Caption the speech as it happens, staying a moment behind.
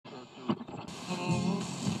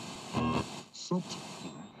To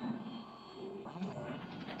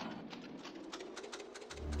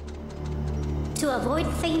avoid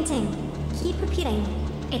fainting, keep repeating,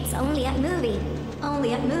 it's only a movie,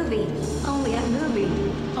 only a movie, only a movie,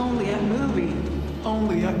 only a movie,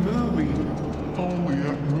 only a movie, only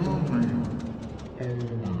a movie.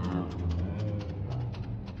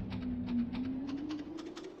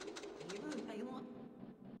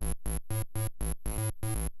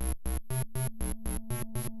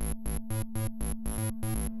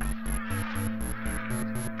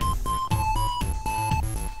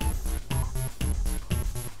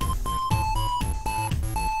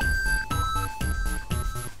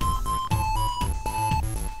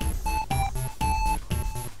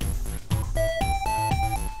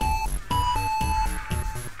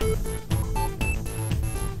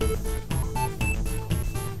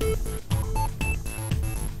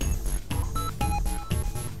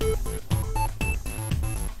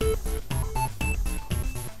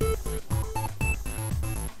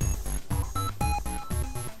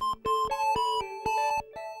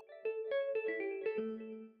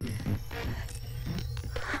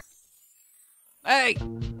 Hey!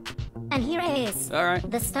 And here it is. All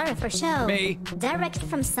right. The star of our show. Me. Direct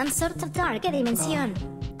from some sort of dark dimension.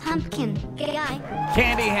 Pumpkin. J.i.M.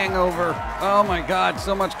 Candy hangover. Oh my god,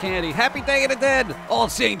 so much candy. Happy Day of the Dead. All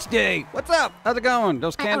Saints Day. What's up? How's it going?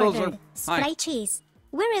 Those candles are... Spray Hi. cheese.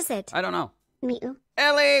 Where is it? I don't know. Mew.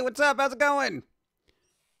 Ellie, what's up? How's it going?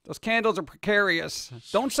 Those candles are precarious.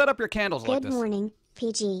 Don't set up your candles like this. Good morning,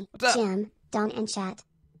 PG, What's up? Jim, Don, and Chat.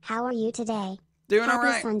 How are you today? Doing Happy all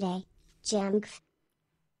right. Sunday, Jim.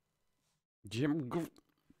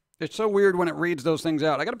 It's so weird when it reads those things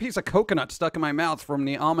out. I got a piece of coconut stuck in my mouth from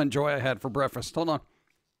the almond joy I had for breakfast. Hold on.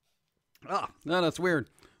 Oh, no, that's weird.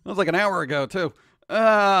 That was like an hour ago, too.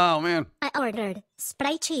 Oh, man. I ordered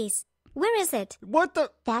spray cheese. Where is it? What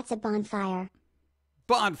the? That's a bonfire.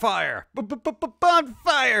 Bonfire.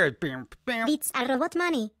 Bonfire. Beats a robot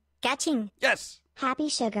money. Catching. Yes. Happy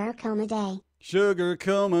Sugar Coma Day. Sugar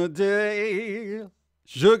coma day.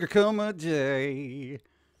 Sugar coma day.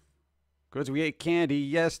 'Cause we ate candy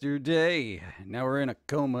yesterday. Now we're in a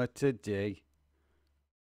coma today.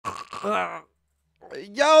 Yo,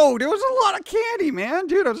 there was a lot of candy, man.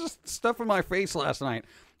 Dude, I was just stuffing my face last night.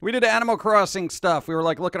 We did Animal Crossing stuff. We were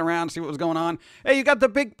like looking around to see what was going on. Hey, you got the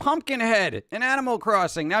big pumpkin head in Animal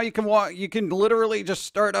Crossing. Now you can walk. You can literally just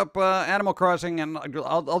start up Animal Crossing, and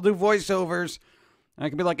I'll do voiceovers. And I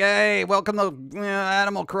can be like, "Hey, welcome to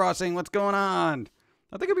Animal Crossing. What's going on?"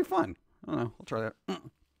 I think it'd be fun. I don't know. I'll try that.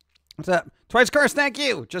 What's that? Twice Curse, thank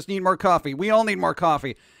you. Just need more coffee. We all need more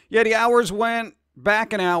coffee. Yeah, the hours went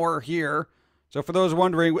back an hour here. So for those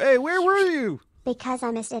wondering, hey, where were you? Because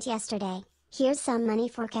I missed it yesterday. Here's some money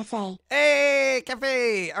for cafe. Hey,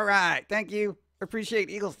 cafe. All right. Thank you. Appreciate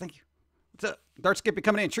Eagles. Thank you. What's up? Dark Skippy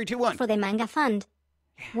coming in. 3, 2, 1. For the manga fund.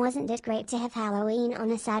 Wasn't it great to have Halloween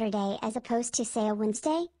on a Saturday as opposed to, say, a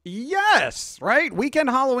Wednesday? Yes, right? Weekend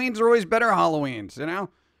Halloweens are always better Halloweens, you know?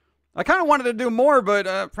 I kind of wanted to do more, but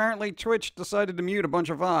apparently Twitch decided to mute a bunch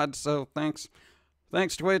of VODs, so thanks.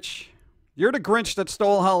 Thanks, Twitch. You're the Grinch that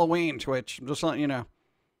stole Halloween, Twitch. I'm just letting you know.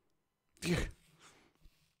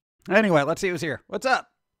 Anyway, let's see who's here. What's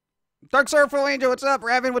up? Dark Surfer Angel, what's up?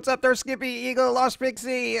 Raven, what's up there? Skippy, Eagle, Lost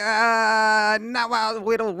Pixie, not wild,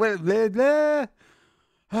 Whittle, blah, blah.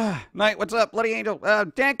 Knight, what's up? Bloody Angel,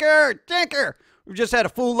 Tanker! We just had a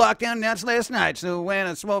full lockdown announced last night, so we went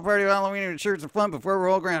a small party of Halloween and shirts of fun before we're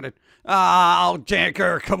all grounded. Oh,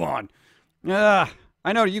 Tanker, come on.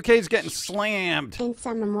 I know, the UK's getting slammed. And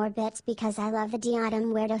some more bits because I love the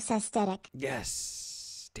J.i.M weirdos aesthetic.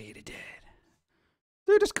 Yes, Day to Dead.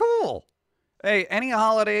 Dude, it's cool. Hey, any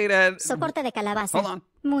holiday that... Soporte de calabaza. Hold on.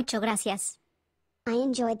 Mucho gracias. I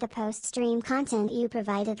enjoyed the post-stream content you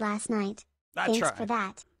provided last night. Thanks for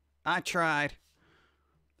that. I tried.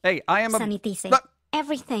 Hey, I am a... Sanitice.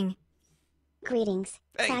 Everything. Greetings,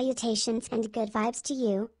 Hey. salutations, and good vibes to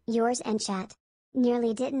you, yours, and Chat.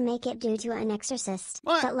 Nearly didn't make it due to an exorcist,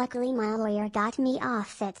 What? but luckily my lawyer got me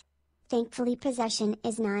off it. Thankfully possession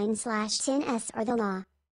is 9/10s or the law.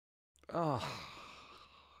 Oh,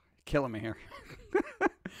 killing me here.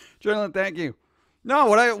 Journaling, thank you. No,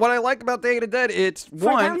 what I like about Day of the Dead, it's For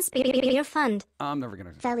one... Down Spirit Fund. I'm never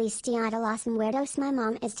gonna... Feliz Dia de los Muertos. My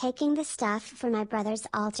mom is taking the stuff for my brother's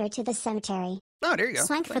altar to the cemetery. Oh, there you go.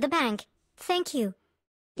 Swank for the bank. Thank you.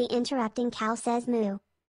 The interrupting cow says moo.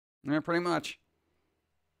 Yeah, pretty much.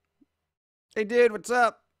 Hey, dude, what's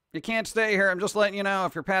up? You can't stay here. I'm just letting you know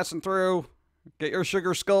if you're passing through, get your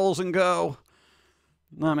sugar skulls and go.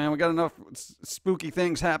 No, man, we got enough spooky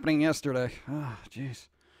things happening yesterday. Oh, jeez.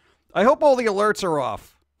 I hope all the alerts are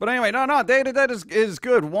off. But anyway, no, Day of the Dead is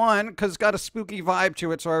good. One, because it's got a spooky vibe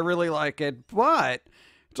to it, so I really like it. But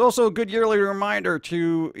it's also a good yearly reminder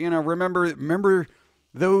to, remember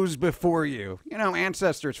those before you.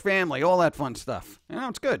 Ancestors, family, all that fun stuff.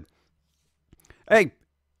 It's good. Hey,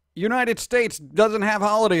 United States doesn't have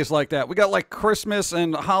holidays like that. We got like Christmas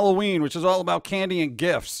and Halloween, which is all about candy and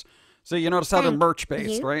gifts. So you notice how they're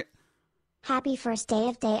merch-based, right? Happy first day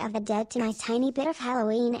of the Dead to my tiny bit of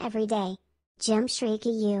Halloween every day. Jim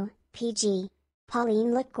Shrieky you, PG.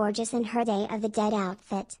 Pauline looked gorgeous in her Day of the Dead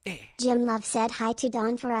outfit. Jim Love said hi to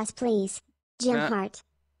Dawn for us, please. Jim Hart.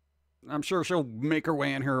 I'm sure she'll make her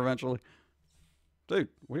way in here eventually. Dude,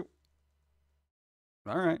 all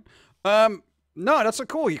right. No, that's so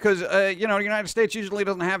cool because, the United States usually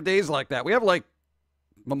doesn't have days like that. We have, like,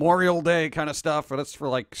 Memorial Day kind of stuff, but that's for,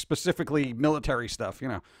 like, specifically military stuff,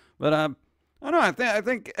 But, I don't know, I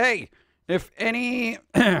think, hey, if any,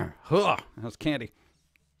 that's candy.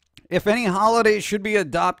 If any holidays should be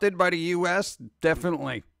adopted by the U.S.,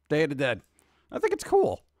 definitely Day of the Dead. I think it's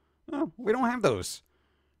cool. We don't have those.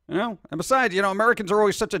 And besides, Americans are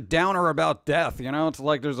always such a downer about death, It's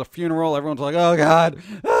like there's a funeral, everyone's like, oh, God,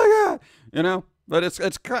 But it's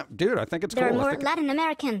dude, I think it's cool. There are more Latin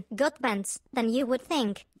American goat bands than you would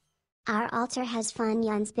think. Our altar has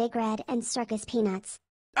Funyuns Big Red and Circus Peanuts.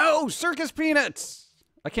 Oh, circus peanuts!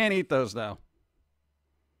 I can't eat those, though.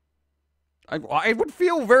 I would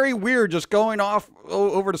feel very weird just going off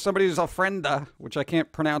over to somebody's ofrenda, which I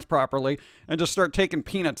can't pronounce properly, and just start taking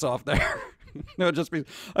peanuts off there.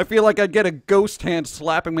 I feel like I'd get a ghost hand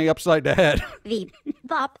slapping me upside the head. Veep.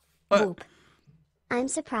 Bop. Boop. I'm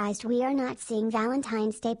surprised we are not seeing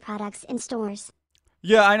Valentine's Day products in stores.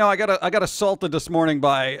 Yeah, I know. I got assaulted this morning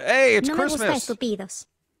by, hey, it's Christmas. Me gusta estúpidos.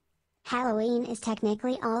 Halloween is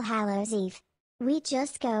technically All Hallows Eve. We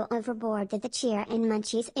just go overboard with the cheer and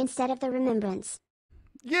munchies instead of the remembrance.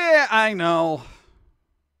 Yeah, I know.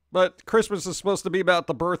 But Christmas is supposed to be about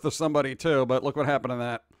the birth of somebody, too. But look what happened to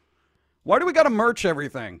that. Why do we got to merch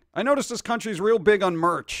everything? I noticed this country's real big on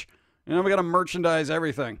merch. We got to merchandise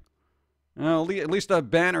everything. At least the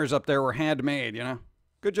banners up there were handmade,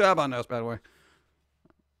 Good job on those, by the way.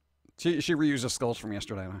 She reused the skulls from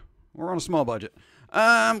yesterday. We're on a small budget.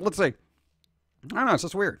 Let's see. I don't know, it's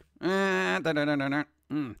just weird. Good morning,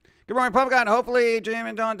 Pum'Kin. Hopefully J.i.M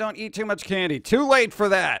and Dawn don't eat too much candy. Too late for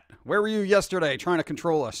that. Where were you yesterday trying to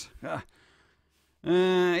control us?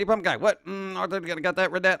 Hey, Pum'Kin. What? Got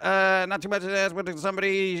that, read that. Not too much of this. Would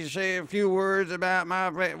somebody say a few words about my...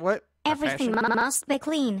 What? Everything must be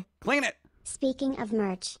clean. Clean it. Speaking of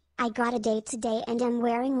merch, I got a date today and I'm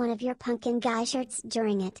wearing one of your Pum'Kin guy shirts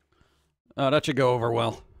during it. Oh, that should go over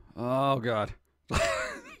well. Oh, God.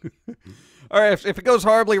 All right, if it goes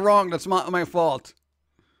horribly wrong, that's my fault.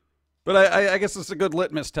 But I guess it's a good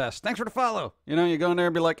litmus test. Thanks for the follow. You go in there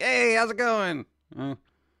and be like, hey, how's it going? They'll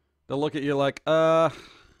look at you like,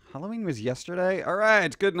 Halloween was yesterday? All right,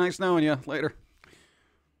 it's good, nice knowing you. Later.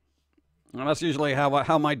 Well, that's usually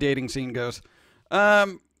how my dating scene goes.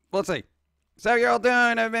 Let's see. So how y'all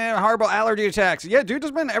doing? I've been horrible allergy attacks. Yeah, dude,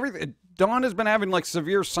 there's been everything. Dawn has been having like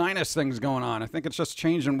severe sinus things going on. I think it's just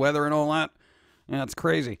changing weather and all that. Yeah, it's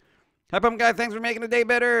crazy. Hi, Pum'Kin. Thanks for making the day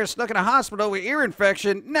better. Stuck in a hospital with ear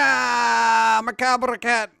infection. Nah, macabre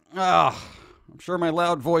cat. Oh, I'm sure my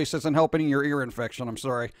loud voice isn't helping your ear infection. I'm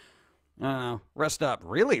sorry. I don't know. Rest up.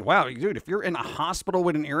 Really? Wow, dude, if you're in a hospital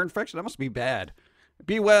with an ear infection, that must be bad.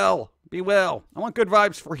 Be well. Be well. I want good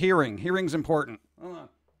vibes for hearing. Hearing's important. Hold on.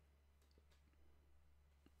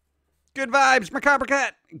 Good vibes, Macabre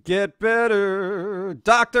Cat. Get better.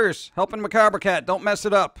 Doctors, helping Macabre Cat. Don't mess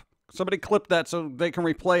it up. Somebody clip that so they can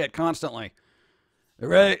replay it constantly. All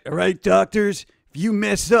right, doctors. If you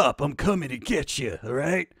mess up, I'm coming to get you, all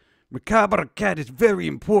right? Macabre Cat is very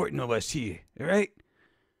important to us here, all right?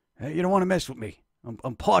 You don't want to mess with me.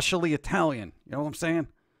 I'm partially Italian. You know what I'm saying?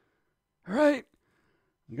 All right?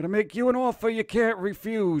 I'm going to make you an offer you can't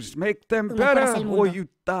refuse. Make them better or you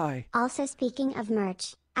die. Also, speaking of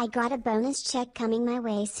merch, I got a bonus check coming my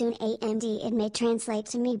way soon, and it may translate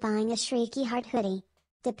to me buying a Shrieky Heart hoodie,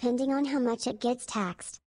 depending on how much it gets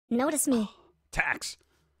taxed. Notice me. Tax.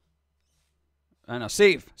 I know.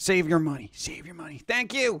 Save your money. Save your money.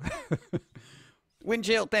 Thank you.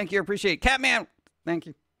 Windchill, thank you. Appreciate it. Catman, thank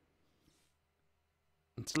you.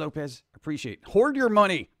 It's Lopez, appreciate it. Hoard your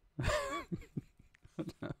money.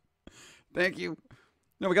 Thank you.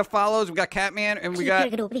 No, we got follows, we got Catman, and we got...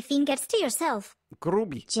 Keep your groovy fingers to yourself.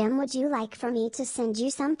 Groovy. Jim, would you like for me to send you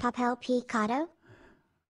some papel picado?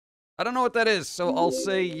 I don't know what that is, so I'll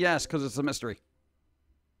say yes, because it's a mystery.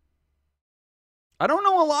 I don't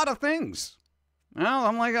know a lot of things.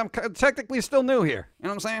 I'm technically still new here. You know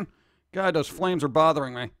what I'm saying? God, those flames are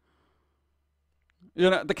bothering me. You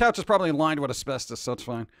know, the couch is probably lined with asbestos, so it's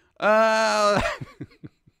fine.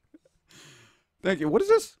 Thank you. What is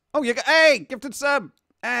this? Oh, you got, hey, gifted sub.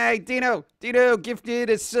 Hey, Dino gifted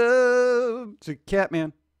a sub to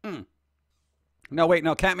Catman. No, wait,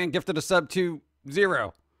 no, Catman gifted a sub to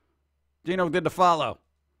 0. Dino did the follow.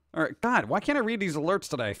 All right, God, why can't I read these alerts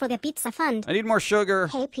today? For the pizza fund. I need more sugar.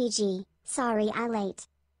 Hey PG, sorry I late.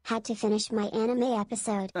 Had to finish my anime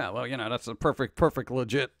episode. Yeah, well, you know, that's a perfect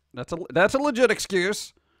legit. That's a legit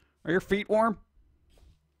excuse. Are your feet warm?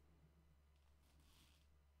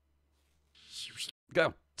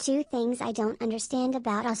 Go. 2 things I don't understand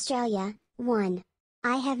about Australia. 1.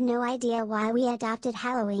 I have no idea why we adopted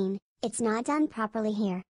Halloween, it's not done properly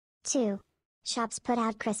here. 2. Shops put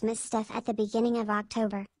out Christmas stuff at the beginning of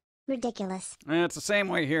October. Ridiculous. It's the same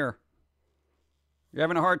way here. You're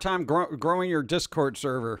having a hard time growing your Discord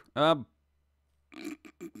server. I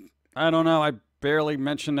don't know. I barely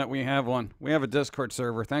mentioned that we have one. We have a Discord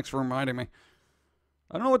server. Thanks for reminding me.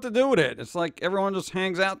 I don't know what to do with it. It's like everyone just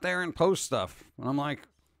hangs out there and posts stuff. And I'm like,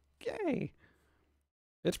 yay.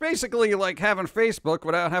 It's basically like having Facebook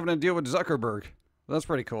without having to deal with Zuckerberg. That's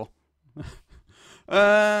pretty cool.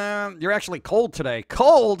 You're actually cold today.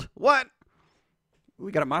 Cold? What?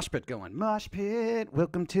 We got a mosh pit going. Mosh pit.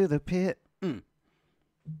 Welcome to the pit.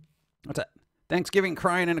 What's that? Thanksgiving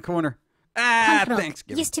crying in a corner.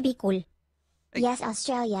 Thanksgiving. Used to be cool. Yes,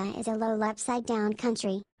 Australia is a low upside down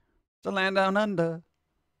country. It's a land down under.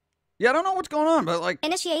 Yeah, I don't know what's going on, but like...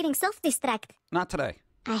 Initiating self-destruct. Not today.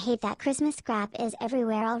 I hate that Christmas crap is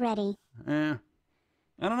everywhere already. Yeah.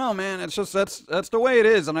 I don't know, man. It's just, that's the way it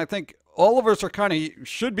is. And I think all of us are kind of,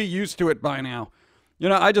 should be used to it by now. You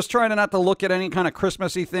know, I just try to not to look at any kind of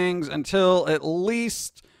Christmassy things until at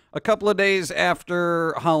least a couple of days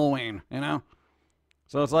after Halloween, you know?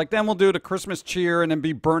 So it's like, then we'll do the Christmas cheer and then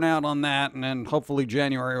be burnt out on that. And then hopefully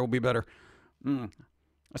January will be better. I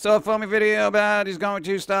saw a funny video about he's going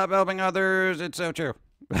to stop helping others. It's so true.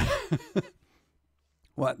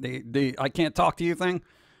 What, the I can't talk to you thing?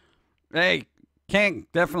 Hey, King,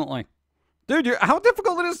 definitely. Dude, how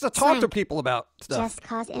difficult it is to talk to people about stuff. Just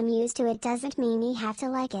cause I'm used to it doesn't mean you have to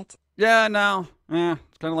like it. Yeah, no. Yeah,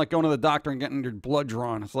 it's kind of like going to the doctor and getting your blood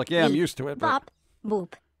drawn. It's like, yeah, I'm used to it. Bop,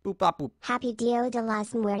 boop. Boop, bop, boop. Happy Dia de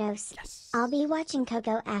los Muertos. Yes. I'll be watching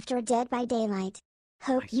Coco after Dead by Daylight.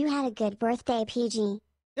 Hope you had a good birthday, PG.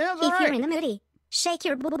 Yeah, it's If all you're right. in the mood, shake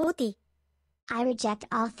your booty. I reject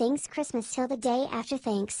all things Christmas till the day after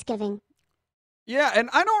Thanksgiving. Yeah, and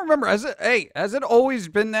I don't remember, has it always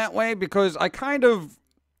been that way? Because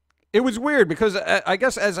it was weird because I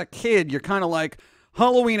guess as a kid, you're kind of like,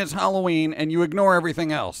 Halloween is Halloween and you ignore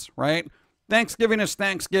everything else, right? Thanksgiving is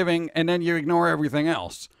Thanksgiving and then you ignore everything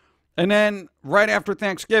else. And then right after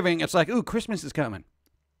Thanksgiving, it's like, ooh, Christmas is coming.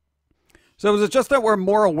 So is it just that we're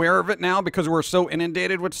more aware of it now because we're so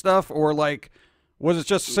inundated with stuff? Or like, was it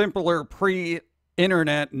just simpler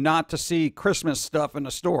pre-internet not to see Christmas stuff in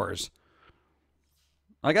the stores?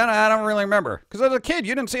 Like, I don't really remember. Because as a kid,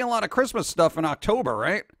 you didn't see a lot of Christmas stuff in October,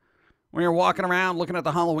 right? When you're walking around looking at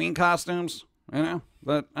the Halloween costumes, you know?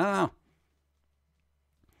 But, I don't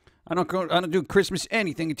know. I don't do Christmas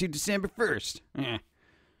anything until December 1st. Yeah.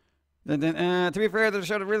 And then, to be fair, they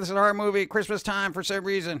showed a really horror movie, Christmas time, for some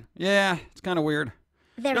reason. Yeah, it's kind of weird.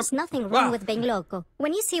 There's nothing wrong with being loco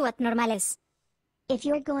when you see what normal is. If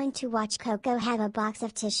you're going to watch Coco, have a box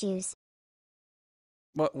of tissues.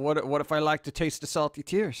 What if I like to taste the salty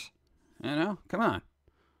tears? You know? Come on.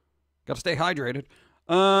 Gotta stay hydrated.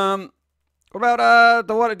 What about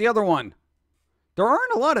the other one? There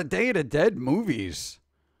aren't a lot of Day of the Dead movies.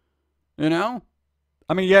 You know?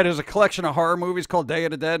 I mean, yeah, there's a collection of horror movies called Day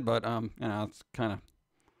of the Dead, but you know, it's kind of.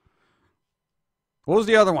 What was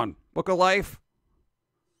the other one? Book of Life?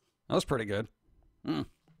 That was pretty good.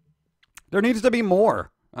 There needs to be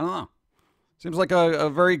more. I don't know. Seems like a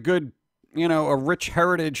very good, you know, a rich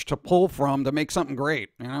heritage to pull from to make something great,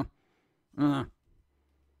 you know?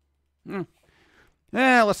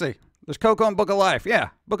 Yeah, let's see. There's Coco and Book of Life. Yeah,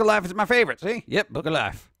 Book of Life is my favorite. See? Yep, Book of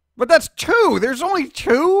Life. But that's 2. There's only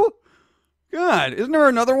 2? God, isn't there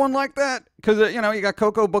another one like that? Because, you know, you got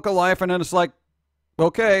Coco, Book of Life, and then it's like,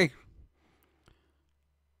 okay.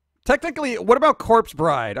 Technically, what about Corpse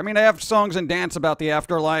Bride? I mean, they have songs and dance about the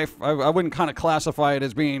afterlife. I wouldn't kind of classify it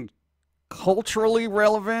as being culturally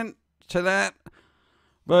relevant to that.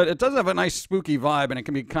 But it does have a nice spooky vibe, and it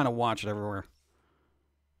can be kind of watched everywhere.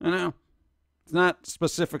 You know? It's not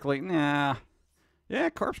specifically, nah. Yeah,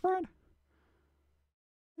 Corpse Bride?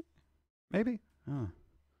 Maybe? Oh.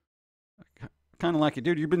 Kind of like it.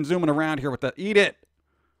 Dude, you've been zooming around here with that. Eat it!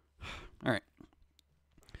 All right.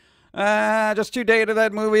 Just 2 Day of the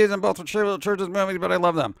Dead movies, and both are churches movies, but I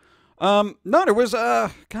love them. No, there was,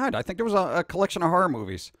 God, I think there was a collection of horror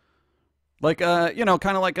movies. Like, kind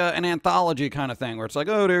of like an anthology kind of thing, where it's like,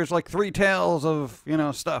 oh, there's like 3 tales of,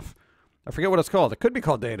 stuff. I forget what it's called. It could be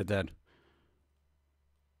called Day of the Dead.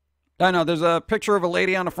 I know, there's a picture of a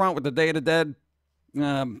lady on the front with the Day of the Dead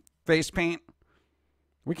face paint.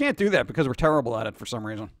 We can't do that because we're terrible at it for some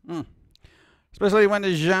reason. Especially when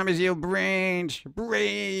the zombies yell brains.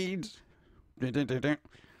 Want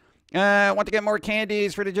to get more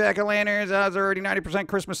candies for the jack-o'-lanterns? There's already 90%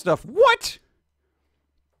 Christmas stuff. What?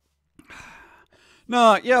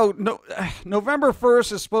 No, November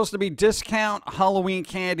 1st is supposed to be discount Halloween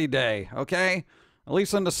candy day, okay? At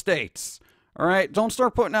least in the States. All right? Don't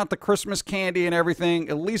start putting out the Christmas candy and everything.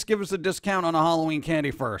 At least give us a discount on the Halloween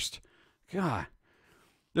candy first. God.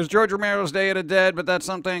 There's George Romero's Day of the Dead, but that's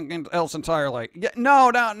something else entirely. Yeah,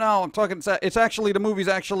 no. I'm talking. It's actually, the movie's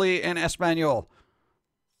actually in Espanol.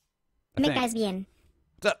 Me caes bien.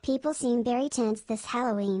 People seem very tense this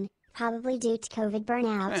Halloween, probably due to COVID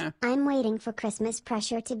burnout. Yeah. I'm waiting for Christmas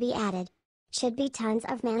pressure to be added. Should be tons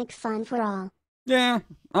of manic fun for all. Yeah,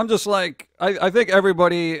 I'm just like, I think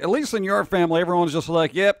everybody, at least in your family, everyone's just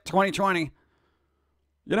like, yep, 2020.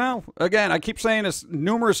 Again, I keep saying this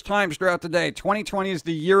numerous times throughout the day. 2020 is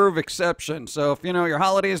the year of exception. So if, your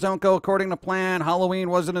holidays don't go according to plan, Halloween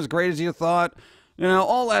wasn't as great as you thought,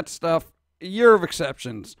 all that stuff, year of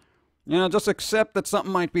exceptions. Just accept that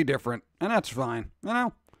something might be different, and that's fine, I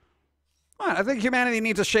think humanity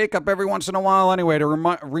needs a shake-up every once in a while anyway to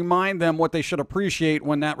remind them what they should appreciate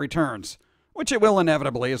when that returns. Which it will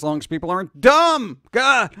inevitably, as long as people aren't dumb.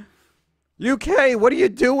 God! UK, what are you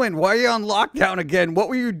doing? Why are you on lockdown again? What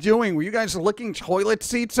were you doing? Were you guys licking toilet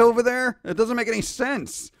seats over there? It doesn't make any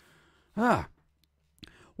sense. Didn't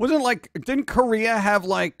Korea have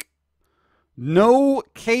no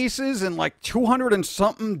cases in 200 and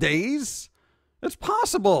something days? It's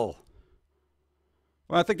possible.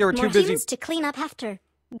 Well, I think they were too busy to clean up after.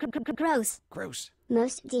 Gross.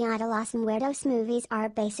 Most Dia de los Muertos movies are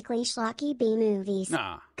basically schlocky B movies.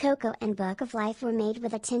 Nah. Coco and Book of Life were made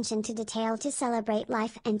with attention to detail to celebrate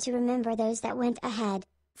life and to remember those that went ahead.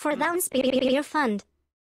 For the Spear Fund.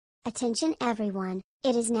 Attention everyone,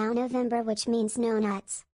 it is now November, which means no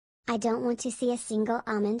nuts. I don't want to see a single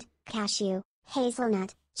almond, cashew,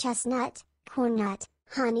 hazelnut, chestnut, corn nut,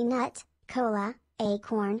 honey nut, cola,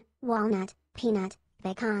 acorn, walnut, peanut,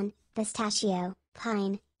 pecan, pistachio,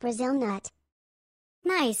 pine, Brazil nut.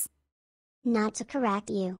 Nice. Not to correct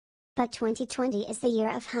you, but 2020 is the year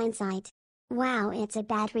of hindsight. Wow, it's a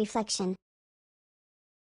bad reflection.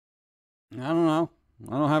 I don't know.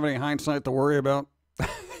 I don't have any hindsight to worry about.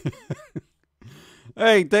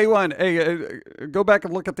 Hey, day one. Hey, go back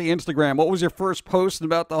and look at the Instagram. What was your first post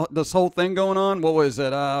about this whole thing going on? What was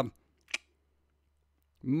it?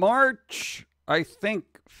 March, I think,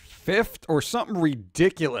 5th or something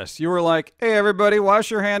ridiculous. You were like, hey, everybody, wash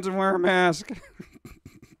your hands and wear a mask.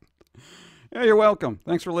 Yeah, you're welcome.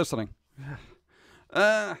 Thanks for listening.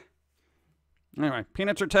 Anyway,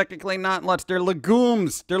 peanuts are technically not nuts. They're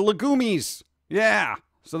legumes. They're legumes. Yeah.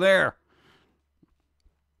 So there.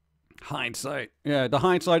 Hindsight. Yeah, the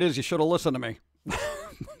hindsight is you should have listened to me.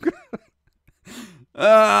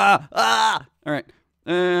 All right.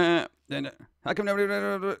 How come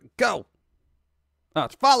nobody... Go. Oh,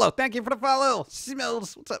 it's follow. Thank you for the follow.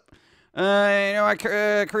 Smells. What's up?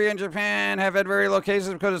 Korea and Japan have had very low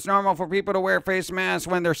cases because it's normal for people to wear face masks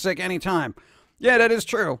when they're sick anytime. Yeah, that is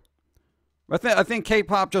true. I think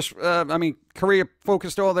K-pop just, Korea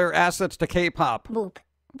focused all their assets to K-pop. Boop.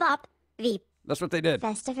 Bop. Veep. That's what they did.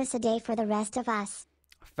 Festivus a day for the rest of us.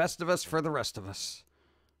 Festivus for the rest of us.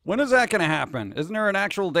 When is that going to happen? Isn't there an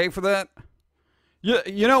actual day for that?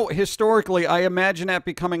 Historically, I imagine that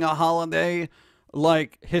becoming a holiday,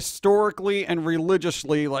 historically and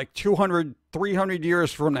religiously, 200, 300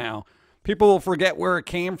 years from now. People will forget where it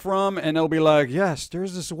came from, and they'll be like, yes,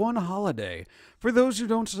 there's this one holiday. For those who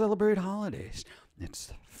don't celebrate holidays,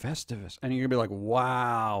 it's Festivus. And you're going to be like,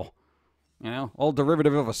 wow. All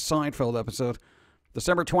derivative of a Seinfeld episode.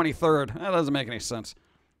 December 23rd. That doesn't make any sense.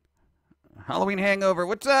 Halloween hangover.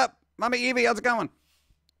 What's up? Mama Evie, how's it going?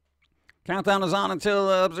 Countdown is on until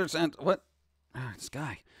what? This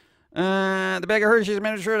guy. The bag of Hershey's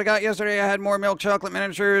miniatures I got yesterday, I had more milk chocolate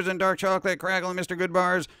miniatures and dark chocolate crackling Mr. Good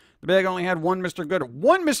bars. The bag only had one Mr.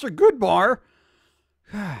 Good bar?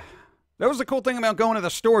 That was the cool thing about going to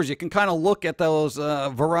the stores. You can kind of look at those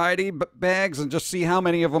variety bags and just see how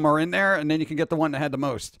many of them are in there, and then you can get the one that had the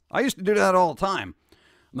most. I used to do that all the time.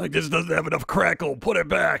 This doesn't have enough crackle. Put it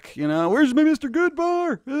back. Where's my Mr. Good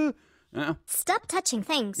bar? Stop touching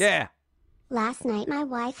things. Yeah. Last night my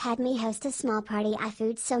wife had me host a small party. I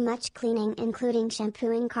food so much cleaning, including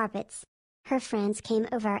shampooing carpets. Her friends came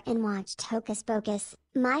over and watched Hocus Pocus.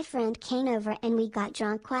 My friend came over and we got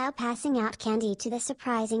drunk while passing out candy to the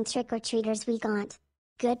surprising trick-or-treaters we got.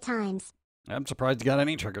 Good times. I'm surprised you got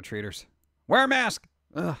any trick-or-treaters. Wear a mask!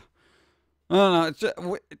 Ugh. I don't know, it's just, I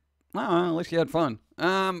don't know, at least you had fun.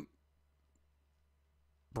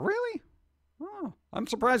 Really? Oh, I'm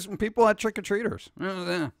surprised when people had trick-or-treaters.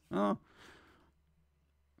 Oh.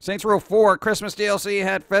 Saints Row 4 Christmas DLC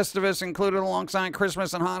had Festivus included alongside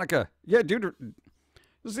Christmas and Hanukkah. Yeah, dude.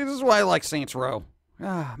 See, this is why I like Saints Row.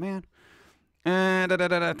 Ah, man. And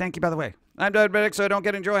thank you, by the way. I'm diabetic, so I don't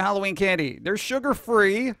get to enjoy Halloween candy. They're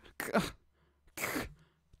sugar-free.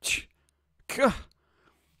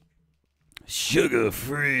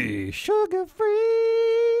 Sugar-free. Sugar-free.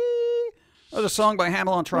 That was a song by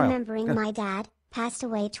Hamel on Trial. Remembering my dad passed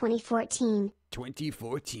away 2014.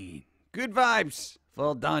 2014. Good vibes.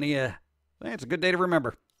 Fall Donia. It's a good day to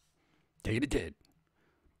remember. Day to dead.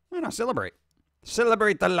 Why not celebrate?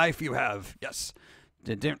 Celebrate the life you have. Yes.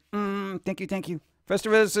 Thank you.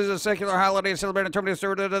 Festivus is a secular holiday celebrating terminated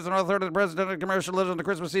stewardess as an author of the president of commercialism. The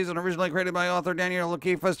Christmas season, originally created by author Daniel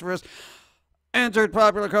O'Keefe. Festivus entered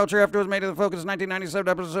popular culture after it was made the focus of 1997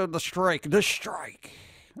 episode The Strike. The Strike.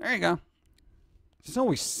 There you go. It's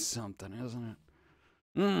always something, isn't it?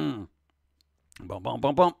 Bum, bum,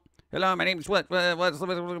 bum, bum. Hello, my name's what? Why don't they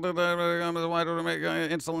make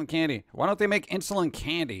insulin candy? Why don't they make insulin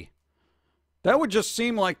candy? That would just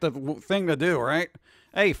seem like the thing to do, right?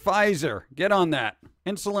 Hey, Pfizer, get on that.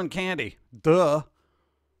 Insulin candy. Duh.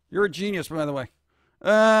 You're a genius, by the way.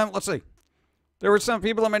 Let's see. There were some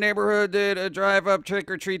people in my neighborhood did a drive-up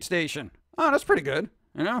trick-or-treat station. Oh, that's pretty good.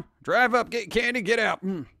 You know? Drive up, get candy, get out.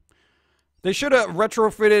 They should have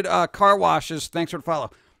retrofitted car washes, thanks for the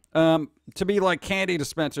follow, to be like candy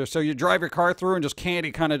dispensers. So you drive your car through and just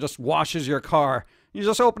candy kind of just washes your car. You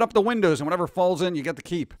just open up the windows and whatever falls in, you get to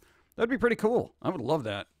keep. That'd be pretty cool. I would love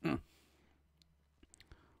that. That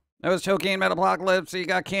was choking Metaplocalypse. You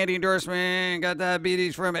got candy endorsement, got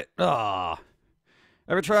diabetes from it. Ah.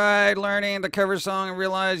 Ever tried learning the cover song and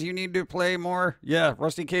realized you need to play more? Yeah,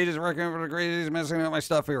 Rusty Cage is working for the crazies, messing up my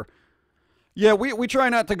stuff here. Yeah, we try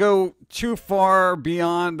not to go too far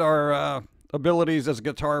beyond our abilities as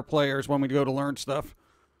guitar players when we go to learn stuff.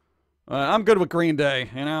 I'm good with Green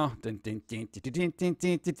Day, you know. There you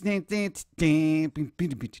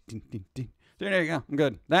go. I'm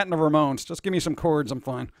good. That and the Ramones. Just give me some chords. I'm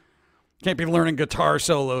fine. Can't be learning guitar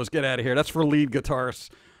solos. Get out of here. That's for lead guitarists.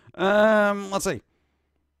 Let's see.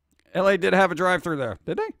 LA did have a drive-thru there.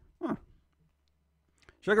 Did they? Huh.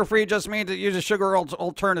 Sugar-free just means it uses sugar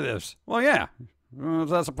alternatives. Well, yeah. If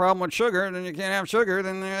that's a problem with sugar, then you can't have sugar,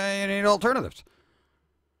 then you need alternatives.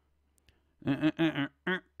 Let's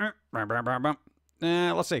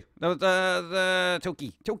see. That was the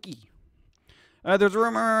Toki. There's a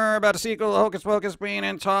rumor about a sequel to Hocus Pocus being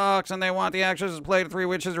in talks, and they want the actors to play the three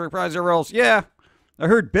witches to reprise their roles. Yeah, I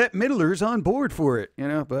heard Bette Midler's on board for it, you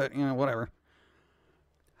know, but, you know, whatever.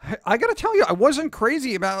 I gotta tell you, I wasn't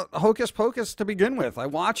crazy about Hocus Pocus to begin with. I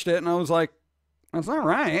watched it, and I was like, that's all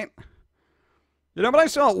right. You know, but I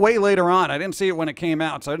saw it way later on. I didn't see it when it came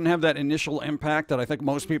out, so I didn't have that initial impact that I think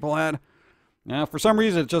most people had. Now, for some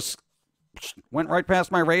reason, it just went right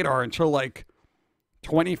past my radar until, like,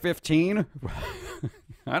 2015.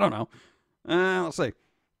 I don't know. Let's see.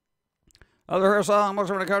 Other song, most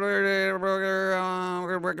of the cover,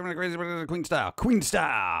 Queen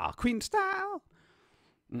Style.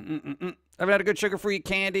 I've had a good sugar-free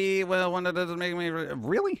candy. Well, one that doesn't make me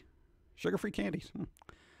really sugar-free candies.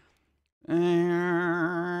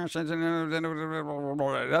 That's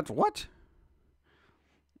what?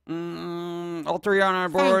 All three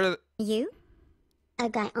on board. You? A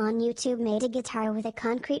guy on YouTube made a guitar with a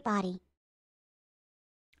concrete body.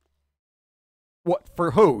 What,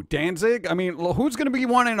 for who? Danzig? I mean, who's going to be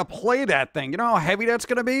wanting to play that thing? You know how heavy that's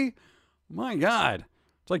going to be? My God.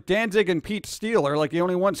 It's like Danzig and Pete Steele are like the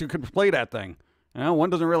only ones who could play that thing. You know,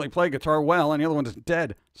 one doesn't really play guitar well, and the other one's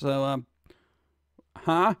dead. So,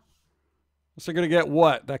 huh? So going to get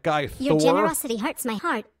what? That guy Thor? Your generosity hurts my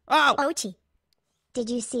heart. Oh! Ouchie. Did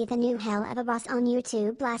you see the new Hell of a Boss on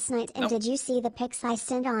YouTube last night? And did you see the pics I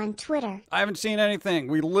sent on Twitter? I haven't seen anything.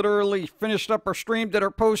 We literally finished up our stream, did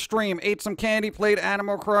our post-stream, ate some candy, played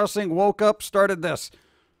Animal Crossing, woke up, started this.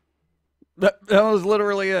 That was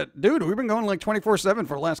literally it. Dude, we've been going like 24/7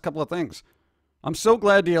 for the last couple of things. I'm so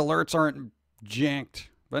glad the alerts aren't janked.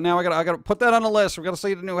 But now I gotta put that on the list. We gotta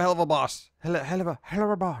see the new Hell of a Boss. Hell of a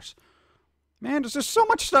Boss. Man, there's just so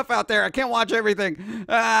much stuff out there. I can't watch everything.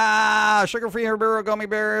 Sugar-free Herbero gummy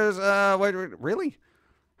bears. Wait, really?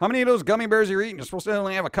 How many of those gummy bears are you eating? You're supposed to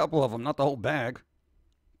only have a couple of them, not the whole bag.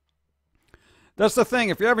 That's the thing.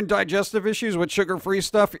 If you're having digestive issues with sugar-free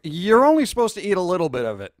stuff, you're only supposed to eat a little bit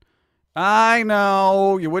of it. I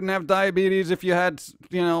know you wouldn't have diabetes if you had,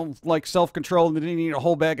 like self-control and didn't eat a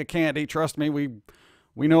whole bag of candy. Trust me, we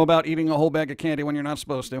know about eating a whole bag of candy when you're not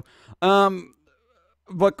supposed to.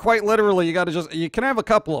 But quite literally, you can have a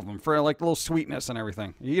couple of them for like a little sweetness and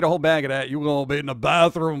everything. You eat a whole bag of that, you will be in the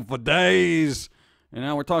bathroom for days.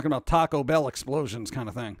 We're talking about Taco Bell explosions kind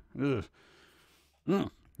of thing.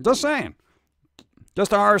 Just saying.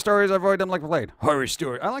 Just the horror stories, I avoid them like the plague. Horror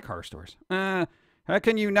stories. I like horror stories. How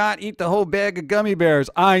can you not eat the whole bag of gummy bears?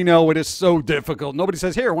 I know, it is so difficult. Nobody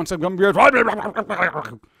says, here, want some gummy bears?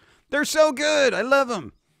 They're so good. I love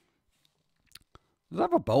them. Does it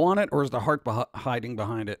have a bow on it, or is the heart hiding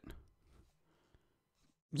behind it?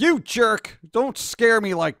 You jerk. Don't scare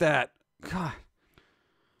me like that. God.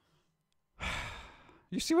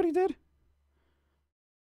 You see what he did?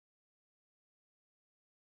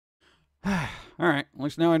 All right. At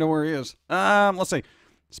least now I know where he is. Let's see.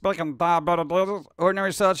 Speaking of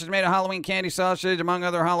ordinary sausage made of Halloween candy sausage, among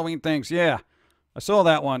other Halloween things. Yeah. I saw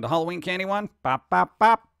that one. The Halloween candy one. Bop, bop,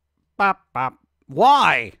 bop, bop, bop.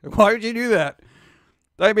 Why? Why would you do that?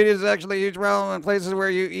 Diabetes is actually a huge problem in places where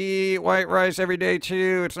you eat white rice every day,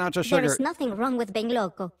 too. It's not just sugar. There is nothing wrong with being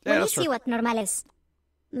loco. Yeah, Let me see what normal is.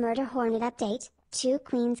 Murder Hornet update. 2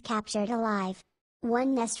 queens captured alive.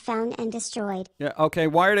 1 nest found and destroyed. Yeah, okay.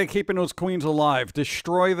 Why are they keeping those queens alive?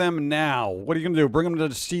 Destroy them now. What are you going to do? Bring them to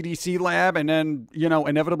the CDC lab and then,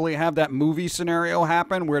 inevitably have that movie scenario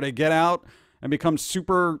happen where they get out and become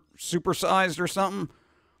supersized or something?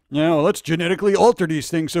 Let's genetically alter these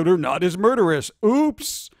things so they're not as murderous.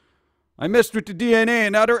 Oops. I messed with the DNA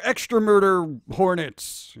and now they're extra murder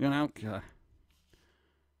hornets. God.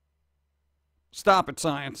 Stop it,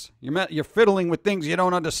 science. You're fiddling with things you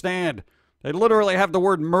don't understand. They literally have the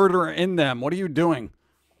word murder in them. What are you doing?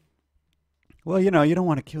 Well, you don't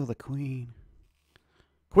want to kill the queen.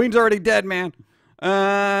 Queen's already dead, man.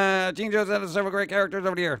 Gene Jones had several great characters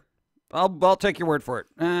over the year. I'll take your word for it.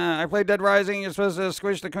 I played Dead Rising. You're supposed to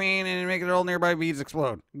squish the queen and make it all nearby bees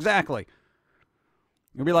explode. Exactly.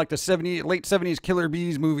 It'll be like the late 70s Killer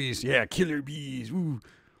Bees movies. Yeah, Killer Bees. Ooh.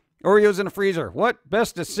 Oreos in the freezer. What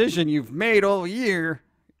best decision you've made all year?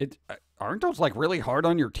 Aren't those like really hard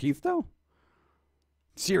on your teeth though?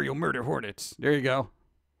 Serial murder hornets. There you go.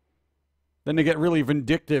 Then they get really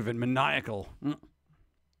vindictive and maniacal.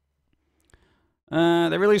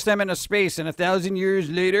 They released them into space, and 1,000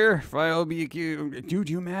 years later, dude,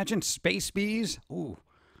 you imagine space bees? Ooh.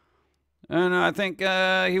 And I think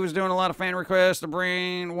he was doing a lot of fan requests. The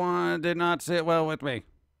brain one did not sit well with me.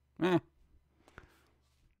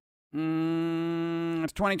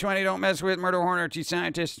 It's 2020. Don't mess with murder hornets, you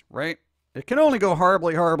scientists, right? It can only go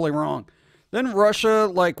horribly, horribly wrong. Then Russia,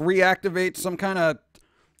 reactivates some kind of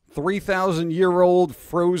 3,000-year-old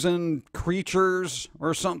frozen creatures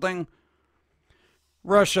or something.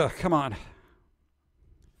 Russia, come on.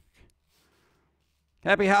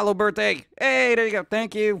 Happy Hallow birthday. Hey, there you go.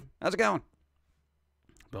 Thank you. How's it going?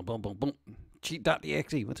 Boom, boom, boom, boom.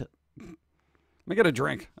 Cheat.exe. What's it? Let me get a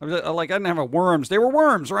drink. I didn't have worms. They were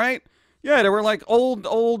worms, right? Yeah, they were like old,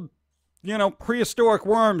 prehistoric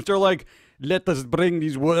worms. They're like, let us bring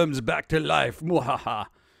these worms back to life. Mwahaha.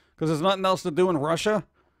 Because there's nothing else to do in Russia.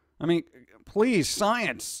 I mean, please,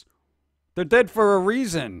 science. They're dead for a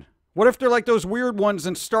reason. What if they're like those weird ones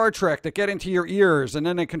in Star Trek that get into your ears and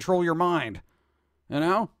then they control your mind?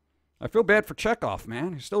 I feel bad for Chekhov,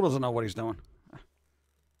 man. He still doesn't know what he's doing.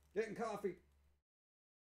 Getting coffee.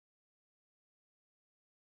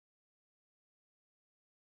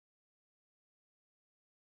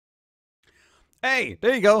 Hey,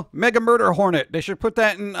 there you go. Mega Murder Hornet. They should put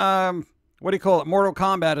that in, what do you call it? Mortal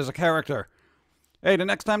Kombat as a character. Hey, the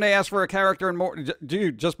next time they ask for a character in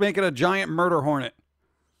dude, just make it a giant murder hornet.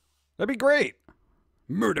 That'd be great.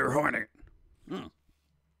 Murder Hornet.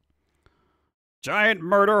 Giant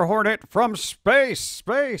murder hornet from space.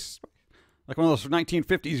 Like one of those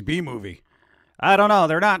 1950s B movie. I don't know.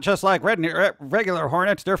 They're not just like regular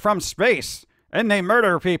hornets. They're from space. And they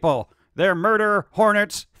murder people. They're murder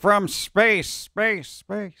hornets from space.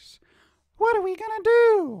 Space. What are we going to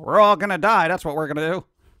do? We're all going to die. That's what we're going to do.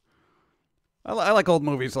 I like old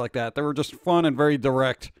movies like that. They were just fun and very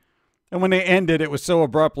direct. And when they ended, it was so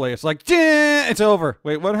abruptly. It's like, it's over.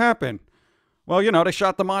 Wait, what happened? Well, they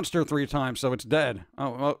shot the monster 3 times, so it's dead. Oh,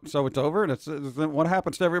 well, so it's over? What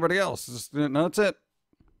happens to everybody else? That's it.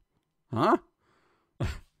 Huh?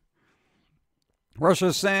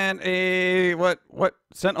 Russia sent a, what?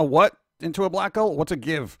 Sent a what into a black hole? What's a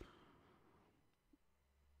give?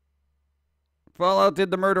 Fallout did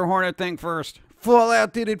the Murder Hornet thing first.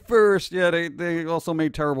 Fallout did it first. Yeah, they also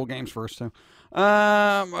made terrible games first, too.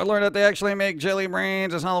 I learned that they actually make jelly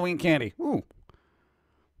brains as Halloween candy. Ooh.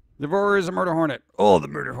 Devourer is a murder hornet. Oh, the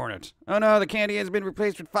murder hornets. Oh no, the candy has been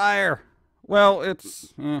replaced with fire. Well,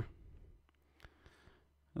 it's... This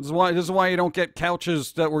is why you don't get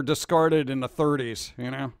couches that were discarded in the 30s, you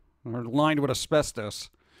know? Or lined with asbestos.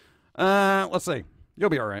 Let's see. You'll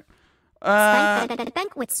be alright.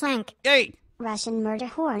 Spank with swank. Hey! Russian murder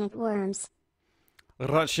hornet worms.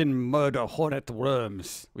 Russian murder hornet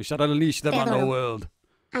worms. We shall unleash them on the world.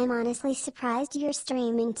 I'm honestly surprised you're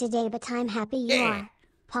streaming today, but I'm happy you are.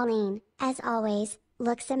 Pauline, as always,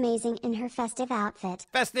 looks amazing in her festive outfit.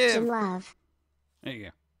 Festive! Jim Love. There you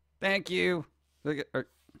go. Thank you.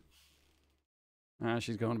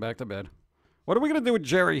 She's going back to bed. What are we going to do with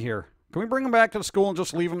Jerry here? Can we bring him back to the school and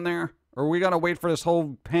just leave him there? Or we got to wait for this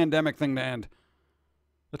whole pandemic thing to end?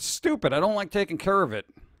 It's stupid. I don't like taking care of it.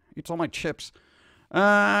 Eats all my chips. Evie!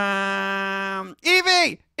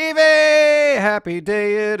 Evie! Happy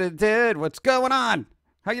Day of the Dead. What's going on?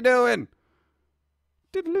 How you doing?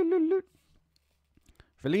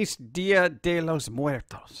 Feliz Dia de los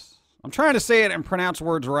Muertos. I'm trying to say it and pronounce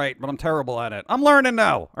words right, but I'm terrible at it. I'm learning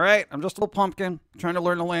now, all right? I'm just a little pumpkin, trying to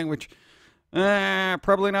learn the language.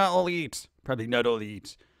 Probably not all he eats. Probably not all he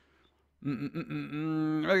eats. Three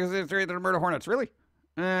of the murder hornets. Really?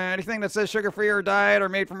 Anything that says sugar-free or diet or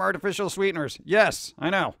made from artificial sweeteners. Yes, I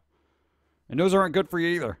know. And those aren't good for you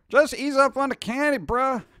either. Just ease up on the candy,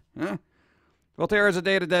 bruh. Huh? Voltaire has a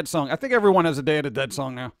Day of the Dead song. I think everyone has a Day of the Dead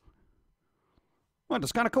song now. Well,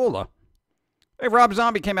 that's kind of cool, though. Hey, Rob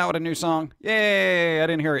Zombie came out with a new song. Yay! I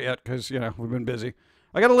didn't hear it yet because, you know, we've been busy.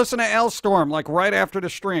 I got to listen to L-Storm, like, right after the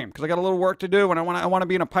stream because I got a little work to do and I want to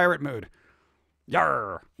be in a pirate mood.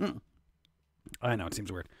 Yarr! I know, it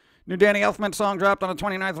seems weird. New Danny Elfman song dropped on the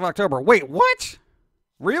 29th of October. Wait, what?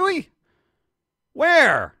 Really?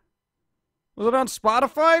 Where? Was it on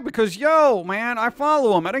Spotify? Because, yo, man, I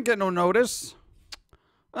follow him. I didn't get no notice.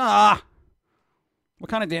 What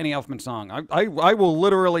kind of Danny Elfman song? I will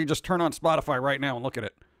literally just turn on Spotify right now and look at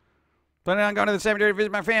it. Planning on going to the cemetery to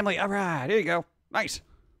visit my family. All right, here you go. Nice.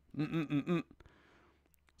 It's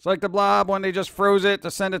like the Blob when they just froze it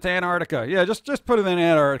to send it to Antarctica. Yeah, just put it in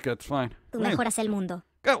Antarctica. It's fine. Tú mejoras el mundo.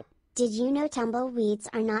 Go. Did you know tumbleweeds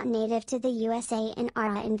are not native to the USA and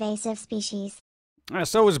are an invasive species?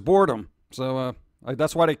 So is boredom. So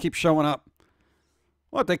that's why they keep showing up.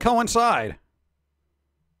 What? They coincide.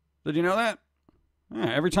 Did you know that?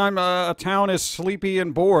 Yeah, every time a town is sleepy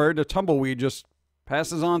and bored, a tumbleweed just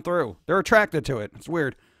passes on through. They're attracted to it. It's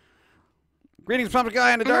weird. Greetings, Pumpkin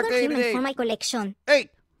Guy, on the dark day today. For my collection. Hey!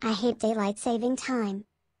 I hate daylight saving time.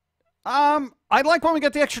 I'd like when we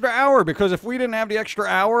get the extra hour, because if we didn't have the extra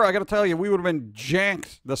hour, I gotta tell you, we would have been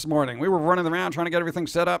janked this morning. We were running around trying to get everything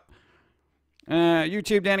set up.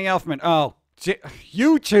 YouTube, Danny Elfman. Oh,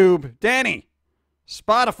 YouTube, Danny.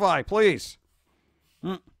 Spotify, please.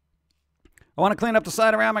 I want to clean up the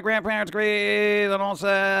side around my grandparents' grave and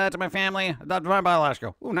also to my family. Adopted my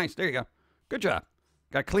biological. Ooh, nice. There you go. Good job.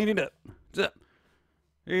 Got to clean it up. Zip.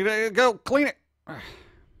 Here you go. Clean it.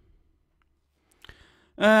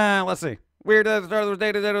 Let's see. Weird that the start of the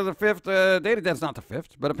Day to Dead of the 5th. Day to Dead's not the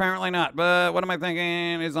 5th, but apparently not. But what am I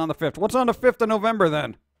thinking is on the 5th? What's on the 5th of November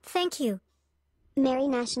then? Thank you. Merry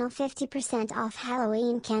National 50% off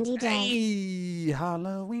Halloween Candy Day. Hey,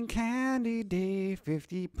 Halloween Candy Day,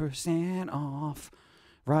 50% off.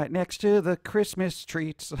 Right next to the Christmas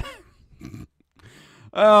treats.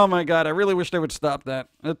 Oh my God, I really wish they would stop that.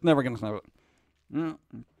 It's never going to stop it.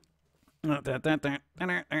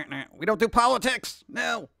 We don't do politics.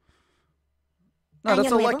 No. No,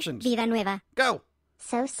 that's elections. Vida nueva. Go.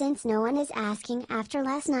 So since no one is asking after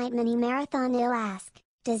last night mini marathon, they'll ask,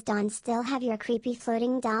 does Dawn still have your creepy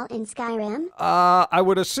floating doll in Skyrim? I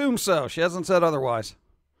would assume so. She hasn't said otherwise.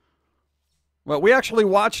 Well, we actually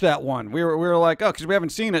watched that one. We were like, oh, because we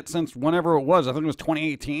haven't seen it since whenever it was. I think it was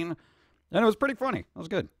 2018. And it was pretty funny. It was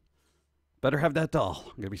good. Better have that doll.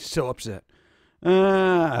 I'm going to be so upset.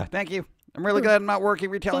 Thank you. I'm really glad I'm not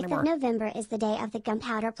working retail 5th anymore. of November is the day of the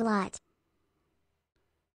gunpowder plot.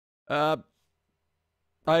 I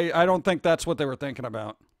don't think that's what they were thinking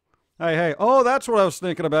about. Hey. Oh, that's what I was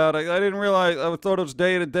thinking about. I didn't realize. I thought it was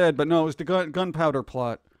Day of the Dead, but no, it was the gunpowder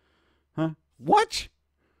plot. Huh? What?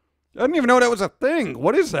 I didn't even know that was a thing.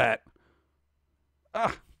 What is that?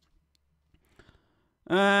 Cinco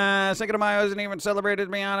de Mayo isn't even celebrated,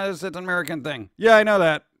 to be honest. It's an American thing. Yeah, I know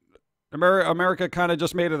that. America kind of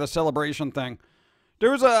just made it a celebration thing.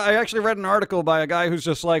 I actually read an article by a guy who's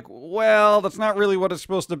just like, well, that's not really what it's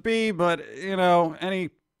supposed to be, but, you know,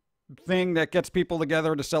 anything that gets people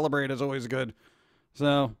together to celebrate is always good.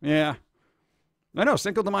 So, yeah. I know,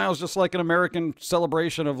 Cinco de Mayo is just like an American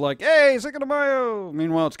celebration of like, hey, Cinco de Mayo.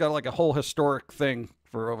 Meanwhile, it's got like a whole historic thing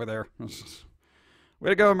for over there. Way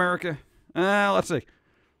to go, America. Let's see.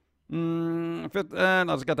 No,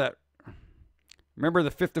 it's got that. Remember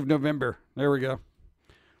the 5th of November. There we go.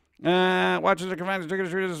 Watches the confined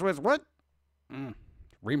triggers with what?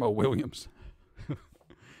 Remo Williams.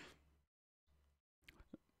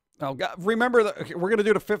 Oh, God. Remember, we're going to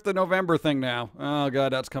do the 5th of November thing now. Oh,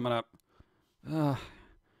 God, that's coming up.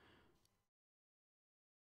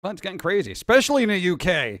 It's getting crazy, especially in the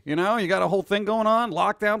UK. You know, you got a whole thing going on.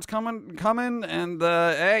 Lockdown's coming, and,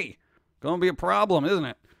 hey, going to be a problem, isn't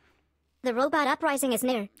it? The robot uprising is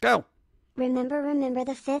near. Go. Remember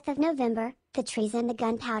the 5th of November, the treason, the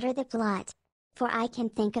gunpowder, the plot. For I can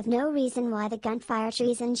think of no reason why the gunfire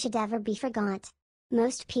treason should ever be forgot.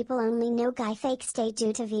 Most people only know Guy Fawkes Day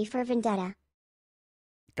due to V for Vendetta.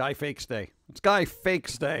 Guy Fawkes Day. It's Guy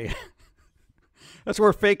Fawkes Day. That's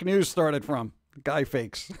where fake news started from. Guy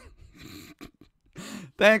Fawkes.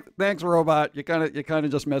 Thanks, robot. You kind of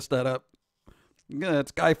just messed that up. Yeah,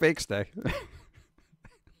 it's Guy Fawkes Day.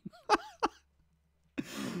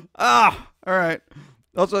 All right.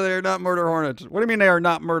 Also, they're not murder hornets. What do you mean they are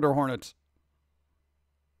not murder hornets?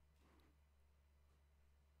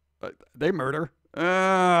 They murder.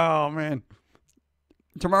 Oh, man.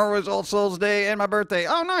 Tomorrow is All Souls Day and my birthday.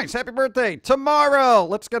 Oh, nice. Happy birthday. Tomorrow.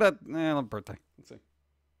 Let's get a birthday. Let's see.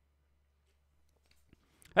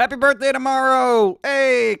 Happy birthday tomorrow.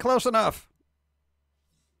 Hey, close enough.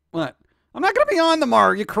 What? I'm not going to be on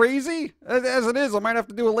tomorrow. You crazy? As it is, I might have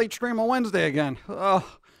to do a late stream on Wednesday again.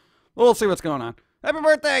 Oh, we'll see what's going on. Happy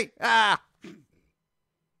birthday.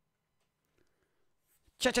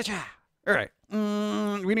 Cha-cha-cha. All right.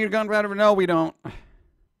 We need a gunpowder. No, we don't.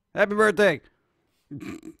 Happy birthday.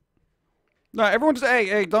 No, everyone's,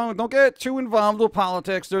 hey, don't get too involved with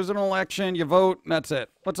politics. There's an election. You vote, and that's it.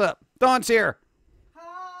 What's up? Dawn's here.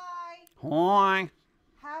 Hi. Hi.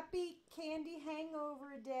 Happy Candy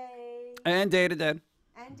Hangover Day. And Day of the Dead.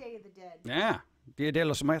 And Day of the Dead. Yeah. Dia de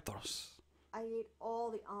los Muertos. I ate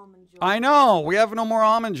all the almond joy. I know. We have no more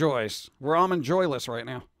almond joys. We're almond joyless right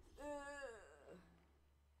now.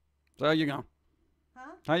 So how you going?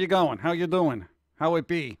 Huh? How you going? How you doing? How it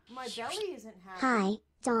be? My belly isn't happy. Hi,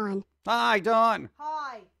 Dawn. Hi, Dawn.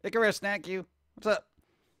 Hi. Icarus, thank you. What's up?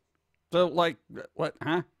 So, like, what,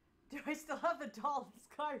 huh? Do I still have the doll in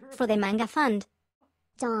Skyrim? For the manga fund.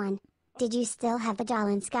 Dawn, did you still have the doll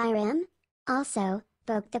in Skyrim? Also,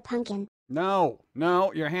 Boke the Pumpkin. No,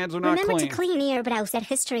 your hands are not Remember clean. to clean your browser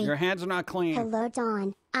history. Your hands are not clean. Hello,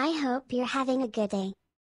 Dawn. I hope you're having a good day.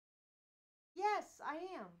 Yes, I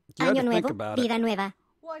am. You had Año to think nuevo, about it. vida nueva.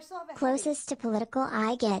 Well, I still have a Closest to political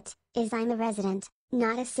I get is I'm a resident,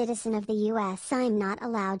 not a citizen of the U.S. I'm not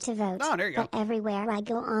allowed to vote. Oh, there you go. But everywhere I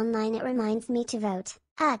go online it reminds me to vote.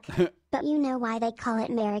 Ugh. But you know why they call it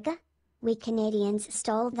America? We Canadians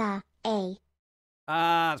stole the A.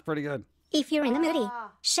 That's pretty good. If you're in the moody,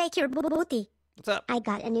 Ah. shake your booty. What's up? I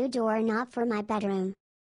got a new doorknob for my bedroom.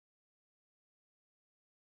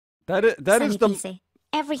 That is Sunny the... Pise.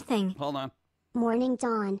 Everything. Hold on. Morning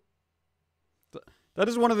Dawn. That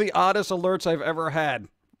is one of the oddest alerts I've ever had.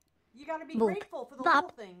 You gotta be Boop. grateful for the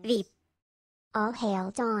Bop. little things. Veep. All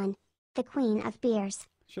hail Dawn, the queen of beers.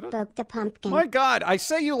 Should I... Boke the Pumpkin. My God, I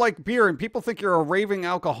say you like beer and people think you're a raving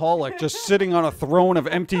alcoholic just sitting on a throne of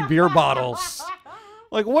empty beer bottles.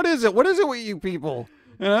 Like, what is it? What is it with you people?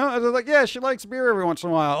 You know? And they're like, yeah, she likes beer every once in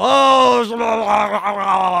a while. Oh,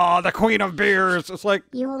 the queen of beers. It's like,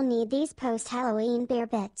 You will need these post-Halloween beer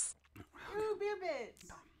bits. Ooh, beer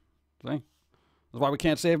bits. see? That's why we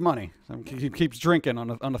can't save money. He keeps drinking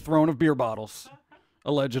on a throne of beer bottles,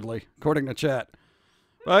 allegedly, according to chat.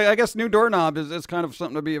 But I guess new doorknob is kind of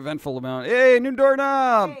something to be eventful about. Hey, new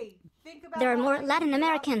doorknob! Hey, think about There are how more much Latin you love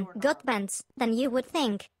American doorknob. goat bands than you would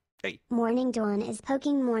think. Morning Dawn is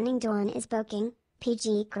poking, Morning Dawn is poking.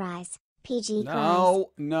 PG cries. PG cries.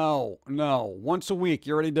 No. Once a week.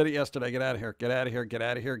 You already did it yesterday. Get out of here. Get out of here. Get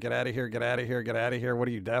out of here. Get out of here. Get out of here. Get out of here. What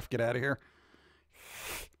are you, deaf? Get out of here.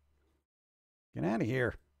 Get out of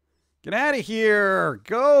here. Get out of here.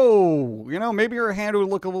 Go. You know, maybe your hand would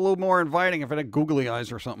look a little more inviting if it had googly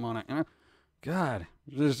eyes or something on it. You know? God.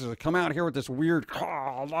 Just come out here with this weird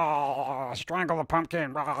strangle the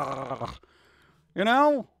pumpkin. You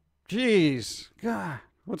know? Jeez. God.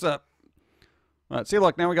 What's up? All right, see,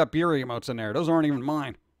 look, now we got beer emotes in there. Those aren't even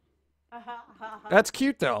mine. That's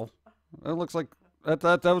cute, though. That looks like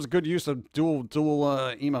that was good use of dual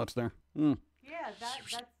emotes there. Yeah, that's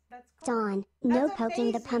cool. Dawn, no That's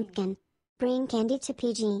poking the amazing. pumpkin. Bring candy to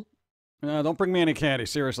PG. Don't bring me any candy.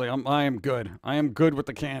 Seriously, I am good. I am good with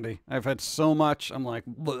the candy. I've had so much. I'm like,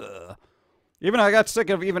 bleh. Even I got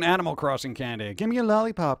sick of even Animal Crossing candy. Give me a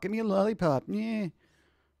lollipop. Give me a lollipop. Yeah.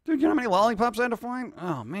 Dude, you know how many lollipops I had to find?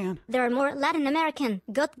 Oh, man. There are more Latin American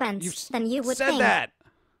goat bands than you would said think. that.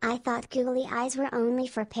 I thought googly eyes were only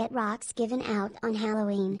for pit rocks given out on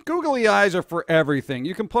Halloween. Googly eyes are for everything.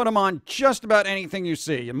 You can put them on just about anything you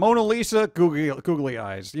see. Mona Lisa, googly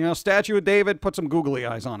eyes. You know, Statue of David, put some googly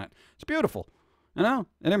eyes on it. It's beautiful. You know,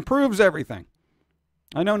 it improves everything.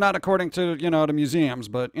 I know not according to, the museums,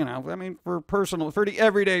 but, I mean, for the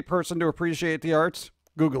everyday person to appreciate the arts,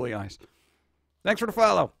 googly eyes. Thanks for the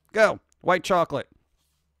follow. Go. White chocolate.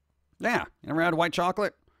 Yeah. You ever had white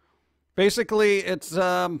chocolate? Basically, it's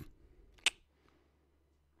chocolate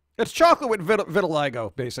with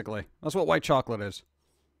vitiligo, basically. That's what white chocolate is.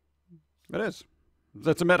 It is.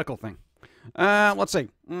 That's a medical thing. Let's see.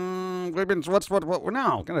 What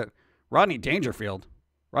now? Rodney Dangerfield.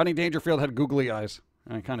 Rodney Dangerfield had googly eyes.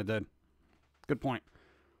 I kind of did. Good point.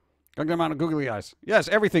 Good amount of googly eyes. Yes,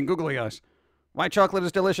 everything googly eyes. White chocolate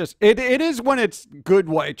is delicious. It is when it's good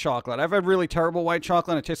white chocolate. I've had really terrible white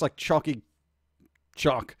chocolate, and it tastes like chalky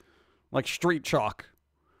chalk. Like street chalk.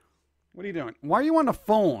 What are you doing? Why are you on the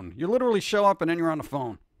phone? You literally show up and then you're on the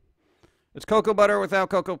phone. It's cocoa butter without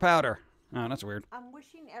cocoa powder. Oh, that's weird. I'm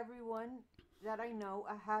wishing everyone that I know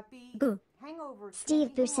a happy hangover.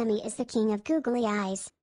 Steve Buscemi is the king of googly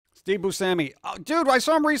eyes. Steve Buscemi. Oh, dude, I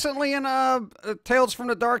saw him recently in Tales from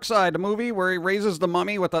the Dark Side, the movie where he raises the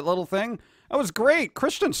mummy with that little thing. That was great.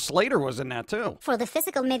 Christian Slater was in that too. For the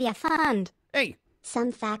Physical Media Fund. Hey.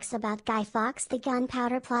 Some facts about Guy Fawkes. The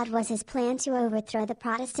gunpowder plot was his plan to overthrow the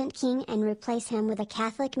Protestant king and replace him with a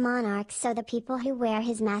Catholic monarch, so the people who wear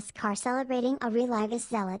his mask are celebrating a religious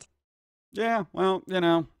zealot. Yeah, well,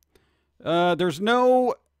 there's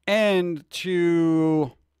no end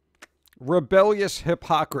to rebellious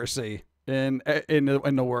hypocrisy in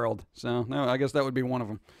the world. So, no, I guess that would be one of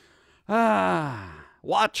them.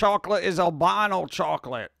 White chocolate is albino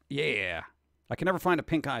chocolate. Yeah. I can never find a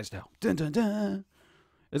pink eyes, though. Dun, dun, dun.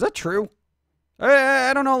 Is that true?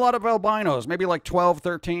 I don't know a lot of albinos. Maybe like 12,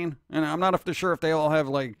 13. And I'm not sure if they all have,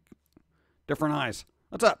 like, different eyes.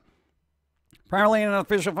 What's up? Apparently in an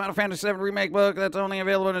official Final Fantasy VII Remake book that's only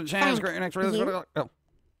available in the channel. Oh.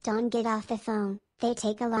 Don't get off the phone. They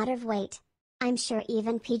take a lot of weight. I'm sure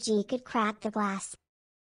even PG could crack the glass.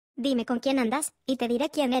 Dime con quién andas, y te diré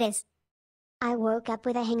quién eres. I woke up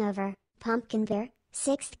with a hangover, pumpkin beer,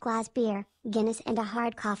 6th glass beer, Guinness and a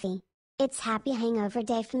hard coffee. It's happy hangover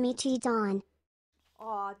day for me too, Dawn.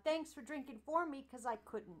 Aw, thanks for drinking for me, because I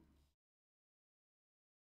couldn't.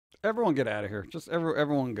 Everyone get out of here. Just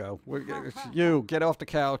everyone go. You, get off the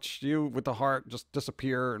couch. You with the heart, just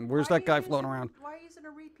disappear. And where's that guy floating around? Why are you using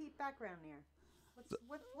a repeat background here?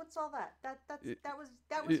 What's all that? That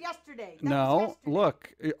was yesterday. No,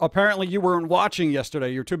 look. Apparently you weren't watching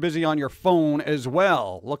yesterday. You're too busy on your phone as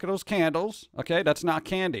well. Look at those candles. Okay, that's not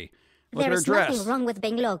candy. Look at her dress. There's nothing wrong with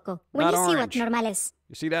being loco. When Not you see orange. what normal is.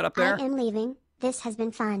 You see that up there? I am leaving. This has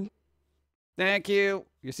been fun. Thank you.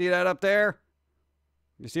 You see that up there?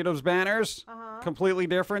 You see those banners? Uh-huh. Completely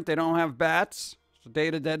different. They don't have bats. It's a Day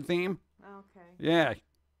of the Dead theme. Okay. Yeah.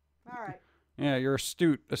 All right. Yeah, you're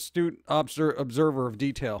astute observer of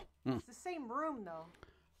detail. It's the same room, though.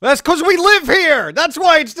 That's because we live here. That's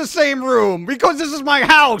why it's the same room. Because this is my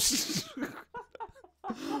house.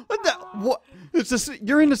 What?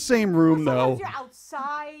 You're in the same room, though. You're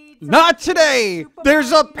outside. Not today.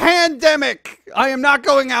 There's a pandemic. I am not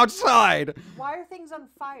going outside. Why are things on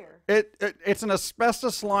fire? It's an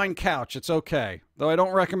asbestos-lined couch. It's okay. Though I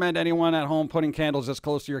don't recommend anyone at home putting candles this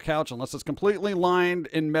close to your couch unless it's completely lined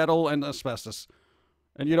in metal and asbestos.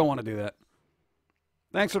 And you don't want to do that.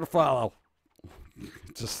 Thanks for the follow.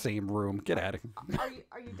 It's the same room. Get out of here.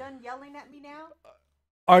 Are you done yelling at me now?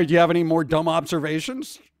 Do you have any more dumb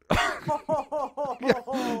observations?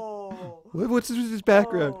 What's with this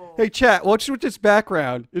background? Oh. Hey, chat, what's with this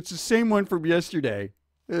background? It's the same one from yesterday.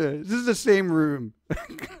 This is the same room.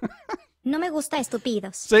 No me gusta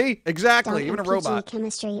estúpidos. See? Exactly. Dawn Even a and PG robot.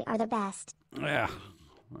 chemistry are the best. Yeah.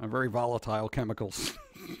 Very volatile chemicals.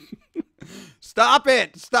 Stop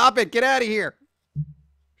it. Stop it. Get out of here.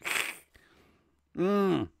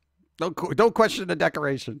 Don't question the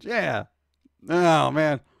decorations. Yeah. Oh,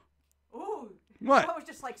 man. Ooh. What? I was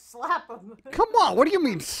just like, slap him. Come on. What do you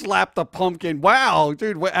mean slap the pumpkin? Wow.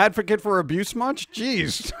 Dude, what, advocate for abuse much?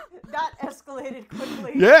 Jeez. That escalated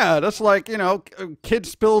quickly. Yeah, that's like, kid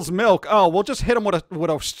spills milk. Oh, we'll just hit him with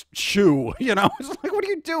a shoe. It's like, what are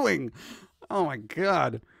you doing? Oh, my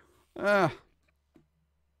God.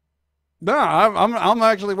 No, I'm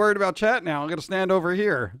actually worried about chat now. I'm gonna stand over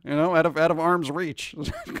here, you know, out of arm's reach.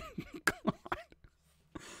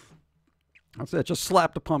 That's it. Just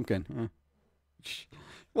slap the pumpkin.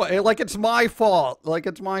 Well, like it's my fault. Like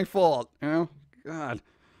it's my fault. You know? God.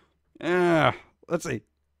 Yeah. Let's see.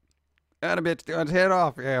 Add a bit. Head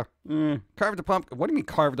off. Yeah. Carve the pumpkin. What do you mean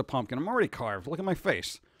carve the pumpkin? I'm already carved. Look at my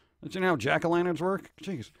face. Don't you know how jack-o'-lanterns work?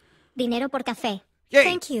 Jeez. Dinero por café. Yay.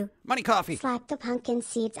 Thank you. Money coffee. Slap the pumpkin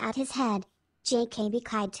seeds at his head. JK, be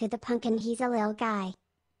kind to the pumpkin, he's a little guy.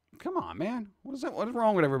 Come on, man. What is that? What is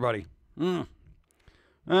wrong with everybody?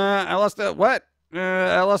 I lost the what?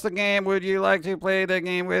 I lost the game. Would you like to play the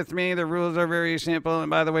game with me? The rules are very simple. And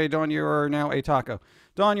by the way, Dawn, you are now a taco.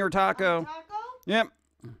 Dawn, you're a taco. Taco? Yep.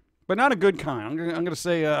 But not a good kind. I'm gonna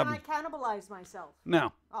say. Can I cannibalize myself?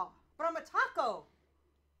 No. Oh, but I'm a taco.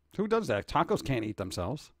 Who does that? Tacos can't eat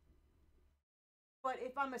themselves. But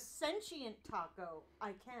if I'm a sentient taco,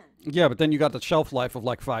 I can. Yeah, but then you got the shelf life of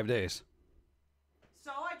like 5 days.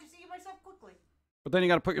 So I just eat myself quickly. But then you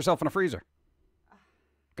got to put yourself in a freezer.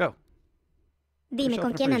 Go. Dime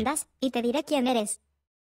con quién andas y te diré quién eres.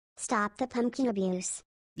 Stop the pumpkin abuse.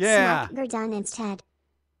 Yeah. Smack Gordon instead.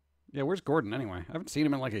 Yeah, where's Gordon anyway? I haven't seen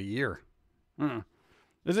him in like a year.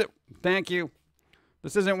 Is it? Thank you.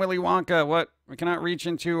 This isn't Willy Wonka. What? We cannot reach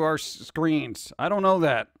into our screens. I don't know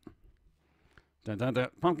that. Dun, dun, dun.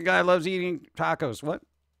 Pumpkin guy loves eating tacos. What?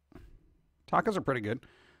 Tacos are pretty good.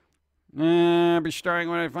 Be starring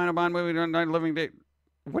when I find a Bond movie on Living Day.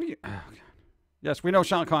 What do you? Oh, God. Yes, we know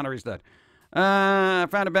Sean Connery's dead. I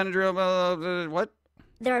found a Benadryl. What?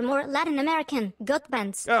 There are more Latin American goat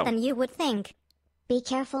bands than you would think. Be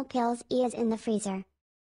careful, pills is in the freezer.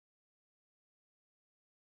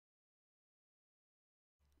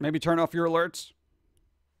 Maybe turn off your alerts.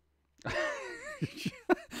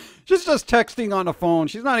 She's just texting on the phone.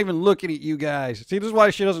 She's not even looking at you guys. See, this is why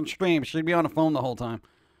she doesn't stream. She'd be on the phone the whole time.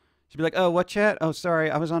 She'd be like, oh, what chat? Oh, sorry,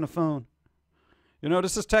 I was on the phone. You know,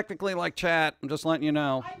 this is technically like chat. I'm just letting you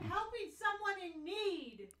know. I'm helping someone in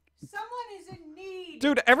need. Someone is in need.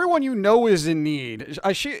 Dude, everyone you know is in need.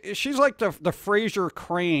 She's like the Fraser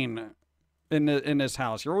Crane in this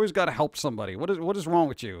house. You always got to help somebody. What is wrong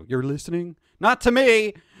with you? You're listening? Not to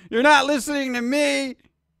me. You're not listening to me.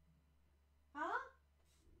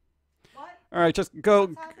 All right, just go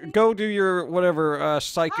do your whatever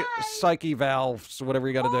psyche valves, whatever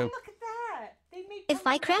you got to do. Look at that. They made If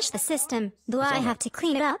I crash the system, do I have to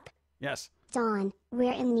clean it up? Yes. Dawn,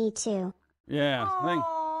 we're in need too. Yeah. Aww.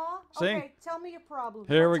 See? Okay, tell me your problems.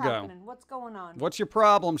 Here What's we go. happening? What's going on? What's your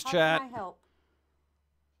problems, How chat? can I help?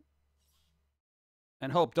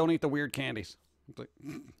 And Hope, don't eat the weird candies.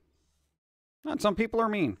 Not some people are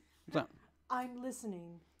mean. I'm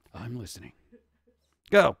listening. I'm listening.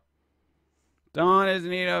 Go. Dawn is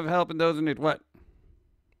in need of help and those in need. What?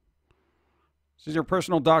 This is your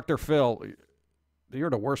personal Dr. Phil. You're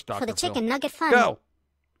the worst Dr. For the Phil. chicken nugget fun. Go.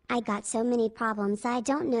 I got so many problems I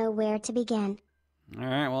don't know where to begin. All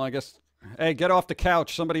right, well, I guess. Hey, get off the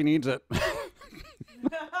couch. Somebody needs it.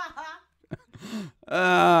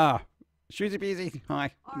 Shoozy peasy.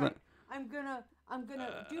 Hi. All right. I'm gonna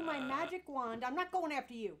do my magic wand. I'm not going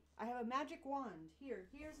after you. I have a magic wand.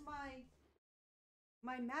 Here's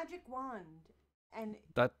my magic wand. And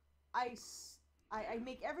that I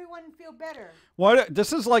make everyone feel better. What?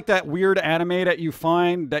 This is like that weird anime that you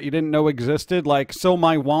find that you didn't know existed. Like, so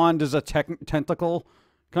my wand is a tentacle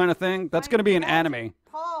kind of thing. That's going to be an anime.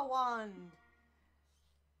 Paw wand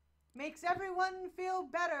makes everyone feel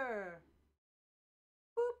better.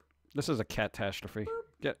 Boop. This is a catastrophe.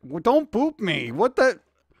 Don't boop me. What the?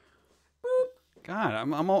 Boop. God,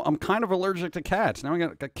 I'm kind of allergic to cats. Now I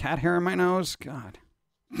got cat hair in my nose. God.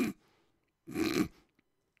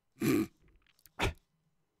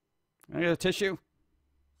 I got a tissue.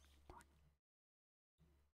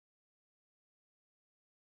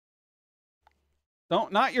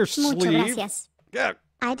 Not your Muchas sleeve. gracias. Yeah.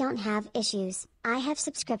 I don't have issues. I have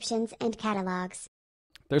subscriptions and catalogs.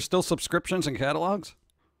 There's still subscriptions and catalogs?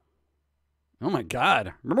 Oh my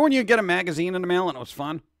God. Remember when you get a magazine in the mail and it was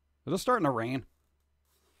fun? Is it starting to rain?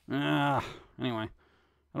 Anyway.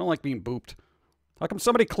 I don't like being booped. How come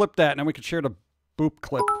somebody clipped that and then we could share the boop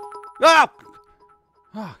clip? Ah!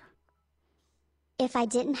 If I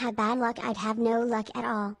didn't have bad luck, I'd have no luck at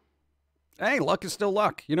all. Hey, luck is still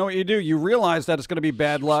luck. You know what you do? You realize that it's going to be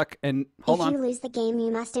bad luck and hold on. If you lose the game,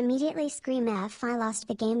 you must immediately scream F. I lost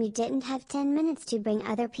the game. You didn't have 10 minutes to bring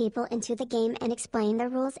other people into the game and explain the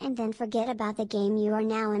rules and then forget about the game. You are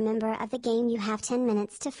now a member of the game. You have 10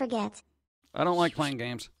 minutes to forget. I don't like playing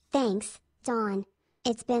games. Thanks, Dawn.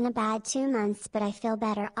 It's been a bad 2 months, but I feel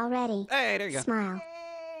better already. Hey, there you go. Smile.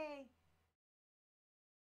 Yay!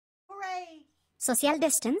 Hooray! Social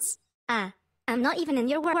distance? I'm not even in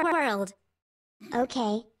your world.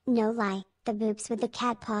 Okay, no lie, the boops with the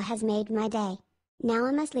cat paw has made my day. Now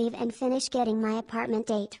I must leave and finish getting my apartment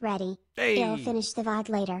date ready. Hey. I'll finish the VOD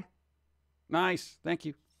later. Nice. Thank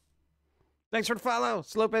you. Thanks for the follow.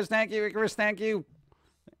 Slopez, thank you. Icarus, thank you.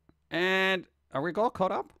 And are we all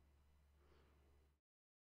caught up?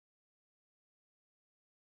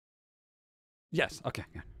 Yes. Okay.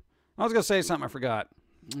 Good. I was going to say something I forgot.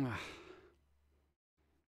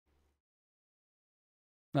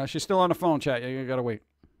 No, she's still on the phone, chat. You got to wait.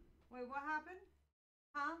 Wait, what happened?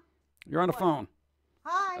 Huh? You're on the phone.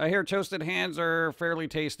 Hi. I hear toasted hands are fairly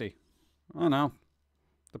tasty. I don't know.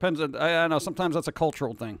 Depends. I know. Sometimes that's a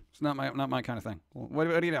cultural thing. It's not my kind of thing. What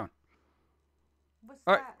are you doing? What's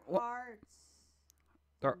All right, that? well- Hearts.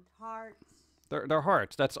 They're- Hearts. They're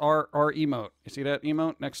hearts. That's our emote. You see that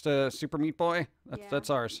emote next to Super Meat Boy? That's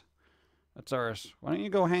ours. That's ours. Why don't you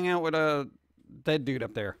go hang out with a dead dude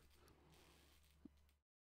up there?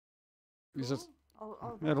 He's just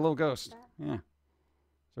the little ghost. Yeah.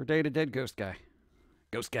 It's our Day to Dead ghost guy.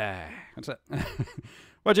 Ghost guy. What's that?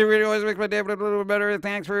 Watch your video always makes my day a little bit better.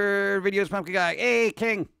 Thanks for videos, Pumpkin Guy. Hey,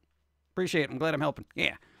 King. Appreciate it. I'm glad I'm helping.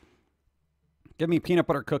 Yeah. Give me peanut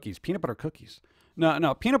butter cookies. Peanut butter cookies.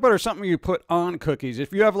 No. Peanut butter is something you put on cookies.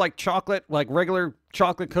 If you have like chocolate, like regular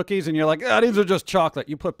chocolate cookies, and you're like, these are just chocolate.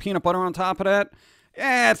 You put peanut butter on top of that.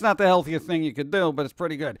 It's not the healthiest thing you could do, but it's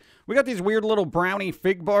pretty good. We got these weird little brownie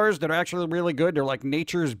fig bars that are actually really good. They're like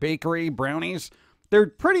Nature's Bakery brownies. They're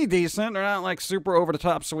pretty decent. They're not like super over the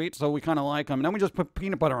top sweet, so we kind of like them. And then we just put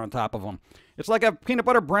peanut butter on top of them. It's like a peanut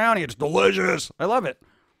butter brownie. It's delicious. I love it.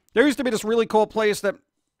 There used to be this really cool place that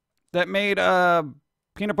made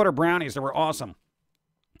peanut butter brownies that were awesome.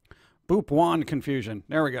 Boop wand confusion.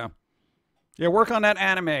 There we go. Yeah, work on that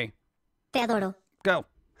anime. Te adoro. Go.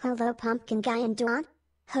 Hello Pumpkin Guy and Dawn.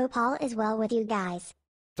 Hope all is well with you guys.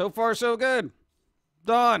 So far, so good.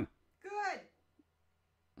 Dawn.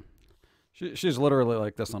 Good. She's literally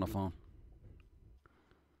like this on the phone.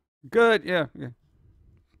 Good, yeah.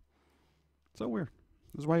 So weird.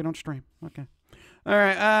 This is why you don't stream. Okay. All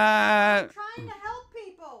right. I'm trying to help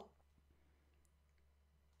people.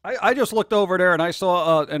 I just looked over there and I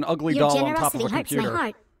saw an ugly Your doll on top of generosity a hurts my computer.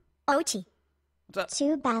 heart. Ochi.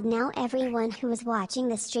 Too bad now everyone who is watching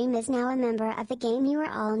the stream is now a member of the game. You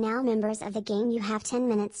are all now members of the game. You have 10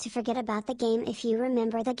 minutes to forget about the game. If you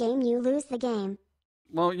remember the game, you lose the game.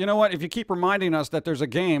 Well, you know what? If you keep reminding us that there's a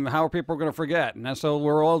game, how are people going to forget? And so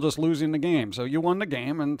we're all just losing the game. So you won the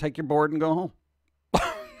game and take your board and go home.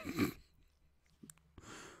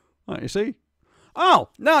 You see? Oh,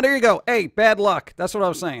 no, there you go. Hey, bad luck. That's what I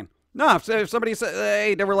was saying. No, if somebody said,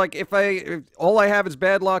 hey, they were like, if all I have is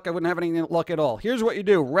bad luck, I wouldn't have any luck at all. Here's what you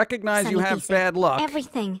do. Recognize you have bad luck.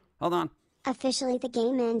 Everything. Hold on. Officially, the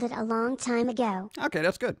game ended a long time ago. Okay,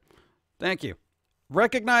 that's good. Thank you.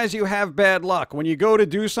 Recognize you have bad luck. When you go to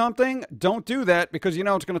do something, don't do that because you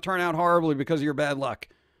know it's going to turn out horribly because of your bad luck.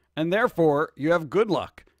 And therefore, you have good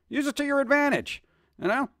luck. Use it to your advantage. You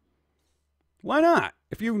know? Why not?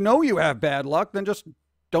 If you know you have bad luck, then just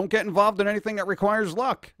don't get involved in anything that requires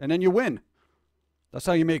luck, and then you win. That's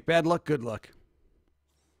how you make bad luck good luck.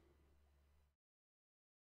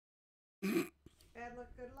 Bad luck,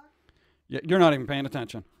 good luck? You're not even paying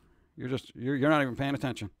attention. You're not even paying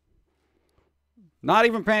attention. Not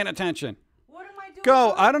even paying attention. What am I doing?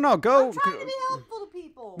 Go. I don't know. Go. I'm trying to be helpful to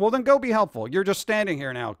people. Well, then go be helpful. You're just standing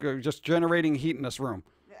here now, just generating heat in this room.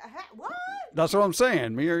 What? That's what I'm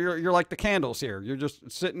saying. You're like the candles here. You're just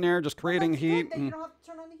sitting there, just creating That's heat. Good. Then you don't have to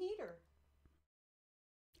turn on the heater.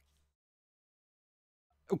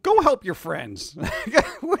 Go help your friends.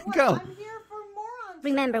 Go. I'm here for morons.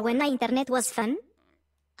 Remember when the internet was fun?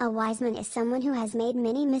 A wise man is someone who has made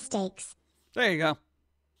many mistakes. There you go.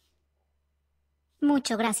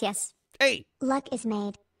 Mucho gracias. Hey. Luck is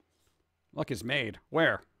made. Luck is made.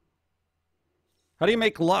 Where? How do you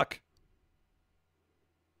make luck?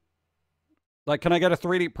 Like, can I get a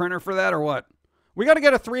 3D printer for that or what? We got to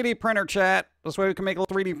get a 3D printer, chat. This way we can make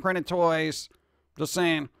little 3D printed toys. Just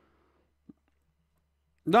saying.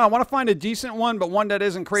 No, I want to find a decent one, but one that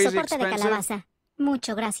isn't crazy Soporte de expensive. calabaza.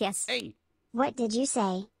 Mucho gracias. Hey. What did you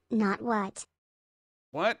say? Not what.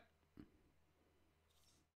 What?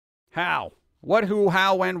 How? What, who,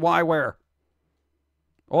 how, when, why, where?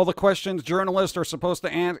 All the questions journalists are supposed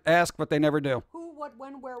to ask, but they never do. Who, what,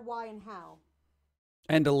 when, where, why, and how?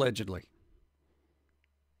 And allegedly.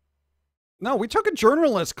 No, we took a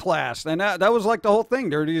journalist class, and that was like the whole thing.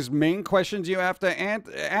 There are these main questions you have to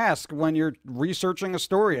ask when you're researching a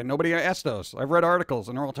story, and nobody asked those. I've read articles,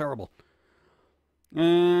 and they're all terrible.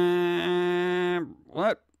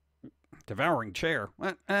 What? Devouring chair.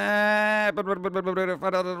 What?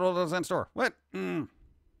 Store. What?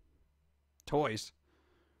 Toys.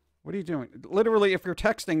 What are you doing? Literally, if you're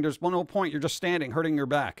texting, there's no point. You're just standing, hurting your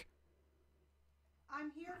back.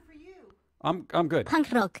 I'm here for you. I'm good.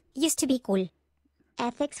 Punk rock used to be cool.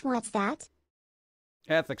 Ethics, what's that?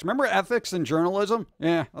 Ethics. Remember ethics in journalism?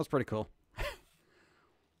 Yeah, that's pretty cool.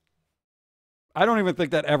 I don't even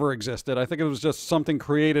think that ever existed. I think it was just something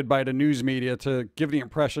created by the news media to give the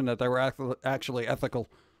impression that they were actually ethical.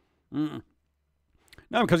 No,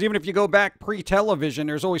 because even if you go back pre-television,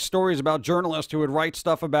 there's always stories about journalists who would write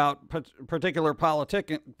stuff about particular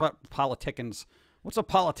politicans. What's a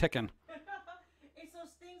politicon? It's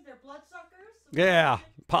those things, they're bloodsuckers. Yeah,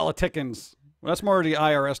 politicans. Well, that's more the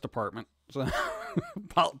IRS department. So,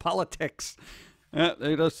 politics. Yeah,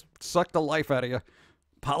 they just suck the life out of you.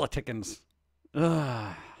 Politicans.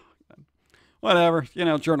 Whatever,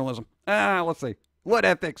 journalism. Let's see. What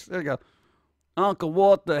ethics? There you go. Uncle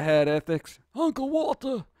Walter had ethics. Uncle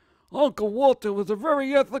Walter was a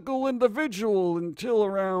very ethical individual until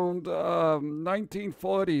around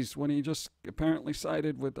 1940s when he just apparently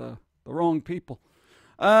sided with the wrong people.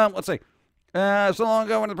 Let's see. So long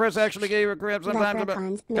ago when the press actually gave a crap sometimes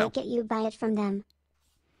Leprechauns make it you buy it from them.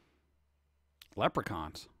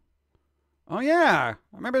 Leprechauns. Oh yeah,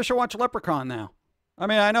 maybe I should watch Leprechaun now. I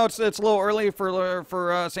mean, I know it's a little early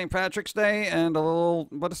for St. Patrick's Day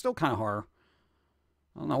but it's still kind of horror.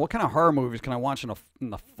 I don't know what kind of horror movies can I watch in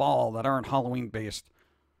the fall that aren't Halloween based.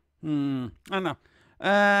 I don't know.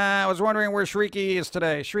 I was wondering where Shrieky is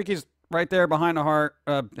today. Shrieky's right there behind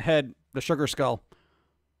the head, the sugar skull.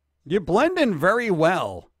 You blend in very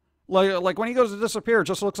well. Like when he goes to disappear, it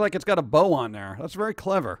just looks like it's got a bow on there. That's very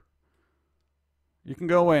clever. You can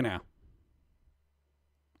go away now.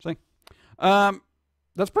 See?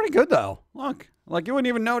 That's pretty good, though. Look. Like, you wouldn't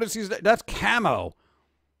even notice that's camo.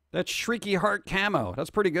 That's Shrieky Heart camo. That's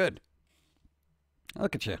pretty good.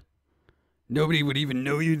 Look at you. Nobody would even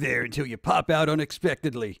know you're there until you pop out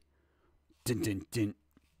unexpectedly. Dun, dun, dun.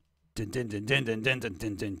 Dun, dun, dun, dun, dun, dun, dun,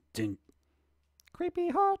 dun, dun, dun. Creepy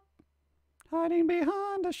heart. Hiding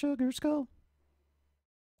behind a sugar skull.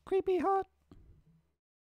 Creepy heart.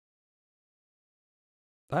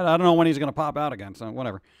 I don't know when he's going to pop out again, so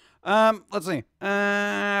whatever. Let's see. For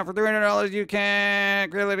 $300, you can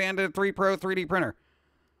create the Ender 3 Pro 3D printer.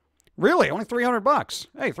 Really? Only $300?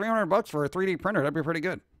 Hey, $300 for a 3D printer. That'd be pretty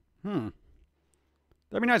good. That'd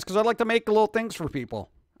be nice, because I'd like to make little things for people.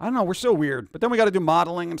 I don't know. We're so weird. But then we got to do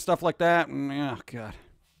modeling and stuff like that. And, oh, God.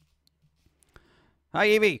 Hi,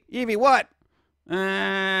 Evie. Evie, what?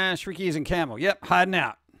 Shrieky's in camo. Yep, hiding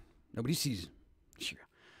out. Nobody sees him.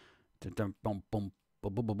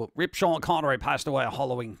 Rip Sean Connery passed away on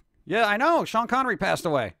Halloween. Yeah, I know. Sean Connery passed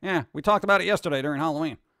away. Yeah, we talked about it yesterday during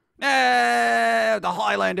Halloween. The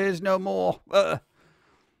Highlander is no more.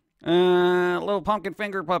 Little pumpkin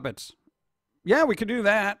finger puppets. Yeah, we could do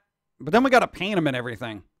that. But then we got to paint them and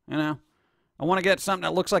everything. I want to get something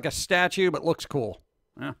that looks like a statue but looks cool.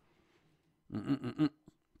 Yeah.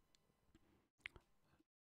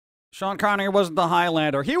 Sean Connery wasn't the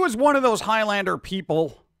Highlander. He was one of those Highlander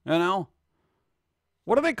people, What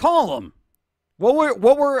do they call them? What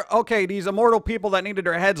were okay, these immortal people that needed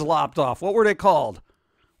their heads lopped off. What were they called?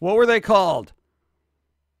 What were they called?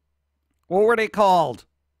 What were they called?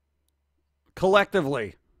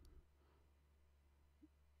 Collectively.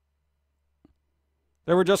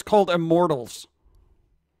 They were just called immortals.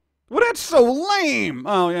 Well, that's so lame.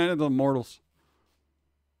 Oh, yeah, the immortals.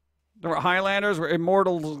 There were Highlanders, were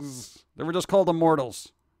immortals. They were just called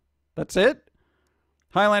immortals. That's it?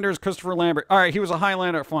 Highlander is Christopher Lambert. All right, he was a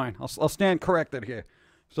Highlander. Fine, I'll stand corrected here.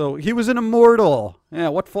 So he was an immortal. Yeah,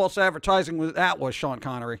 what false advertising was Sean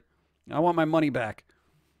Connery? I want my money back.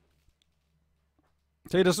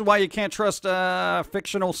 See, this is why you can't trust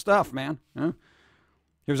fictional stuff, man. Huh?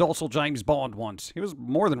 He was also James Bond once. He was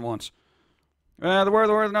more than once. There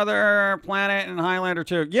was another planet in Highlander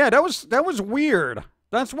 2. Yeah, that was weird.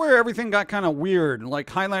 That's where everything got kind of weird. Like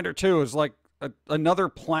Highlander 2 is like another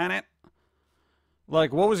planet.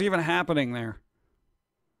 Like, what was even happening there?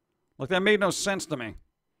 Like, that made no sense to me.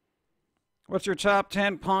 What's your top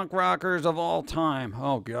 10 punk rockers of all time?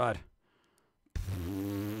 Oh, God.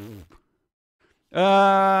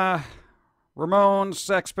 Ramones,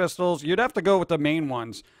 Sex Pistols. You'd have to go with the main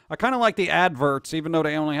ones. I kind of like the Adverts, even though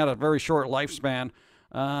they only had a very short lifespan.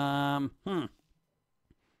 God,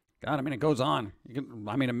 I mean, it goes on.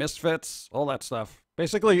 The Misfits, all that stuff.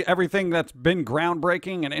 Basically, everything that's been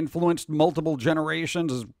groundbreaking and influenced multiple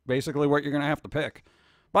generations is basically what you're going to have to pick.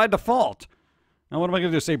 By default. Now, what am I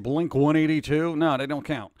going to do? Say Blink 182? No, they don't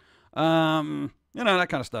count. That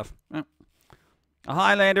kind of stuff. Yeah. A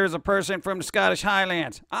Highlander is a person from the Scottish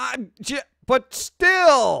Highlands. But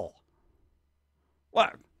still.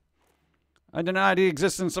 What? I deny the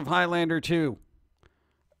existence of Highlander 2.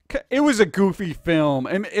 It was a goofy film.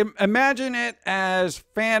 Imagine it as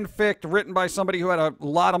fanfic written by somebody who had a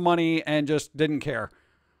lot of money and just didn't care.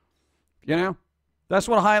 You know? That's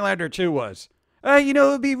what Highlander 2 was. You know,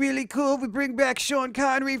 it would be really cool if we bring back Sean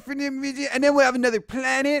Connery from the and then we'll have another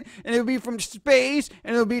planet, and it'll be from space,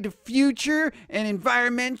 and it'll be the future, and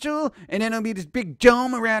environmental, and then it'll be this big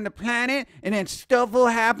dome around the planet, and then stuff will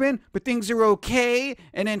happen, but things are okay,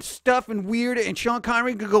 and then stuff and weird, and Sean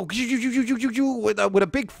Connery could go with a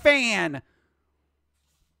big fan.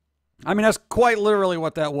 I mean, that's quite literally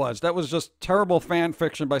what that was. That was just terrible fan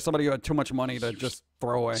fiction by somebody who had too much money to just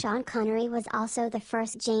throw away. Sean Connery was also the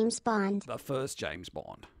first James Bond. The first James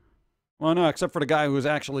Bond. Well, no, except for the guy who was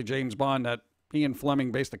actually James Bond that Ian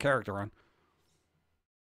Fleming based the character on.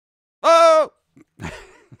 Oh!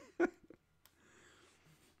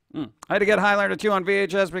 I had to get Highlander 2 on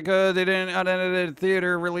VHS because they didn't unedited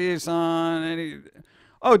theater release on any...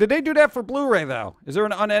 Oh, did they do that for Blu-ray, though? Is there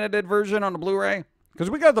an unedited version on the Blu-ray? Because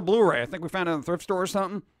we got the Blu-ray. I think we found it in the thrift store or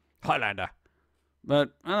something. Highlander.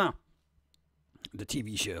 But, I don't know. The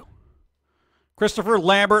TV show. Christopher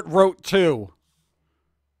Lambert wrote 2.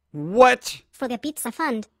 What? For the Pizza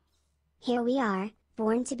Fund. Here we are,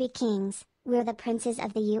 born to be kings. We're the princes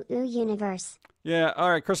of the UU universe. Yeah,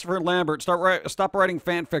 all right, Christopher Lambert. Stop writing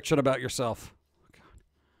fan fiction about yourself. God.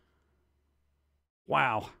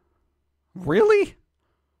 Wow. Really?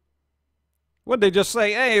 What'd they just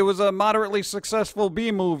say? Hey, it was a moderately successful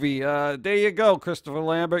B movie. There you go, Christopher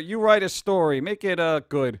Lambert. You write a story. Make it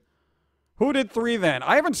good. Who did 3 then?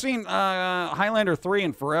 I haven't seen Highlander 3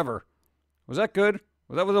 in forever. Was that good?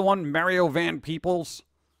 Was that the one Mario Van Peebles?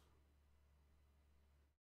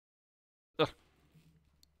 Ugh.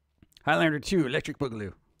 Highlander 2, Electric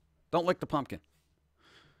Boogaloo. Don't lick the pumpkin.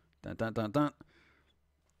 Dun, dun, dun, dun.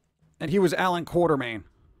 And he was Alan Quartermain.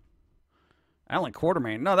 Alan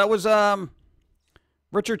Quartermain? No, that was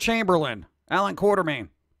Richard Chamberlain. Alan Quartermain.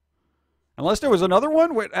 Unless there was another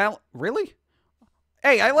one with Alan... Really?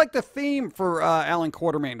 Hey, I like the theme for Alan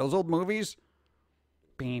Quartermain. Those old movies.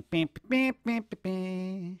 I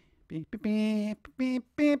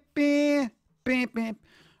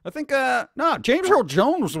think, no, James Earl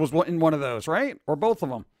Jones was in one of those, right? Or both of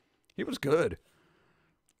them. He was good.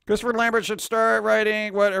 Christopher Lambert should start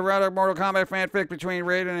writing around a Mortal Kombat fanfic between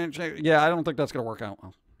Raiden and... Yeah, I don't think that's going to work out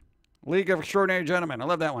well. League of Extraordinary Gentlemen. I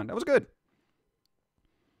love that one. That was good.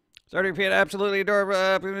 Sorry to repeat, absolutely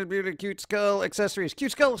adorable, cute skull accessories.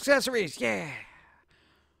 Cute skull accessories, yeah.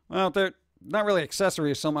 Well, they're not really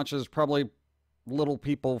accessories so much as probably little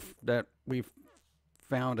people that we've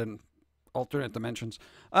found in alternate dimensions.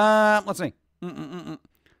 Let's see.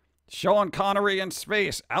 Sean Connery in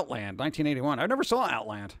space. Outland, 1981. I never saw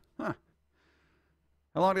Outland. Huh.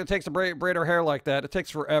 How long did it take to braid her hair like that? It takes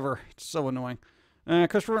forever. It's so annoying.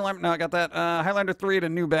 Christopher Lambert. No, I got that. Highlander 3, the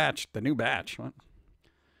new batch. The new batch. What?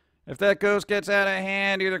 If that ghost gets out of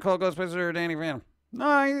hand, either call Ghostbusters or Danny Phantom.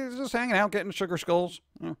 No, he's just hanging out, getting sugar skulls.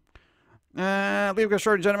 Yeah. Leave Ghost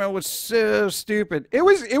Short Gentleman was so stupid. It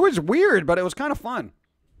was weird, but it was kind of fun.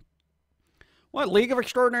 What, League of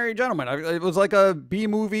Extraordinary Gentlemen? It was like a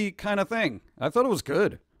B-movie kind of thing. I thought it was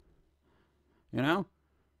good. You know?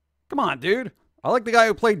 Come on, dude. I like the guy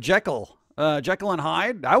who played Jekyll. Jekyll and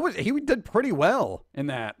Hyde. He did pretty well in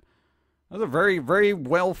that. That was a very, very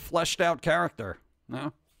well fleshed out character.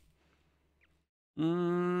 No?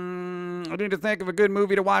 I need to think of a good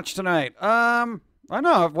movie to watch tonight. I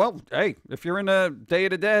know. Well, hey, if you're in the Day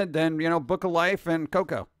of the Dead, then, you know, Book of Life and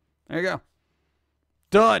Coco. There you go.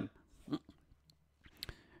 Done.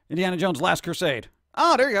 Indiana Jones' Last Crusade.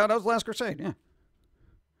 Oh, there you go. That was Last Crusade, yeah.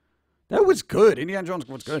 That was good. Indiana Jones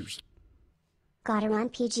was good. Gotta run,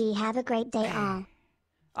 PG. Have a great day, all.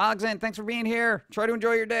 Ogden, thanks for being here. Try to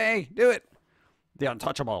enjoy your day. Do it. The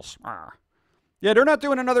Untouchables. Arr. Yeah, they're not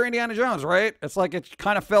doing another Indiana Jones, right? It's like it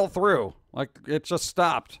kind of fell through. Like, it just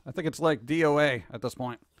stopped. I think it's like DOA at this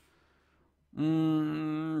point.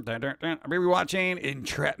 I'll be watching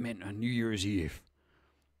Entrapment on New Year's Eve.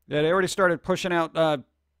 Yeah, they already started pushing out,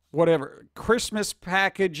 Christmas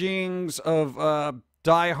packagings of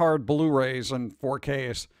Die Hard Blu-rays and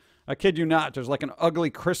 4Ks. I kid you not. There's like an ugly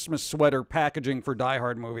Christmas sweater packaging for Die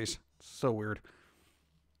Hard movies. So weird.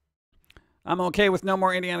 I'm okay with no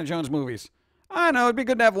more Indiana Jones movies. I know, it'd be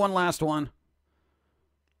good to have one last one.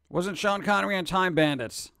 Wasn't Sean Connery in Time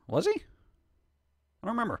Bandits? Was he? I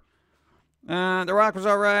don't remember. The Rock was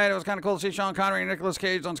alright. It was kind of cool to see Sean Connery and Nicolas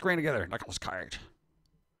Cage on screen together. Nicolas Cage.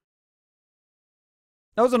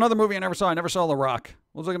 That was another movie I never saw. I never saw The Rock.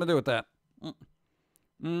 What was I going to do with that?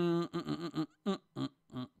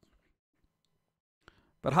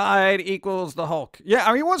 But Hyde equals the Hulk. Yeah, I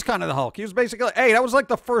mean, he was kind of the Hulk. He was basically, hey, that was like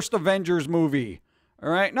the first Avengers movie. All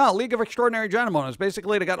right? No, League of Extraordinary Gentlemen. It's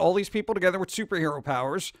basically they got all these people together with superhero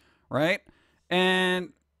powers, right?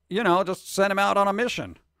 And, you know, just sent him out on a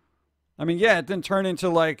mission. I mean, yeah, it didn't turn into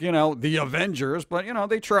like, you know, the Avengers, but, you know,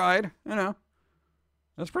 they tried, you know.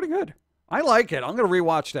 That's pretty good. I like it. I'm going to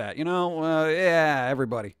rewatch that. You know, yeah,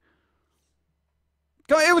 everybody.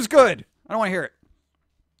 It was good. I don't want to hear it.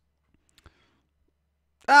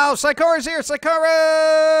 Oh, Psychora's here.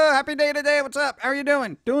 Psychora! Happy day today. What's up? How are you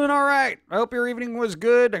doing? Doing all right. I hope your evening was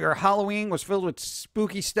good. Your Halloween was filled with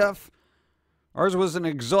spooky stuff. Ours was an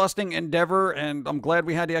exhausting endeavor, and I'm glad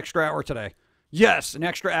we had the extra hour today. Yes, an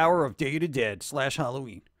extra hour of Day of the Dead /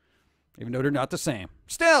 Halloween. Even though they're not the same.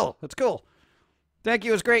 Still, it's cool. Thank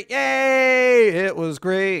you. It was great. Yay! It was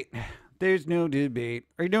great. There's no debate.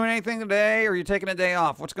 Are you doing anything today, or are you taking a day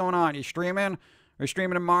off? What's going on? Are you streaming? Are you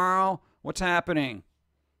streaming tomorrow? What's happening?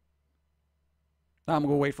 I'm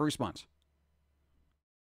going to wait for a response.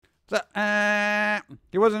 So,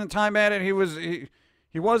 he wasn't a time bandit. He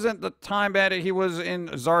wasn't the time bandit. He was in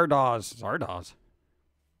Zardoz. Zardoz.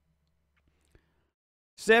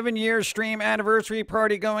 7-year stream anniversary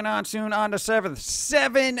party going on soon on the 7th.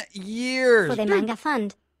 7 years. For the manga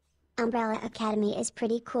fund. Umbrella Academy is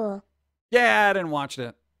pretty cool. Yeah, I didn't watch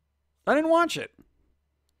it. I didn't watch it.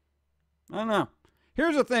 I don't know.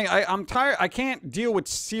 Here's the thing. I'm tired. I can't deal with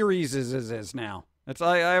series is now.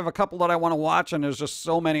 I have a couple that I want to watch, and there's just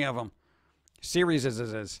so many of them. Series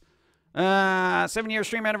is. 7-year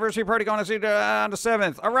stream anniversary party going on the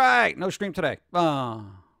 7th. All right. No stream today. But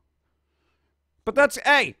that's,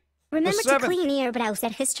 hey. Remember to clean your browser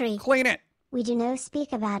history. Clean it. We do not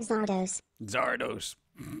speak about Zardos. Zardos.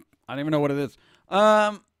 I don't even know what it is.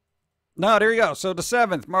 No, there you go. So the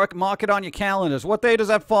 7th. Mark it on your calendars. What day does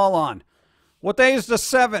that fall on? What day is the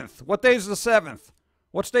 7th? What day is the 7th?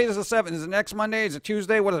 What day is the 7th? Is it next Monday? Is it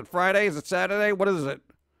Tuesday? What is it? Friday? Is it Saturday? What is it?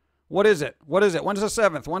 What is it? What is it? When's the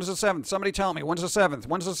 7th? When's the 7th? Somebody tell me. When's the 7th?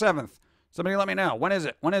 When's the 7th? Somebody let me know. When is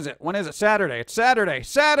it? When is it? When is it? Saturday. It's Saturday.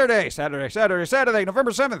 Saturday. Saturday. Saturday. Saturday.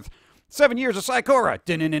 November 7th. 7 years of Psychora.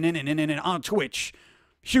 On Twitch.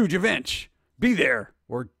 Huge event. Be there.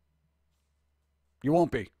 Or you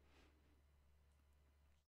won't be.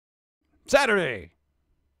 Saturday.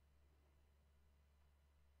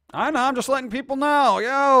 I know, I'm just letting people know.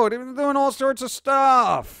 Yo, they've been doing all sorts of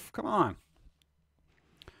stuff. Come on.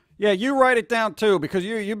 Yeah, you write it down too, because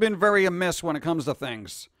you've been very amiss when it comes to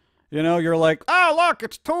things. You know, you're like, oh, look,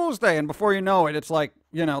 it's Tuesday. And before you know it, it's like,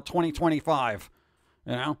 2025.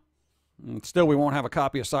 You know? And still, we won't have a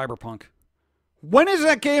copy of Cyberpunk. When is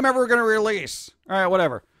that game ever going to release? All right,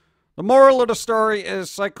 whatever. The moral of the story is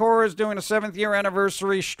Psychora is doing a 7th year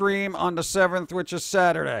anniversary stream on the 7th, which is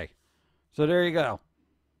Saturday. So there you go.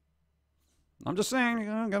 I'm just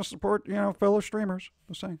saying, gotta support, fellow streamers.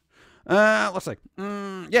 Just saying. Let's see.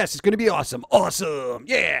 Yes, it's gonna be awesome. Awesome.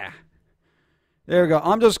 Yeah. There we go.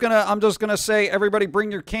 I'm just gonna say, everybody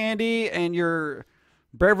bring your candy and your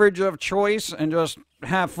beverage of choice and just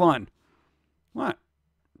have fun. What?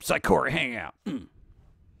 Psychora hangout.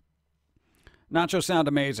 Nachos sound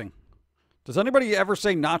amazing. Does anybody ever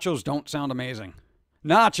say nachos don't sound amazing?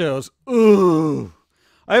 Nachos. Ooh.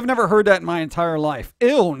 I have never heard that in my entire life.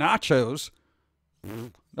 Ew, nachos.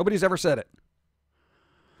 Nobody's ever said it.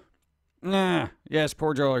 Nah. Yes,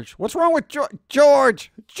 poor George. What's wrong with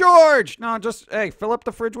George? George! No, just, hey, fill up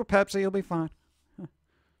the fridge with Pepsi. He'll be fine.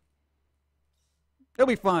 He'll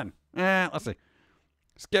be fun. Let's see.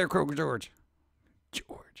 Scarecrow George.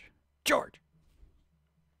 George.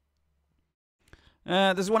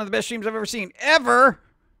 This is one of the best streams I've ever seen. Ever!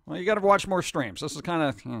 Well, you gotta watch more streams. This is kind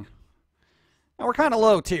of... we're kind of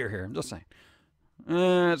low tier here. I'm just saying.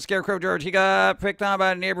 Scarecrow George, he got picked on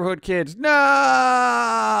by the neighborhood kids. No!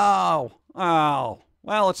 Oh.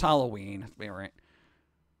 Well, it's Halloween. It'll be all right.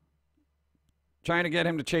 Trying to get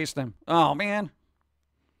him to chase them. Oh, man.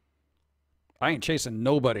 I ain't chasing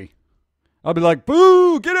nobody. I'll be like,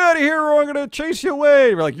 boo, get out of here or I'm going to chase you away.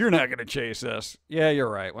 You're like, you're not going to chase us. Yeah, you're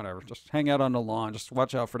right. Whatever. Just hang out on the lawn. Just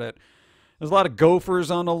watch out for that. There's a lot of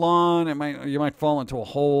gophers on the lawn. You might fall into a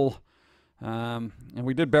hole. And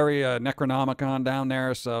we did bury a Necronomicon down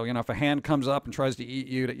there, so, if a hand comes up and tries to eat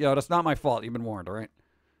you, that's not my fault. You've been warned, all right?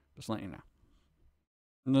 Just letting you know.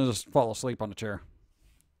 And then just fall asleep on the chair.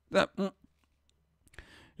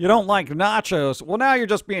 You don't like nachos? Well, now you're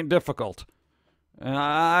just being difficult. And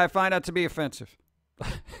I find that to be offensive.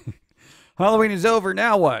 Halloween is over,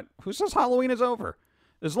 now what? Who says Halloween is over?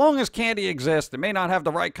 As long as candy exists, it may not have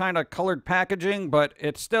the right kind of colored packaging, but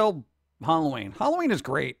it's still Halloween. Halloween is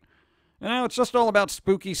great. You know, it's just all about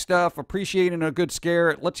spooky stuff, appreciating a good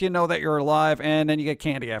scare. It lets you know that you're alive, and then you get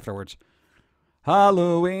candy afterwards.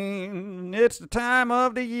 Halloween, it's the time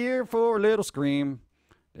of the year for a little scream.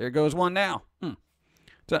 There goes one now.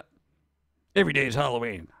 So, every day is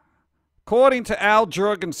Halloween. According to Al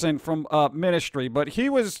Jurgensen from Ministry, but he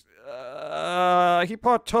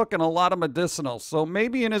partook in a lot of medicinal, so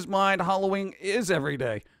maybe in his mind, Halloween is every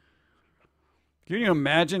day. Can you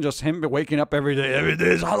imagine just him waking up every day? Every day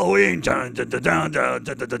is Halloween. Al,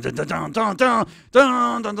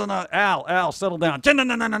 settle down.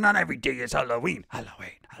 Every day is Halloween. Halloween.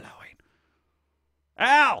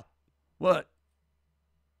 Al! What?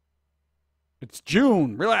 It's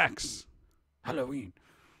June. Relax. Halloween.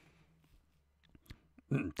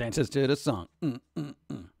 Dances to the song.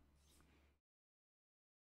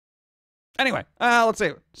 Anyway, let's see.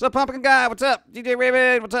 What's up, Pumpkin Guy? What's up? DJ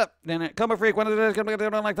Raven? What's up? Coma Freak, one of the days, I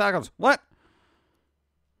don't like tacos. What?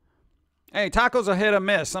 Hey, tacos are hit or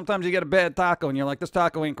miss. Sometimes you get a bad taco and you're like, this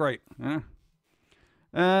taco ain't great. Making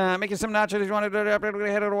some nachos. You want to do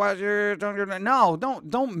it? No,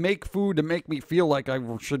 don't make food to make me feel like I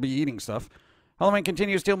should be eating stuff. Halloween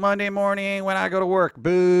continues till Monday morning when I go to work.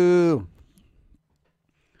 Boo.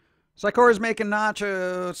 Sycora's making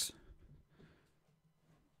nachos.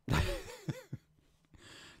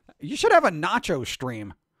 You should have a nacho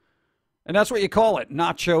stream. And that's what you call it,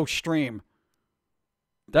 nacho stream.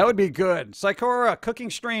 That would be good. Sycora,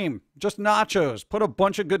 cooking stream. Just nachos. Put a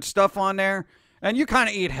bunch of good stuff on there. And you kind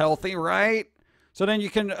of eat healthy, right? So then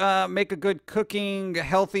you can make a good cooking,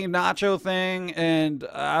 healthy nacho thing. And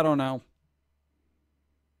I don't know.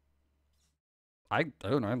 I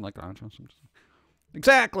don't know. I like nachos.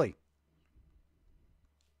 Exactly.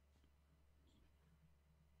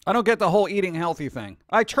 I don't get the whole eating healthy thing.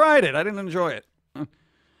 I tried it. I didn't enjoy it.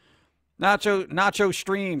 Nacho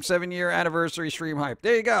stream, 7-year anniversary stream hype.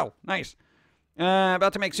 There you go. Nice.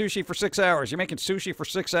 About to make sushi for 6 hours. You're making sushi for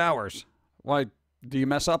 6 hours. Why? Do you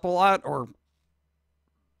mess up a lot? Or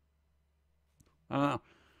I don't know.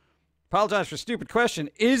 Apologize for stupid question.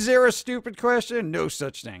 Is there a stupid question? No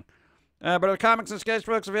such thing. But are comics and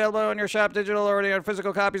sketchbooks available in your shop digital or are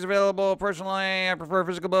physical copies available? Personally, I prefer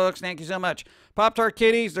physical books. Thank you so much. Pop-Tart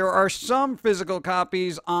Kitties, there are some physical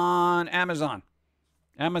copies on Amazon.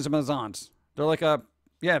 Amazons. They're like yeah,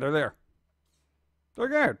 they're there. They're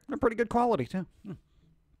good. They're pretty good quality, too.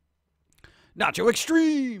 Nacho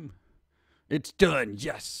Extreme. It's done,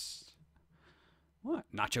 yes. What?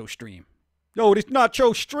 Nacho Stream. Yo, this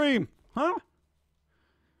Nacho Stream. Huh?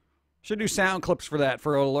 Should do sound clips for that,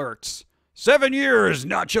 for alerts. 7 years,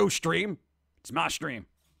 Nacho Stream. It's my stream.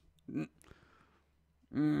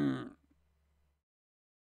 What?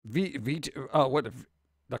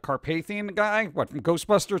 The Carpathian guy? What, from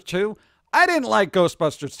Ghostbusters 2? I didn't like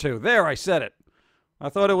Ghostbusters 2. There, I said it. I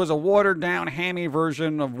thought it was a watered-down, hammy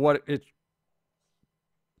version of what it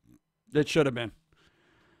should have been.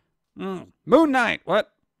 Moon Knight.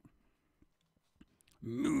 What?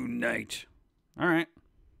 Moon Knight. All right.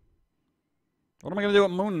 What am I going to do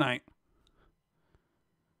with Moon Knight?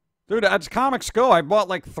 Dude, as comics go, I bought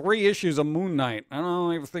like 3 issues of Moon Knight. I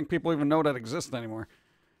don't even think people even know that exists anymore.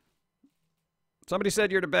 Somebody said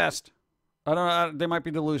you're the best. I don't know. They might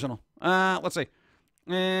be delusional. Let's see.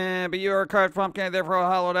 But you are a carved pumpkin, therefore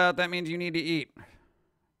hollowed out. That means you need to eat.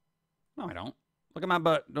 No, I don't. Look at my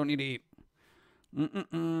butt. Don't need to eat.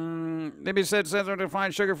 Maybe said sensor to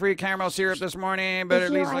find sugar-free caramel syrup this morning, but if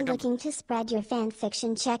at you least are like looking to spread your fan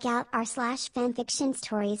fiction, check out our /fanfiction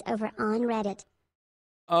stories over on Reddit.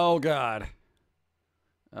 Oh, God.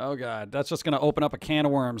 Oh, God. That's just going to open up a can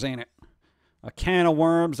of worms, ain't it? A can of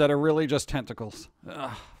worms that are really just tentacles.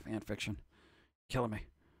 Ugh, fan fiction. Killing me.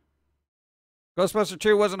 Ghostbusters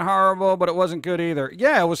 2 wasn't horrible, but it wasn't good either.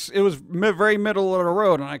 Yeah, it was very middle of the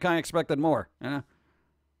road, and I kind of expected more. You know?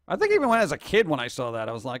 I think even when I was a kid, when I saw that,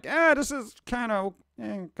 I was like, this is kind of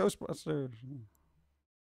Ghostbusters.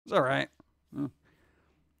 It's all right.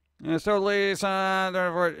 Yeah, it's totally.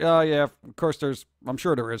 Oh, yeah, of course I'm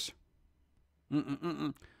sure there is.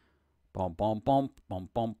 Bum, bum, bum, bum,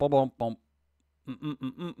 bum, bum, bum, bum.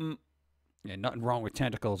 Yeah, nothing wrong with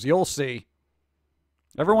tentacles. You'll see.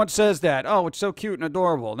 Everyone says that. Oh, it's so cute and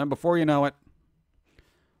adorable. And then before you know it.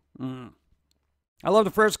 I love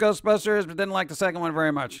the first Ghostbusters, but didn't like the second one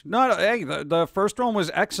very much. No, hey, the first one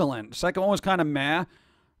was excellent. The second one was kind of meh.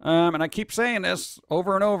 And I keep saying this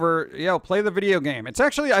over and over. Yo, play the video game. It's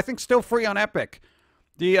actually, I think, still free on Epic.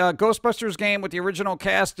 The Ghostbusters game with the original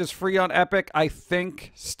cast is free on Epic, I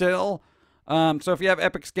think, still. So if you have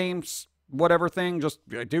Epic's games, whatever thing, just,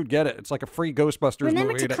 dude, get it. It's like a free Ghostbusters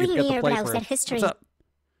Remember movie to that you clean get the to play eyebrows for. at history. What's up?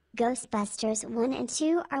 Ghostbusters 1 and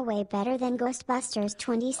 2 are way better than Ghostbusters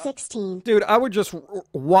 2016. Dude, I would just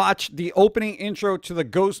watch the opening intro to the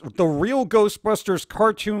real Ghostbusters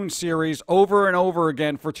cartoon series over and over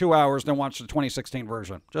again for 2 hours, then watch the 2016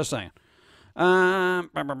 version. Just saying.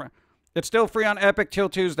 It's still free on Epic till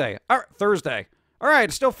Tuesday. Thursday. All right,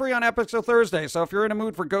 it's still free on Epic till Thursday. So if you're in a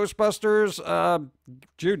mood for Ghostbusters,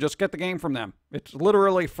 dude, just get the game from them. It's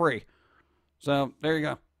literally free. So there you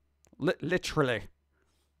go. Literally.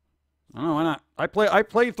 I don't know, why not? I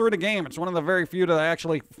played through the game. It's one of the very few that I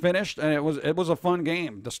actually finished, and it was a fun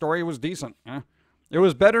game. The story was decent. Yeah. It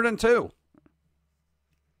was better than 2.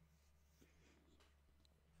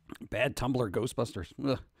 Bad Tumblr Ghostbusters.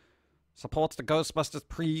 Ugh. Supports the Ghostbusters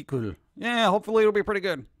prequel. Yeah, hopefully it'll be pretty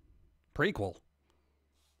good. Prequel.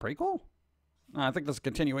 Prequel? No, I think that's a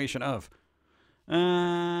continuation of.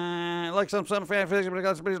 Like some fan fiction, but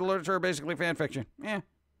it's literature, basically fan fiction. Yeah.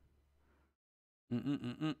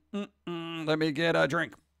 Let me get a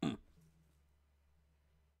drink.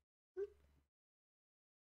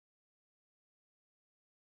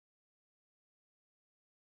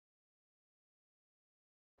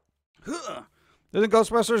 Doesn't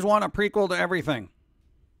Ghostbusters want a prequel to everything?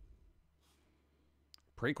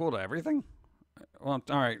 Prequel to everything? Well,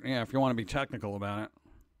 all right, yeah, if you want to be technical about it.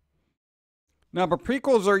 No, but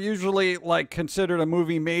prequels are usually, like, considered a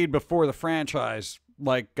movie made before the franchise,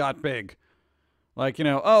 like, got big. Like, you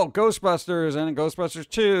know, oh, Ghostbusters, and then Ghostbusters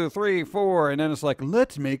 2, 3, 4, and then it's like,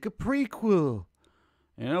 let's make a prequel.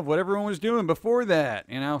 You know, of what everyone was doing before that,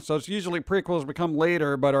 you know? So it's usually prequels become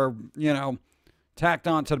later, but are, you know, tacked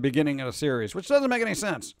on to the beginning of the series, which doesn't make any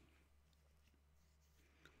sense.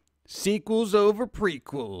 Sequels over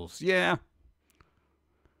prequels, yeah.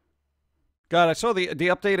 God, I saw the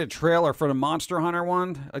updated trailer for the Monster Hunter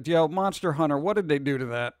one. Yo, Monster Hunter, what did they do to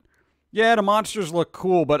that? Yeah, the monsters look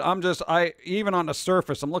cool, but even on the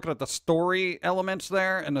surface, I'm looking at the story elements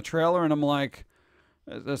there in the trailer, and I'm like,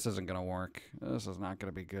 this isn't going to work. This is not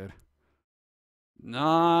going to be good.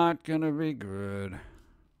 Not going to be good.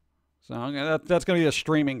 So that's going to be a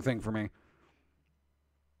streaming thing for me.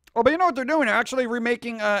 Oh, but you know what they're doing? They're actually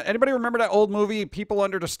remaking, anybody remember that old movie, People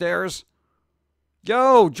Under the Stairs?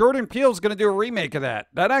 Yo, Jordan Peele's going to do a remake of that.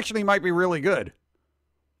 That actually might be really good.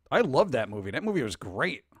 I love that movie. That movie was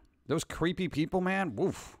great. Those creepy people, man.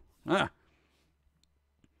 Woof.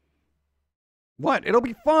 What? It'll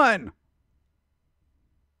be fun.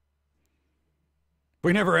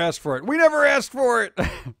 We never asked for it. We never asked for it.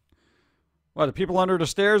 What, the People Under the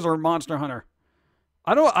Stairs or Monster Hunter?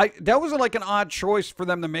 That was like an odd choice for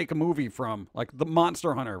them to make a movie from. Like the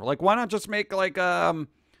Monster Hunter. Like, why not just make like, you know,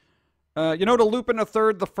 the Lupin the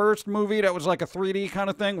Third, the first movie that was like a 3D kind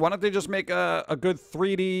of thing? Why don't they just make a good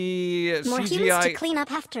 3D More CGI humans to clean up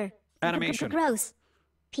after. animation? Gross.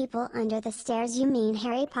 People Under the Stairs, you mean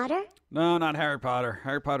Harry Potter? No, not Harry Potter.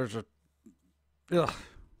 Harry Potter's a... Ugh.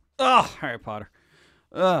 Ugh, Harry Potter.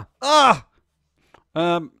 No,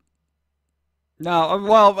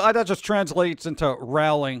 well, that just translates into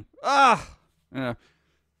Rowling. Yeah.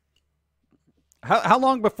 How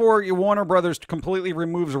long before Warner Brothers completely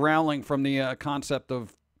removes Rowling from the concept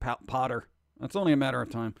of Potter? That's only a matter of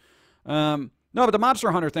time. No, but the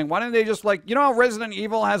Monster Hunter thing, why didn't they just, like, you know how Resident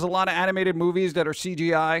Evil has a lot of animated movies that are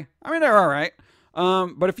CGI? I mean, they're all right.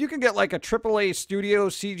 But if you can get, like, a AAA studio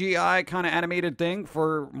CGI kind of animated thing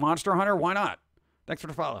for Monster Hunter, why not? Thanks for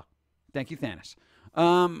the follow. Thank you, Thanos.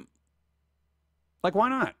 Like, why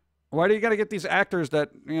not? Why do you got to get these actors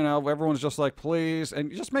that, you know, everyone's just like, please,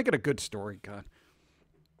 and just make it a good story, God.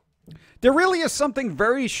 There really is something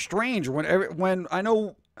very strange when I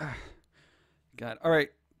know... God, all right.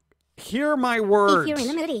 Hear my words. If you're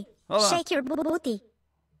in a moody, Hold on. shake your booty.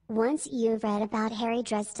 Once you've read about Harry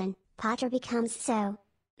Dresden, Potter becomes so...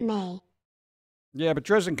 May. Yeah, but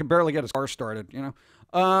Dresden can barely get his car started, you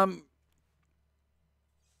know?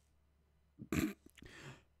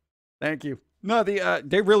 Thank you. No,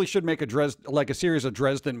 they really should make a series of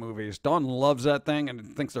Dresden movies. Dawn loves that thing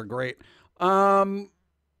and thinks they're great. No,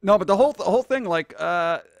 but the whole thing, like,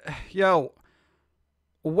 yo,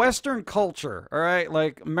 Western culture, all right,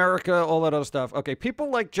 like America, all that other stuff. Okay,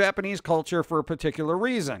 people like Japanese culture for a particular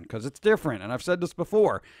reason because it's different, and I've said this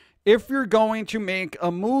before. If you're going to make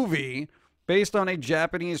a movie based on a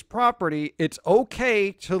Japanese property, it's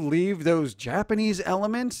okay to leave those Japanese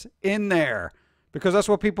elements in there because that's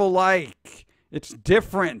what people like. It's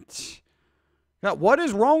different. Now, what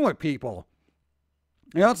is wrong with people?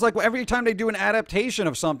 You know, it's like every time they do an adaptation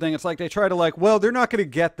of something, it's like they try to like, well, they're not going to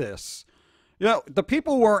get this. You know, the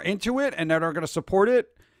people who are into it and that are going to support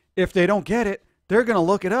it, if they don't get it, they're going to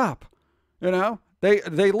look it up. You know, they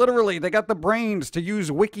literally, they got the brains to use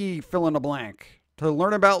wiki fill in the blank to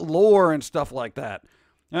learn about lore and stuff like that.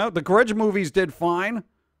 You know, the Grudge movies did fine.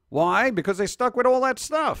 Why? Because they stuck with all that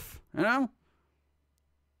stuff, you know?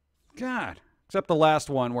 God. Except the last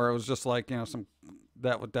one where it was just like, you know,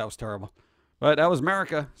 that was terrible. But that was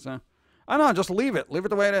America, so I don't know, just leave it. Leave it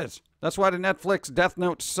the way it is. That's why the Netflix Death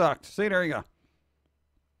Note sucked. See, there you go.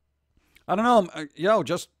 I don't know.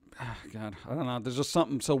 God, I don't know. There's just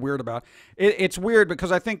something so weird about it. It's weird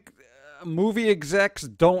because I think movie execs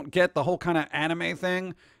don't get the whole kind of anime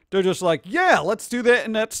thing. They're just like, yeah, let's do that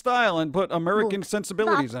in that style and put American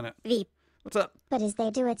sensibilities in it. What's up? But as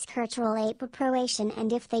they do, it's cultural appropriation,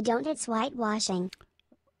 and if they don't, it's whitewashing.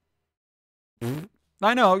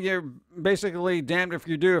 I know, you're basically damned if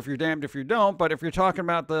you do, if you're damned if you don't, but if you're talking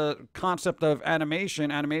about the concept of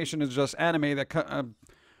animation, animation is just anime that...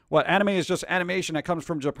 anime is just animation that comes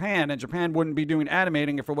from Japan, and Japan wouldn't be doing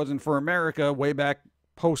animating if it wasn't for America way back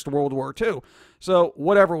post-World War II. So,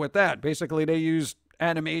 whatever with that. Basically, they used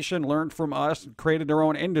animation, learned from us, created their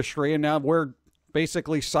own industry, and now we're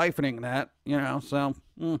basically siphoning that, you know, so...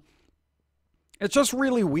 It's just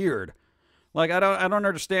really weird. Like, I don't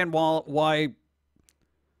understand why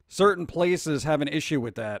certain places have an issue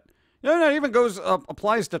with that. You know, it even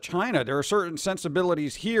applies to China. There are certain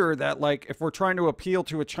sensibilities here that, like, if we're trying to appeal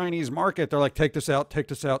to a Chinese market, they're like, take this out, take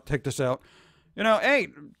this out, take this out. You know, hey,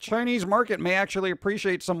 Chinese market may actually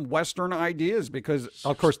appreciate some Western ideas because,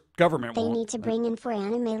 of course, government won't. They need to bring in for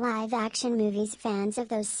anime live-action movies fans of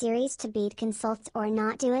those series to beat consults or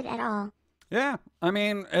not do it at all. Yeah, I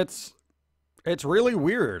mean, it's really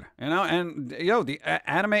weird, you know, and, you know, the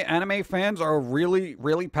anime fans are really,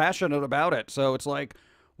 really passionate about it. So it's like,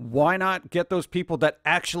 why not get those people that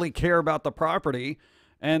actually care about the property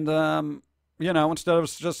and, you know, instead of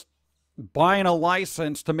just buying a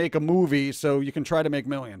license to make a movie so you can try to make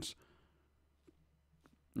millions.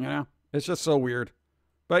 You know, it's just so weird.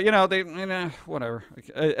 But, you know, whatever.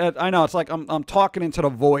 I know, it's like I'm talking into the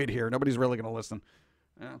void here. Nobody's really going to listen.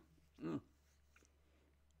 Yeah.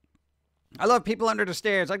 I love People Under the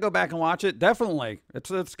Stairs. I go back and watch it. Definitely.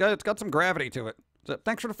 It's got some gravity to it. So,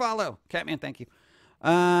 thanks for the follow. Catman, thank you. Do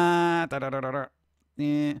I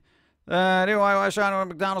watch on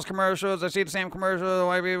McDonald's commercials? I see the same commercials,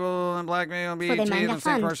 white people and black people and BET and the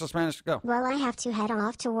same commercial Spanish. Go. Well, I have to head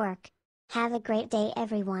off to work. Have a great day,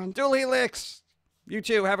 everyone. Dual Helix. You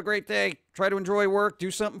too. Have a great day. Try to enjoy work. Do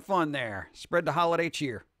something fun there. Spread the holiday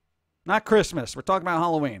cheer. Not Christmas. We're talking about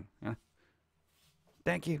Halloween. Yeah.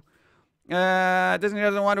 Thank you. Disney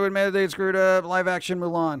doesn't want to admit they screwed up live action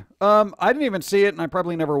Mulan. I didn't even see it, and I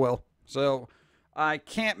probably never will. So I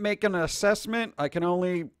can't make an assessment. I can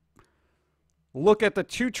only look at the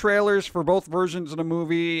two trailers for both versions of the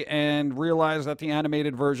movie and realize that the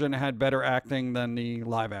animated version had better acting than the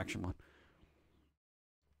live action one.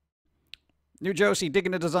 New Josie,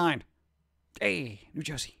 digging the design. Hey, New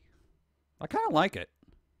Josie. I kind of like it.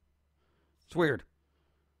 It's weird.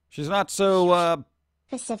 She's not so,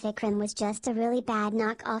 Pacific Rim was just a really bad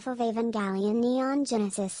knockoff of Evangelion Neon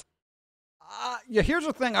Genesis. Yeah, here's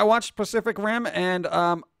the thing. I watched Pacific Rim, and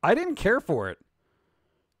I didn't care for it.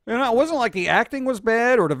 You know, it wasn't like the acting was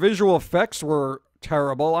bad or the visual effects were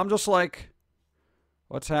terrible. I'm just like,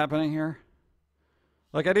 what's happening here?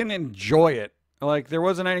 Like, I didn't enjoy it. Like, there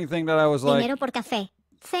wasn't anything that I was like... Dinero por café.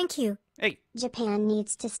 Thank you. Hey. Japan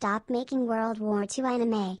needs to stop making World War II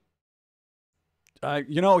anime.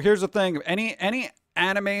 You know, here's the thing. Any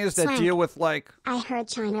animes that deal with, like... I heard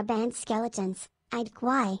China banned skeletons.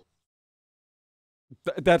 Why?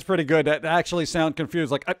 That's pretty good. That actually sound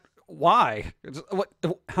confused. Like, why? What?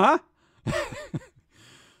 Huh?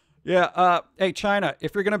 Yeah, hey, China,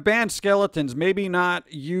 if you're going to ban skeletons, maybe not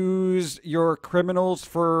use your criminals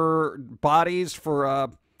for bodies for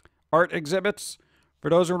art exhibits. For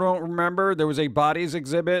those who don't remember, there was a bodies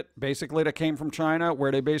exhibit, basically, that came from China,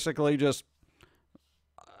 where they basically just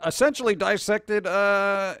essentially dissected,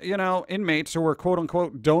 you know, inmates who were,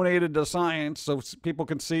 quote-unquote, donated to science so people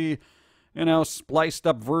can see, you know, spliced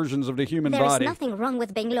up versions of the human body. There's nothing wrong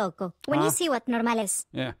with being loco when you see what normal is.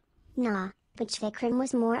 Yeah. Nah, Pacific Rim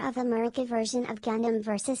was more of American version of Gundam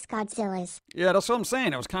versus Godzilla's. Yeah, that's what I'm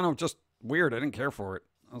saying. It was kind of just weird. I didn't care for it.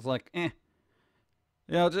 I was like, eh.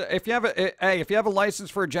 You know, if you have a license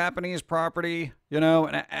for a Japanese property, you know,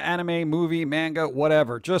 an anime, movie, manga,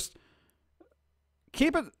 whatever, just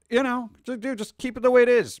keep it, you know, just keep it the way it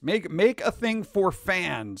is. Make a thing for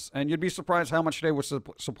fans, and you'd be surprised how much they would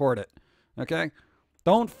support it. Okay?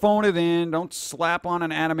 Don't phone it in. Don't slap on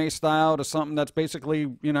an anime style to something that's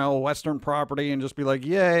basically, you know, a Western property and just be like,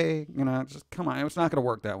 yay. You know, just come on. It's not going to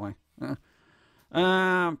work that way.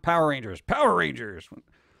 Power Rangers. Power Rangers.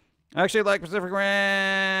 I actually like Pacific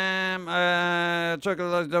Rim,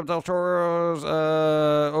 Chocolate Del Toro's,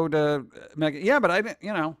 Oda, Mega. Yeah, but I didn't,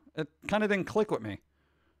 it kind of didn't click with me.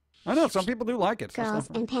 I know, some people do like it. Girls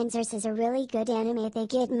and Panzers is a really good anime. They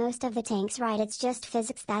get most of the tanks right. It's just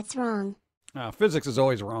physics that's wrong. Physics is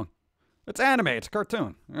always wrong. It's anime. It's a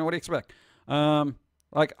cartoon. What do you expect? Are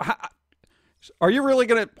you really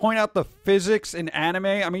going to point out the physics in anime?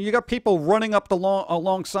 I mean, you got people running up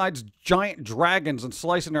alongside giant dragons and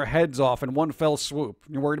slicing their heads off in one fell swoop.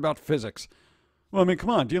 You're worried about physics. Well, I mean,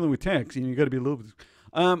 come on, dealing with tanks, you got to be a little.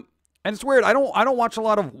 And it's weird. I don't watch a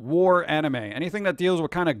lot of war anime. Anything that deals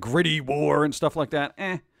with kind of gritty war and stuff like that.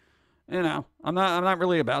 I'm not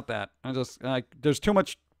really about that. I just there's too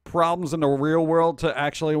much problems in the real world to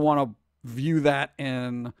actually want to view that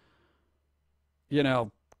in,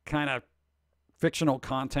 kind of fictional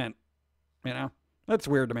content. That's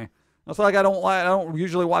weird to me. That's like I don't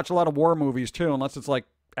usually watch a lot of war movies too, unless it's like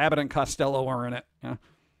Abbott and Costello are in it.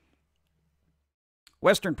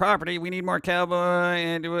 Western property. We need more cowboy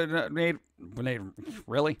and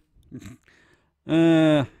really.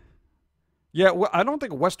 Yeah. Well, I don't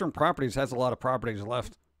think Western Properties has a lot of properties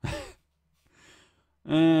left.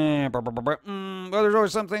 Well, there's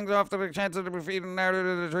always some things off the chance of defeating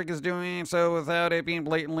the trick is doing so without it being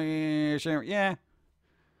blatantly sharing. Yeah.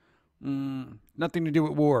 Nothing to do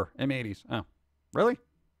with war. M80s. Oh, really?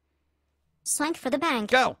 Swank for the bank.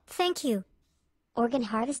 Go. Thank you. Organ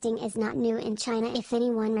harvesting is not new in China. If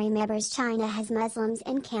anyone remembers, China has Muslims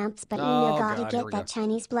in camps, but Oh, you gotta God, here get we that go.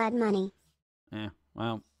 Chinese blood money. Yeah,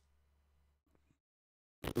 well.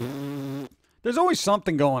 There's always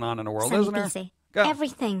something going on in the world, Sunny isn't there? Busy. Go.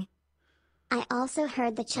 Everything. I also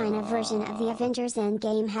heard the China version of the Avengers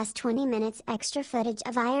Endgame has 20 minutes extra footage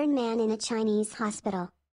of Iron Man in a Chinese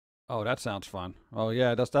hospital. Oh, that sounds fun. Oh,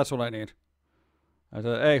 yeah, that's what I need.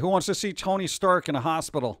 Hey, who wants to see Tony Stark in a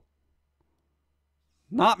hospital?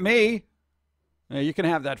 Not me. Yeah, you can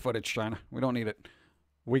have that footage, China. We don't need it.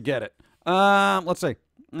 We get it. Let's see.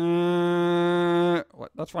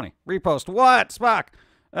 What? That's funny. Repost. What? Spock.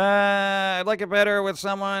 I'd like it better with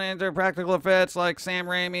someone into practical effects like Sam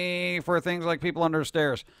Raimi for things like People Under the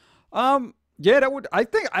Stairs. Yeah, that would. I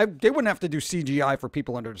think they wouldn't have to do CGI for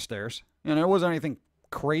People Under the Stairs. There wasn't anything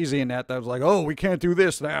crazy in that was like, oh, we can't do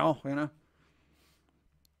this now.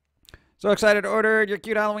 So excited to order your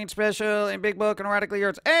cute Halloween special in Big Book and Erotically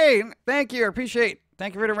Yours. Hey, thank you. I appreciate.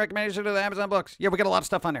 Thank you for the recommendation of the Amazon books. Yeah, we got a lot of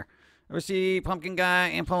stuff on there. I see Pumpkin Guy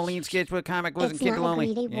and Pauline Sketchbook comic wasn't It's Kid not a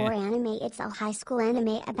Lonely. greedy war anime, it's a high school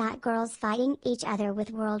anime about girls fighting each other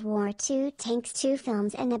with World War II tanks, 2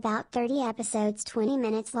 films and about 30 episodes, 20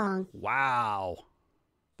 minutes long. Wow.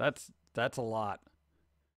 That's a lot.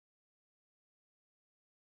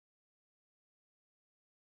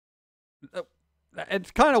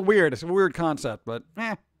 It's kind of weird. It's a weird concept, but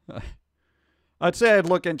I'd say I'd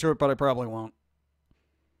look into it, but I probably won't.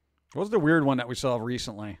 What was the weird one that we saw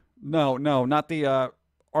recently? No, not the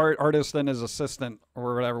artist and his assistant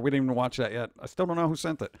or whatever. We didn't even watch that yet. I still don't know who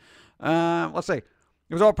sent it. Let's see. It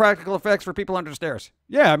was all practical effects for People Under the Stairs.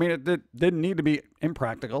 Yeah, I mean, it didn't need to be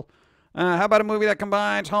impractical. How about a movie that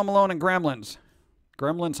combines Home Alone and Gremlins?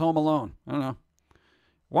 Gremlins Home Alone. I don't know.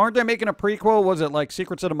 Weren't they making a prequel? Was it like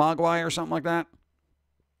Secrets of the Mogwai or something like that?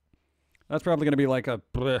 That's probably going to be like a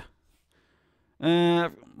bleh.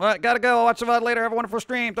 Well, gotta go. I'll watch the VOD later. Have a wonderful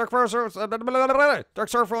stream. Dark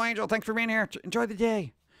Sorrowful Angel, thanks for being here. Enjoy the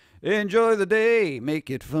day. Enjoy the day. Make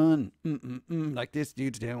it fun. Like this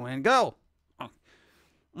dude's doing. Go.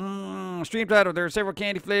 Stream title. There are several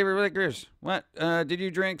candy flavored liquors. What? Did you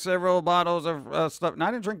drink several bottles of stuff? No,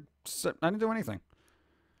 I didn't drink. I didn't do anything.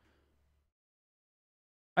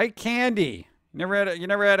 I ate candy. You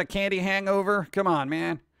never had a candy hangover? Come on,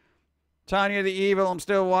 man. Tanya the Evil. I'm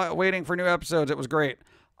still waiting for new episodes. It was great.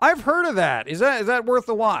 I've heard of that. Is that worth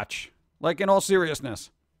the watch? Like, in all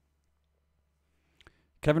seriousness.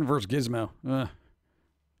 Kevin vs. Gizmo.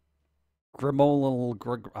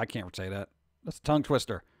 I can't say that. That's a tongue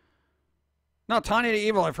twister. No, Tanya the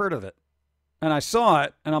Evil. I've heard of it. And I saw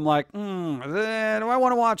it, and I'm like, do I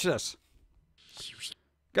want to watch this?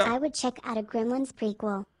 Go. I would check out a Gremlins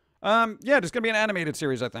prequel. Yeah, there's going to be an animated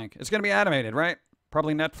series, I think. It's going to be animated, right?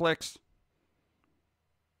 Probably Netflix.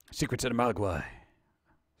 Secrets of the Mogwai.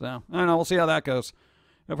 So, I don't know. We'll see how that goes.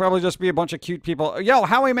 It'll probably just be a bunch of cute people. Yo,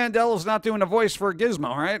 Howie Mandel's not doing a voice for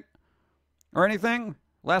Gizmo, right? Or anything?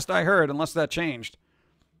 Last I heard, unless that changed.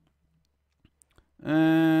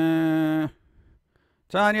 Tanya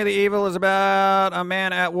the Evil is about a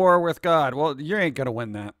man at war with God. Well, you ain't going to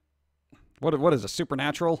win that. What is it,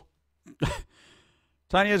 Supernatural?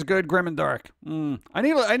 Tanya's good, grim and dark. I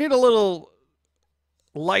need a little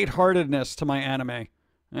lightheartedness to my anime.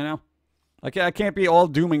 You know? Like, I can't be all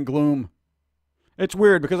doom and gloom. It's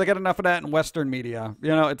weird because I get enough of that in Western media. You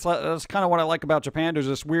know, that's kind of what I like about Japan. There's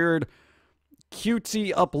this weird,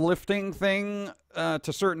 cutesy, uplifting thing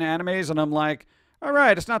to certain animes, and I'm like, all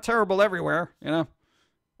right, it's not terrible everywhere, you know?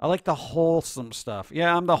 I like the wholesome stuff.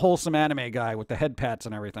 Yeah, I'm the wholesome anime guy with the head pats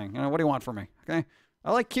and everything. You know, what do you want from me? Okay?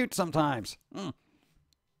 I like cute sometimes. Bum,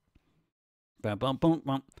 bum, bum,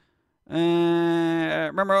 bum.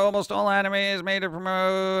 Remember, almost all anime is made to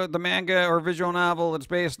promote the manga or visual novel it's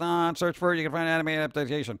based on. Search for it, you can find anime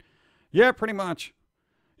adaptation. Yeah, pretty much.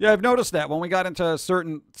 Yeah, I've noticed that when we got into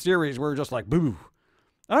certain series, we were just like, boo.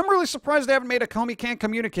 I'm really surprised they haven't made a Comey Can't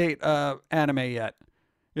Communicate anime yet.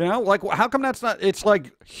 You know, like, how come that's not, it's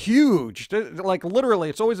like huge. Like, literally,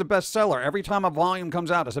 it's always a bestseller. Every time a volume comes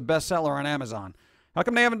out, it's a bestseller on Amazon. How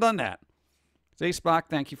come they haven't done that? Say, Spock,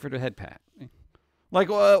 thank you for the head pat. Like,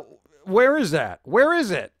 where is that? Where is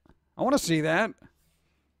it? I want to see that.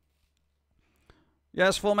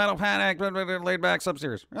 Yes, Full Metal Panic, laid back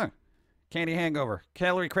sub-series. Candy hangover.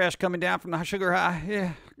 Calorie crash coming down from the sugar high.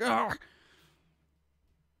 Yeah. Oh.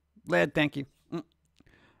 Lead, thank you.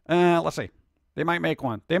 Let's see. They might make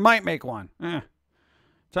one. They might make one.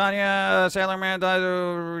 Tanya, Sailor Man dies,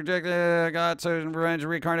 rejected, got certain revenge,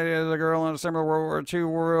 reincarnated as a girl in a similar World War II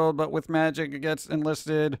world, but with magic, gets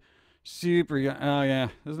enlisted. Super young. Oh, yeah.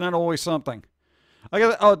 Isn't that always something?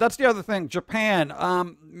 Oh, that's the other thing. Japan.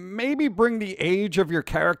 Maybe bring the age of your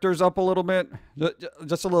characters up a little bit.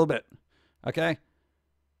 Just a little bit. Okay?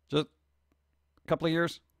 Just a couple of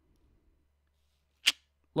years. A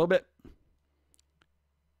little bit.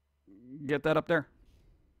 Get that up there.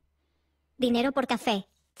 Dinero por café.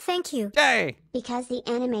 Thank you. Yay! Because the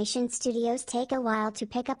animation studios take a while to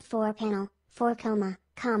pick up 4-panel, 4-coma,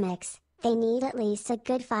 comics, they need at least a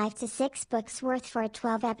good 5 to 6 books worth for a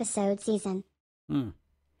 12-episode season.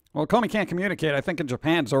 Well, Comey Can't Communicate, I think in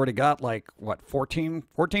Japan's already got like, what, 14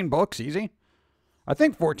 books, easy? I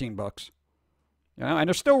think 14 books. You know, and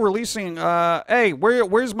they're still releasing, hey,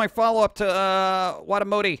 where's my follow-up to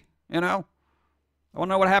Watamoti, you know? I want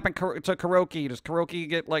to know what happened to Kuroki. Does Kuroki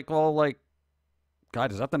get like all like,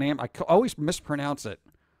 God, is that the name? I always mispronounce it.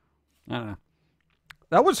 I don't know.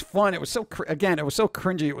 That was fun. It was so, again, it was so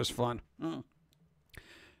cringy. It was fun.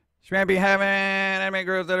 She might be having anime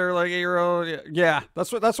girls that are like 8-year-old. Yeah,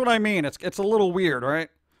 that's what I mean. It's a little weird, right?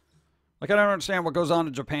 Like, I don't understand what goes on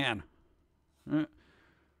in Japan.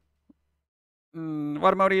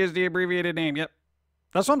 Watamoti is the abbreviated name. Yep.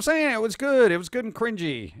 That's what I'm saying. It was good. It was good and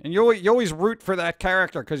cringy. And you always root for that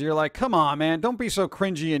character because you're like, come on, man. Don't be so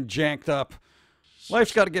cringy and janked up.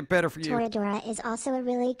 Life's got to get better for you. Toradora is also a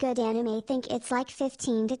really good anime. Think it's like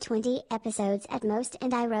 15 to 20 episodes at most,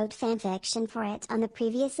 and I wrote fanfiction for it on the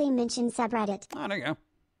previously mentioned subreddit. Oh, there you go.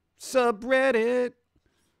 Subreddit.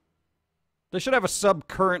 They should have a sub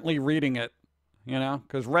currently reading it, you know?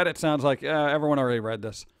 Because Reddit sounds like everyone already read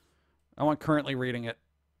this. I want currently reading it.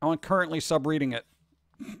 I want currently sub-reading it.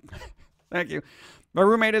 Thank you. My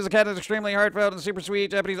roommate is a cat that's extremely heartfelt and super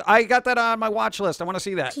sweet Japanese. I got that on my watch list. I want to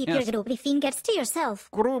see that. Keep your groovy fingers to yourself.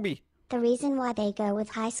 Groovy. The reason why they go with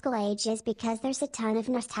high school age is because there's a ton of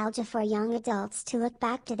nostalgia for young adults to look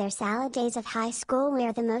back to their salad days of high school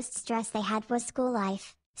where the most stress they had was school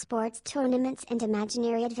life, sports tournaments, and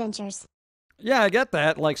imaginary adventures. Yeah, I get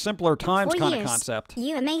that. Like simpler times 4 kind of years. concept.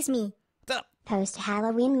 You amaze me. What's up?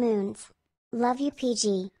 Post-Halloween moons. Love you,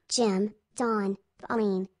 PG, Jim, Dawn,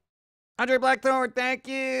 Pauline. Andre Blackthorn, thank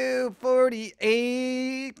you.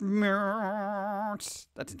 48 months.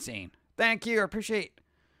 That's insane. Thank you. I appreciate.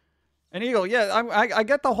 And Eagle, yeah, I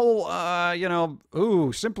get the whole, you know,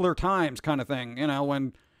 simpler times kind of thing, you know, when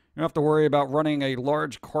you don't have to worry about running a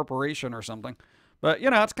large corporation or something. But,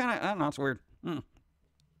 you know, it's kind of, I don't know, it's weird.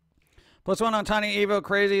 +1 on Tiny Evo.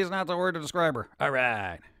 Crazy is not the word to describe her. All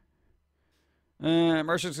right.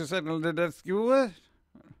 Merchants who said, what?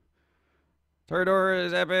 Toradora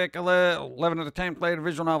is epic. 11 out of 10 played a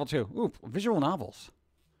visual novel too. Ooh, visual novels.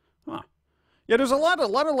 Huh. Yeah, there's a lot of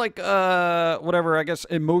like, whatever, I guess,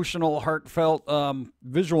 emotional, heartfelt,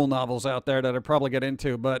 visual novels out there that I probably get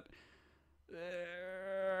into, but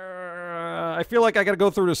I feel like I got to go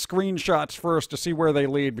through the screenshots first to see where they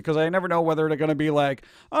lead, because I never know whether they're going to be like,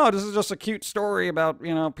 oh, this is just a cute story about,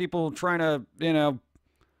 you know, people trying to, you know,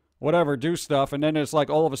 whatever, do stuff, and then it's like,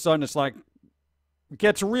 all of a sudden, it's like,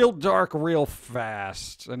 gets real dark real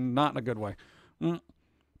fast, and not in a good way. I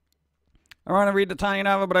want to read the tiny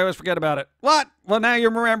novel, but I always forget about it. What? Well, now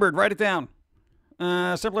you're remembered. Write it down.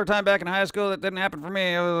 Simpler time back in high school. That didn't happen for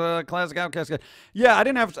me. It was a classic Outcast. Yeah, I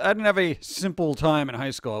didn't have a simple time in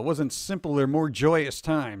high school. It wasn't simple. They're more joyous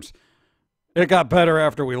times. It got better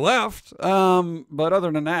after we left. But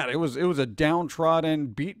other than that, it was a downtrodden,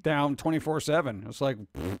 beat down 24/7. It's like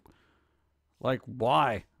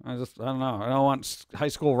why? I don't know. I don't want high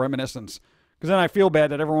school reminiscence because then I feel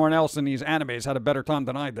bad that everyone else in these animes had a better time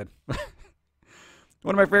than I did.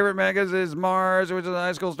 One of my favorite mangas is Mars, which is a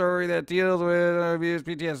high school story that deals with abuse,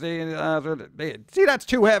 PTSD. See, that's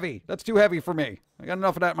too heavy. That's too heavy for me. I got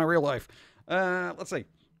enough of that in my real life. Let's see.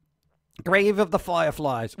 Grave of the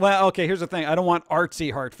Fireflies. Well, okay, here's the thing. I don't want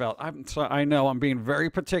artsy heartfelt. I know I'm being very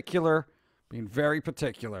particular. I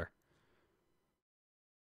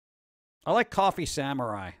like Coffee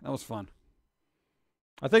Samurai. That was fun.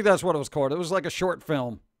 I think that's what it was called. It was like a short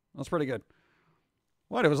film. That was pretty good.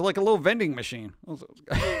 What? It was like a little vending machine.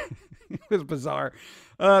 It was bizarre.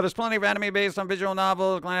 There's plenty of anime based on visual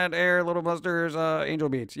novels, Planet Air, Little Busters, Angel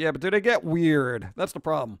Beats. Yeah, but do they get weird? That's the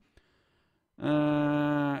problem.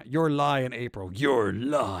 Your Lie in April. Your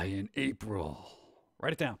Lie in April.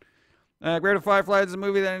 Write it down. Grave of the Fireflies is a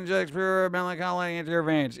movie that injects pure melancholy into your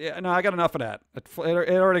veins. Yeah, no, I got enough of that. It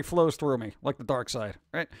already flows through me, like the dark side,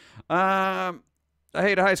 right? I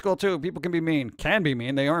hate high school, too. People can be mean. Can be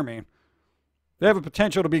mean. They are mean. They have a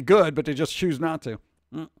potential to be good, but they just choose not to.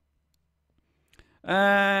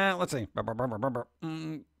 Let's see.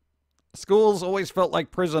 Schools always felt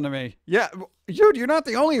like prison to me. Yeah, dude, you're not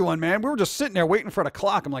the only one, man. We were just sitting there waiting for the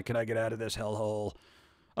clock. I'm like, can I get out of this hellhole?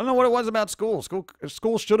 I don't know what it was about school.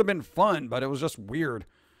 School should have been fun, but it was just weird.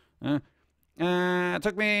 It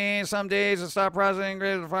took me some days to stop processing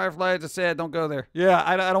Grave of the Fireflies. It said, don't go there. Yeah,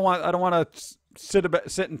 I don't want to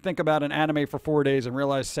sit and think about an anime for 4 days and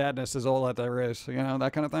realize sadness is all that there is. You know,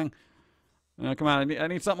 that kind of thing. Come on, I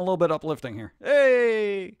need something a little bit uplifting here.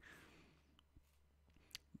 Hey!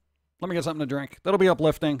 Let me get something to drink. That'll be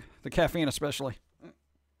uplifting. The caffeine especially.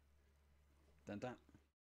 Dun, dun.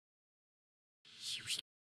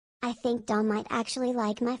 I think Dom might actually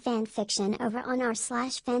like my fanfiction over on r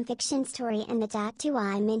 /fanfiction story, and the tattoo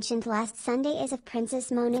I mentioned last Sunday is of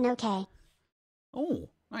Princess Mononoke. Oh,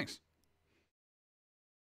 nice.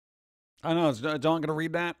 I know. Is Dawn going to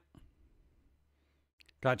read that?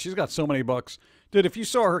 God, she's got so many books. Dude, if you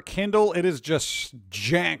saw her Kindle, it is just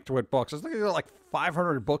jacked with books. I think there's like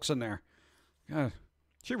 500 books in there. God,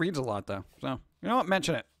 she reads a lot, though. So, you know what?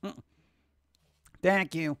 Mention it.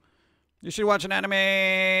 Thank you. You should watch an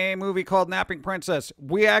anime movie called Napping Princess.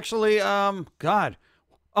 We actually, God.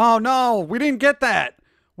 Oh, no. We didn't get that.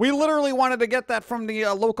 We literally wanted to get that from the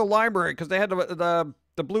local library because they had the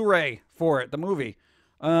Blu-ray for it, the movie.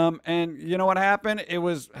 And you know what happened? It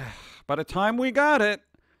was, by the time we got it,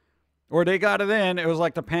 or they got it in, it was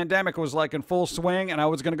like the pandemic was like in full swing, and I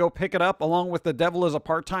was going to go pick it up along with The Devil is a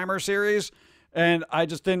Part-Timer series, and I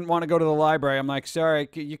just didn't want to go to the library. I'm like, sorry,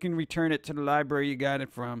 you can return it to the library you got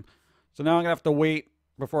it from. So now I'm going to have to wait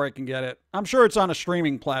before I can get it. I'm sure it's on a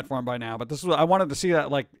streaming platform by now, but this is I wanted to see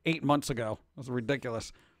that like 8 months ago. It was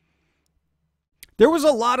ridiculous. There was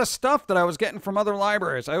a lot of stuff that I was getting from other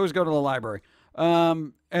libraries. I always go to the library.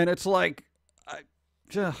 And it's like,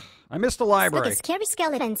 I missed the library. Like a scary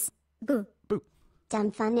skeletons. Boo. Boo.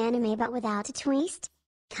 Dumb fun anime but without a twist.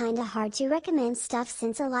 Kinda hard to recommend stuff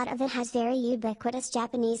since a lot of it has very ubiquitous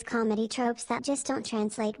Japanese comedy tropes that just don't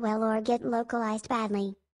translate well or get localized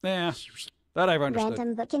badly. Yeah, that I've understood.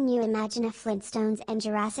 Random, but can you imagine a Flintstones and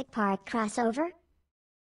Jurassic Park crossover?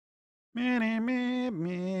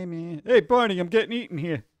 Hey, Barney, I'm getting eaten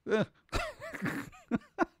here.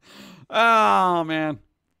 Oh, man.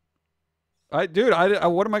 Dude,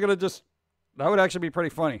 what am I going to just... That would actually be pretty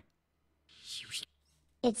funny.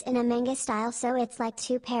 It's in a manga style, so it's like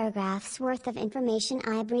 2 paragraphs worth of information.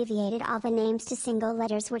 I abbreviated all the names to single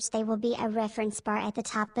letters, which they will be a reference bar at the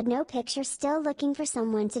top, but no picture. Still looking for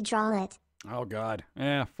someone to draw it. Oh, God.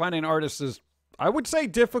 Yeah, finding artists is, I would say,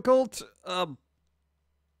 difficult.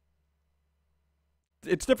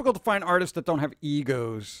 It's difficult to find artists that don't have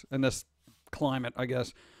egos in this climate, I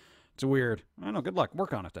guess. It's weird. I don't know. Good luck.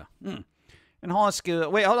 Work on it, though. In high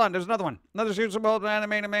school. Wait, hold on. There's another one. Another series about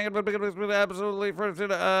animated manga, but absolutely first.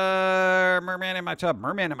 Merman in My Tub.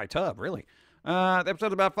 Merman in My Tub, really? The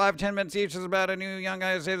episode's about 5-10 minutes each. Is about a new young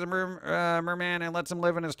guy who saves a merman and lets him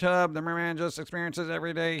live in his tub. The merman just experiences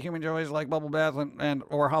everyday human joys like bubble bath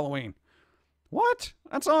or Halloween. What?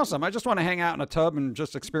 That's awesome. I just want to hang out in a tub and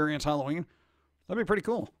just experience Halloween. That'd be pretty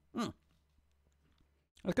cool.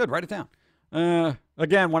 That's good. Write it down.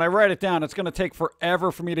 Again, when I write it down, it's going to take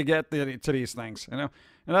forever for me to get to these things, you know.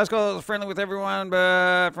 And high school, I was friendly with everyone,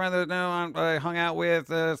 but friends that I hung out with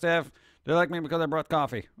staff, they like me because I brought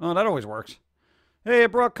coffee. Oh, that always works. Hey, I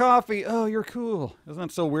brought coffee. Oh, you're cool. Isn't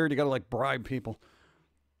that so weird? You got to like bribe people.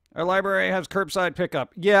 Our library has curbside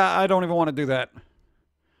pickup. Yeah, I don't even want to do that.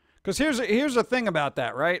 Because here's the thing about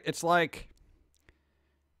that, right? It's like,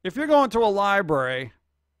 if you're going to a library,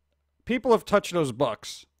 people have touched those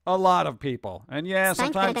books. A lot of people. And yeah,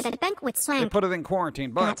 sometimes they put it in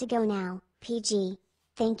quarantine, but... Got to go now, PG.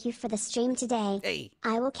 Thank you for the stream today. Hey.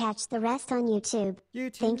 I will catch the rest on YouTube.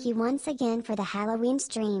 Thank you once again for the Halloween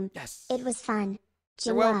stream. Yes. It was fun.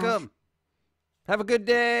 You're welcome. Have a good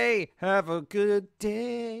day. Have a good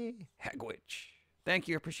day. Hagwitch. Thank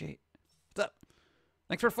you. Appreciate it. What's up?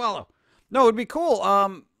 Thanks for follow. No, it'd be cool.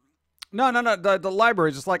 No. The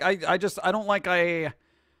libraries. It's like, I don't like, I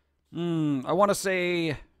want to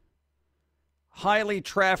say highly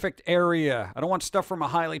trafficked area. I don't want stuff from a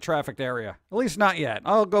highly trafficked area. At least not yet.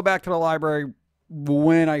 I'll go back to the library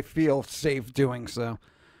when I feel safe doing so.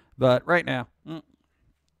 But right now. Are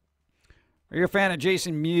you a fan of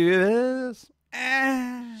Jason Mewes?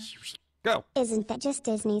 Go. Isn't that just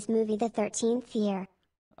Disney's movie The 13th Year?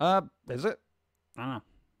 Is it? I don't know.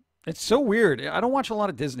 It's so weird. I don't watch a lot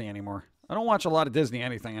of Disney anymore. I don't watch a lot of Disney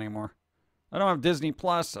anything anymore. I don't have Disney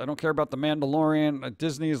Plus. I don't care about The Mandalorian.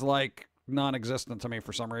 Disney is like non-existent to me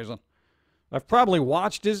for some reason. I've probably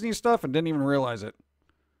watched Disney stuff and didn't even realize it.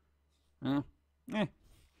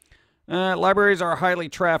 Libraries are highly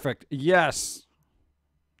trafficked. Yes.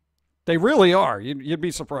 They really are. You'd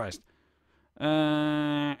be surprised.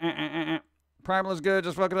 Primal is good.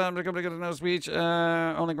 Just fuck it up. Get no speech.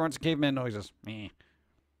 Only grunts and caveman noises.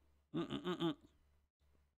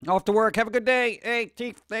 Off to work. Have a good day. Hey,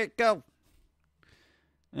 Chief. There you go.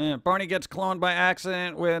 Barney gets cloned by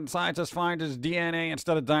accident when scientists find his DNA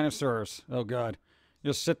instead of dinosaurs. Oh, God.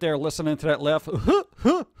 Just sit there listening to that laugh.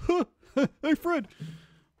 Hey, Fred.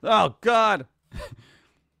 Oh, God.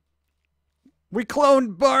 We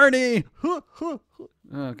cloned Barney. Oh,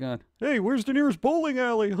 God. Hey, where's the nearest bowling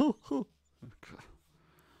alley?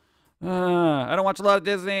 I don't watch a lot of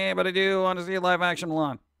Disney, but I do want to see a live-action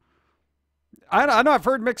Mulan. I know I've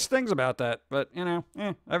heard mixed things about that, but, you know,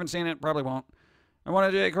 I haven't seen it. Probably won't. I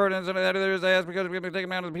want to do accordance to the editors ask because we're going to take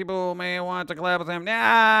them out of the people who may want to collab with them. Nah,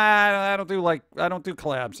 I don't do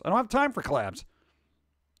collabs. I don't have time for collabs.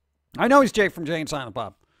 I know he's Jake from Jay and Silent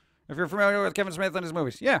Bob. If you're familiar with Kevin Smith and his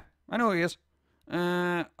movies. Yeah, I know who he is.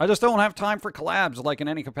 I just don't have time for collabs, like in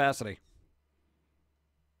any capacity.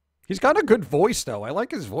 He's got a good voice, though. I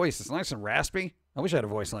like his voice. It's nice and raspy. I wish I had a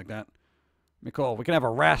voice like that. Nicole, we can have a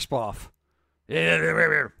rasp off.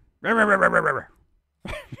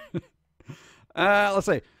 Let's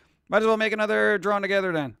see. Might as well make another Drawn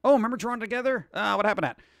Together then. Oh, remember Drawn Together? What happened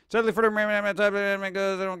at? Sadly for the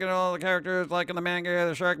goes, I don't get all the characters like in the manga.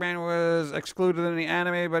 The Shark Man was excluded in the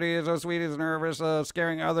anime, but he is so sweet. He's nervous,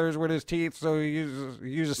 scaring others with his teeth, so he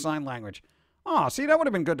uses sign language. Oh, see, that would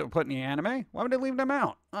have been good to put in the anime. Why would they leave them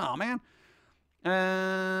out? Oh, man.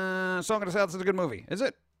 Song of the South is a good movie. Is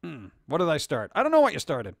it? What did I start? I don't know what you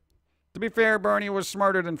started. To be fair, Barney was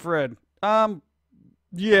smarter than Fred.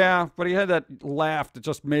 Yeah, but he had that laugh that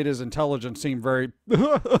just made his intelligence seem very,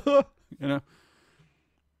 you know.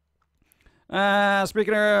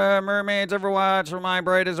 Speaking of mermaids, ever watch My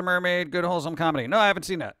Bride is a Mermaid? Good wholesome comedy. No, I haven't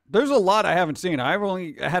seen that. There's a lot I haven't seen. I've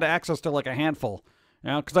only had access to like a handful. You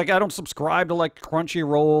know, because like I don't subscribe to like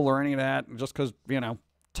Crunchyroll or any of that, just because, you know,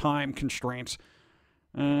 time constraints.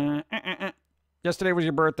 Yesterday was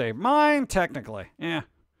your birthday. Mine, technically. Yeah.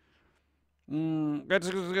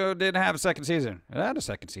 Didn't have a second season. It had a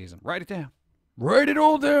second season. Write it down. Write it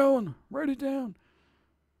all down. Write it down.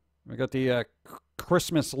 We got the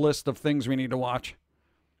Christmas list of things we need to watch.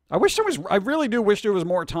 I really do wish there was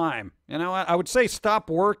more time. You know, I would say stop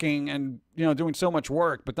working and, you know, doing so much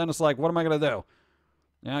work, but then it's like, what am I going to do?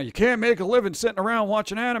 You know, you can't make a living sitting around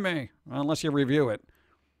watching anime unless you review it.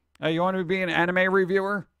 Hey, you want to be an anime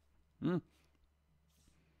reviewer?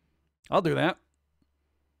 I'll do that.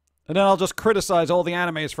 And then I'll just criticize all the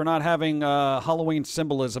animes for not having Halloween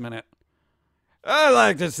symbolism in it. I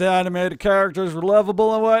like this anime. The characters were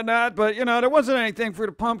lovable and whatnot, but, you know, there wasn't anything for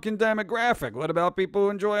the Pum'Kin demographic. What about people who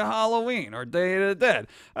enjoy Halloween or Day of the Dead?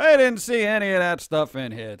 I didn't see any of that stuff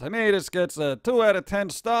in here. To me, this gets a 2 out of 10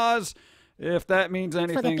 stars, if that means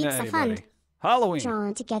anything to anybody. Fund. Halloween.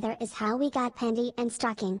 Drawn Together is how we got Pendy and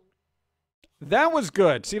Stocking. That was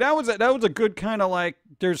good. See, that was a good kind of like,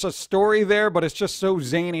 there's a story there, but it's just so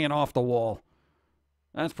zany and off the wall.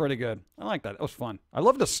 That's pretty good. I like that. It was fun. I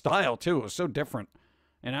love the style, too. It was so different,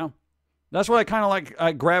 you know? That's what I kind of like,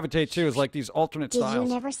 I gravitate to, is like these alternate styles. Did you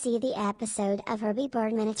never see the episode of Herbie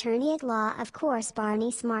Birdman, Attorney at Law? Of course,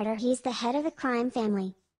 Barney Smarter. He's the head of the crime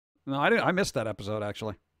family. No, I didn't. I missed that episode,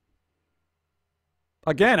 actually.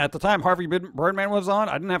 Again, at the time Harvey Birdman was on,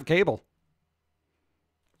 I didn't have cable.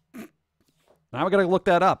 Now we got to look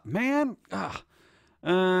that up. Man,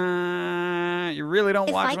 You really don't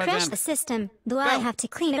If watch I much crash anime. the system, do I have to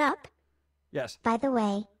clean it up? Yes. By the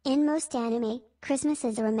way, in most anime, Christmas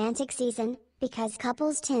is a romantic season, because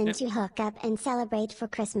couples tend to hook up and celebrate for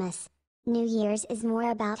Christmas. New Year's is more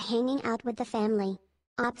about hanging out with the family.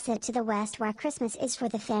 Opposite to the West, where Christmas is for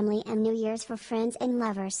the family and New Year's for friends and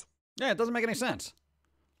lovers. Yeah, it doesn't make any sense.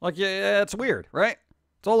 Like, yeah, it's weird, right?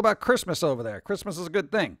 It's all about Christmas over there. Christmas is a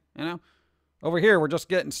good thing, you know? Over here, we're just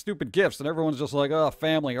getting stupid gifts, and everyone's just like, oh,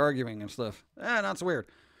 family arguing and stuff. That's weird.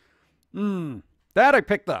 That I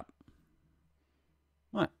picked up.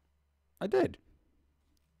 What? I did.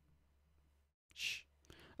 Shh.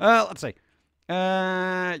 Let's see.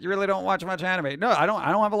 You really don't watch much anime. No, I don't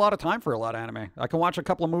have a lot of time for a lot of anime. I can watch a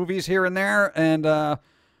couple of movies here and there, and,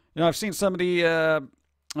 I've seen some of the,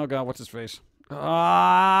 oh, God, what's his face?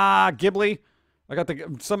 Ghibli. I got I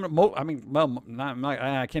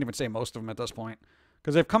can't even say most of them at this point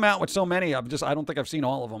because they've come out with so many. I don't think I've seen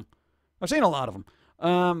all of them. I've seen a lot of them,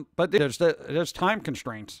 but there's time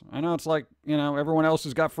constraints. I know it's like everyone else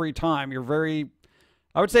has got free time.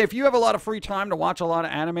 I would say if you have a lot of free time to watch a lot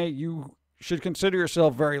of anime, you should consider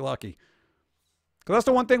yourself very lucky. Because that's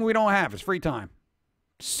the one thing we don't have is free time.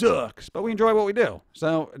 Sucks, but we enjoy what we do.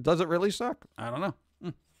 So does it really suck? I don't know.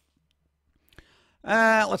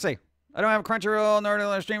 Let's see. I don't have Crunchyroll, nor do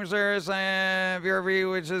I streaming service, and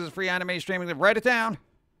VRV, which is free anime streaming. Write it down.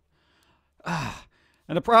 And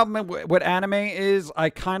the problem with anime is I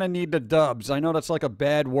kind of need the dubs. I know that's like a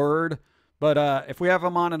bad word, but if we have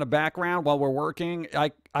them on in the background while we're working,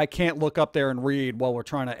 I can't look up there and read while we're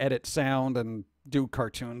trying to edit sound and do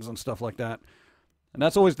cartoons and stuff like that. And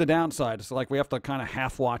that's always the downside. It's like we have to kind of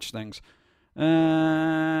half-watch things.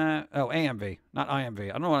 AMV, not IMV.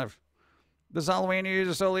 I don't know what I've... This Halloween, you use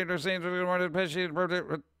a solely more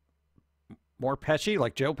Pesci. More Pesci?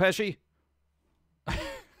 Like Joe Pesci?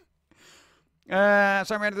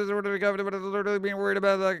 Sorry, man, this is what we covered, but literally being worried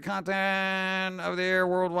about the content of the air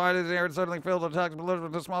worldwide is air suddenly filled with toxic pollution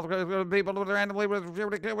with the small people randomly every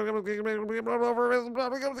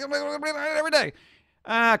day.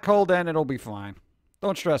 Cold then, it'll be fine.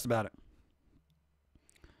 Don't stress about it.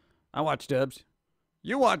 I watch dubs.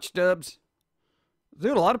 You watch dubs.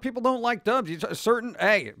 Dude, a lot of people don't like dubs.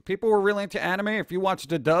 People were really into anime. If you watch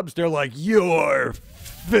the dubs, they're like, you're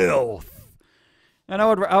filth. And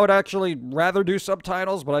I would actually rather do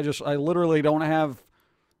subtitles, but I literally don't have...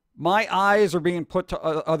 My eyes are being put to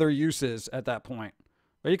other uses at that point.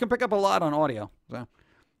 But you can pick up a lot on audio. So,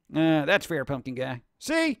 that's fair, Pumpkin Guy.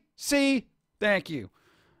 See? Thank you.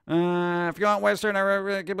 If you want Western,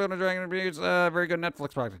 I give it a Dragon Reviews. Very good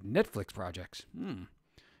Netflix project. Netflix projects.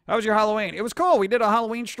 How was your Halloween? It was cool. We did a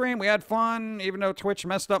Halloween stream. We had fun, even though Twitch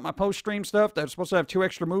messed up my post-stream stuff. That was supposed to have 2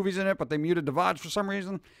 extra movies in it, but they muted the VODs for some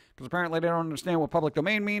reason, because apparently they don't understand what public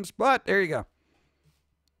domain means. But there you go.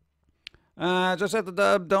 Just that the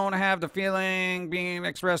dub don't have the feeling being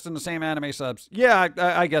expressed in the same anime subs. Yeah,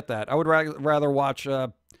 I get that. I would rather watch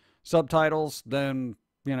subtitles than,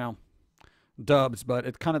 dubs, but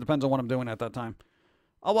it kind of depends on what I'm doing at that time.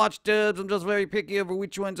 I'll watch dubs. I'm just very picky over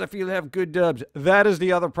which ones I feel have good dubs. That is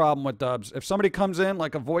the other problem with dubs. If somebody comes in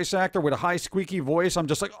like a voice actor with a high squeaky voice, I'm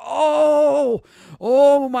just like, oh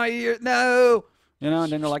my ear, no.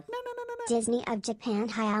 And then they're like, no. Disney of Japan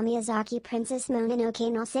Hayao Miyazaki Princess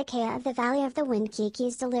Mononoke no Sekai of the Valley of the Wind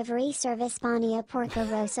Kiki's delivery service Spania Porco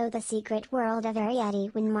Rosso The Secret World of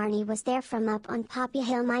Ariadne when Marnie was there from up on Poppy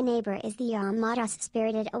Hill. My neighbor is the Yamadas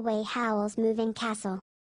Spirited Away Howl's Moving Castle.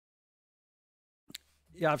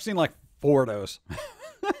 Yeah, I've seen like 4 of those.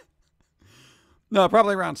 No,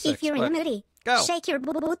 probably around 6. If you're in a moody, shake your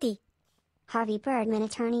booty. Harvey Birdman,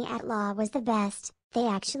 attorney at law, was the best. They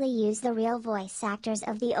actually used the real voice actors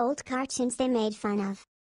of the old cartoons they made fun of.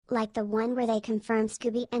 Like the one where they confirmed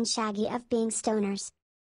Scooby and Shaggy of being stoners.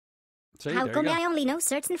 See, How come I only know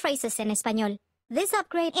certain phrases in Espanol? This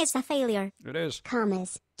upgrade is a failure. It is.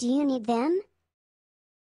 Commas. Do you need them?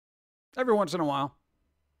 Every once in a while.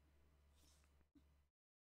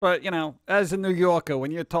 But, as a New Yorker,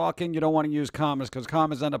 when you're talking, you don't want to use commas because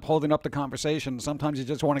commas end up holding up the conversation. Sometimes you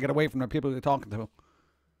just want to get away from the people you're talking to.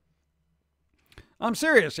 I'm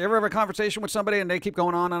serious. You ever have a conversation with somebody and they keep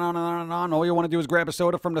going on and on and on and on? All you want to do is grab a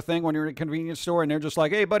soda from the thing when you're in a convenience store and they're just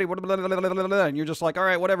like, hey, buddy, blah, blah, blah, blah, blah, blah, and you're just like, all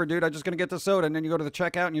right, whatever, dude, I'm just going to get the soda. And then you go to the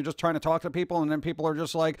checkout and you're just trying to talk to people. And then people are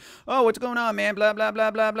just like, oh, what's going on, man? Blah, blah,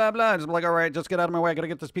 blah, blah, blah, blah. Just like, all right, just get out of my way. I got to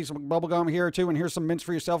get this piece of bubble gum here, too. And here's some mints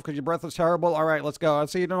for yourself because your breath is terrible. All right, let's go. I'll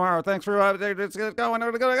see you tomorrow. Thanks for let's get going.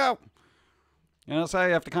 We're going to go. That's how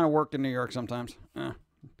you have to kind of work in New York sometimes.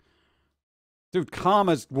 Dude,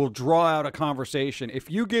 commas will draw out a conversation. If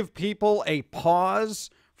you give people a pause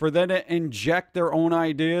for them to inject their own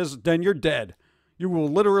ideas, then you're dead. You will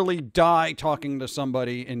literally die talking to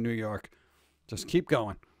somebody in New York. Just keep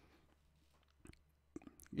going.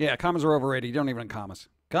 Yeah, commas are overrated. You don't even need commas.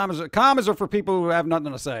 Commas are for people who have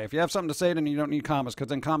nothing to say. If you have something to say, then you don't need commas, because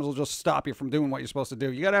then commas will just stop you from doing what you're supposed to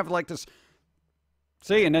do. You got to have like this.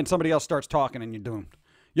 See, and then somebody else starts talking and you're doomed.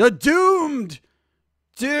 You're doomed!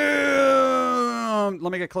 Doomed!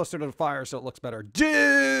 Let me get closer to the fire so it looks better. Doomed!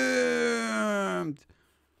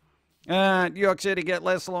 New York City, get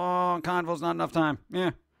less long. Convo's not enough time. Yeah.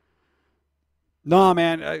 No,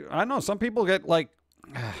 man. I know some people get like,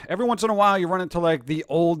 every once in a while you run into like the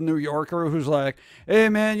old New Yorker who's like, hey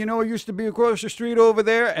man, you know, it used to be across the street over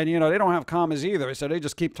there. And you know, they don't have commas either. So they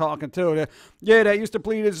just keep talking too. Yeah, that used to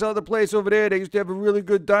be this other place over there. They used to have a really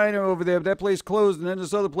good diner over there. But that place closed and then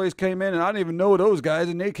this other place came in and I didn't even know those guys.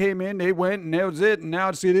 And they came in, they went and that was it. And now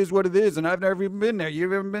it is what it is. And I've never even been there.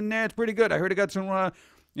 You've ever been there? It's pretty good. I heard it got some, oh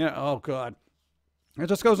God. It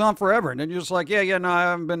just goes on forever. And then you're just like, yeah, no, I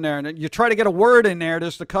haven't been there. And then you try to get a word in there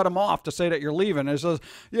just to cut them off to say that you're leaving. And it says,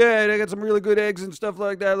 yeah, they got some really good eggs and stuff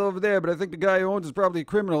like that over there. But I think the guy who owns is probably a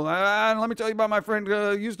criminal. Let me tell you about my friend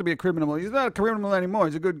who used to be a criminal. He's not a criminal anymore.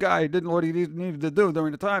 He's a good guy. He did what he needed to do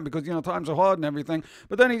during the time because, you know, times are hard and everything.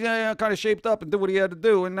 But then he kind of shaped up and did what he had to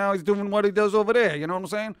do. And now he's doing what he does over there. You know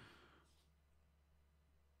what I'm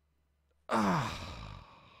saying?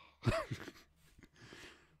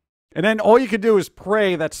 And then all you could do is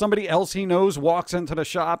pray that somebody else he knows walks into the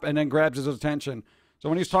shop and then grabs his attention. So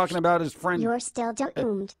when he's talking about his friend... You're still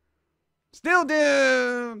doomed. Still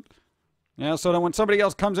doomed! Yeah, so then when somebody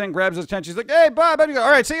else comes in, grabs his attention, he's like, hey, bye, buddy. All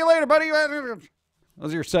right, see you later, buddy.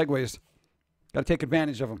 Those are your segues. Got to take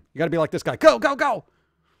advantage of them. You got to be like this guy. Go, go, go!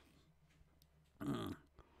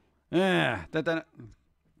 Yeah,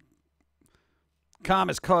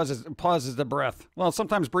 commas pauses the breath. Well,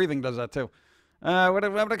 sometimes breathing does that too. What a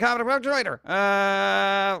comment about later.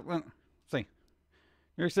 See.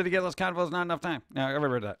 New York City get less convos, not enough time. No, I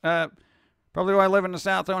read that. Probably why I live in the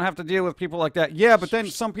South. I don't have to deal with people like that. Yeah, but then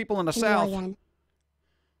some people in the South.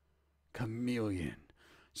 Chameleon.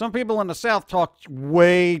 Some people in the South talk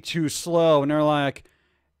way too slow, and they're like,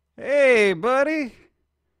 hey, buddy.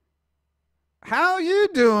 How you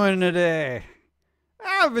doing today?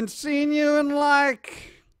 I haven't seen you in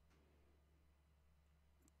like...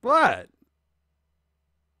 What?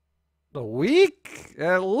 A week?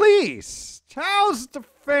 At least. How's the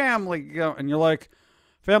family going? And you're like,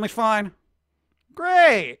 family's fine.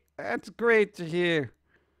 Great. That's great to hear.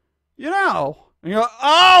 You know. And you're like,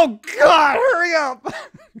 oh, God, hurry up.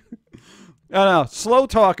 I don't know. Slow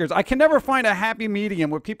talkers. I can never find a happy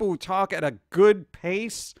medium with people who talk at a good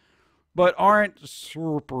pace but aren't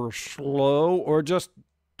super slow or just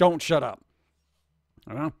don't shut up.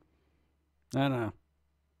 I don't know.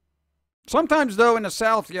 Sometimes, though, in the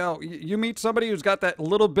South, you meet somebody who's got that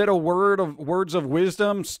little bit of words of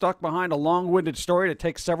wisdom stuck behind a long-winded story that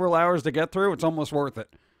takes several hours to get through. It's almost worth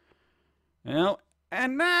it. You know?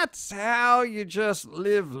 And that's how you just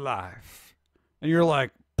live life. And you're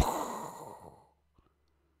like,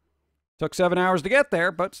 took 7 hours to get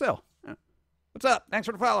there, but still. What's up? Thanks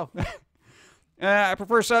for the follow. I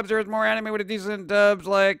prefer subs. There's more anime with a decent dubs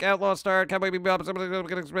like Outlaw Star, Cowboy Bebop, somebody who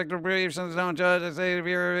can expect a brief since don't judge. I say if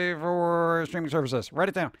you're for streaming services. Write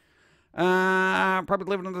it down. Probably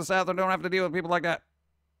living in the South and don't have to deal with people like that.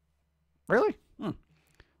 Really?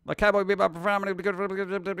 Like Cowboy Bebop performing because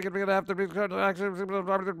have to actually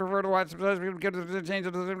prefer to watch because of change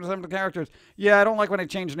of some of the characters. Yeah, I don't like when they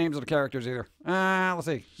change the names of the characters either. Let's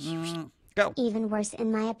see. Go. Even worse, in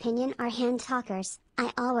my opinion, are hand talkers.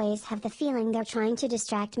 I always have the feeling they're trying to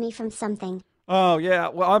distract me from something. Oh, yeah.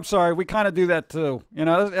 Well, I'm sorry. We kind of do that, too. You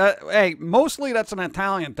know, hey, mostly that's an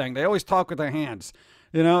Italian thing. They always talk with their hands.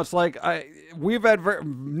 You know, it's like we've had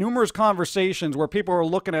numerous conversations where people are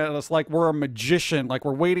looking at us like we're a magician, like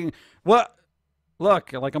we're waiting. What?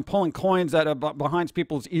 Look, like I'm pulling coins that are behind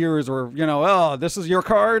people's ears or, you know, oh, this is your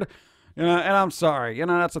card? You know, and I'm sorry. You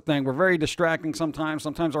know, that's the thing. We're very distracting sometimes.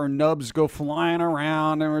 Sometimes our nubs go flying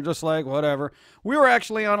around and we're just like, whatever. We were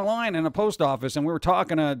actually on a line in a post office and we were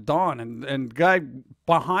talking to Dawn and guy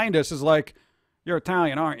behind us is like, you're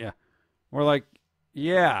Italian, aren't you? We're like,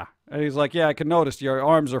 yeah. And he's like, yeah, I can notice your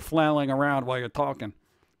arms are flailing around while you're talking.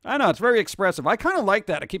 I know, it's very expressive. I kind of like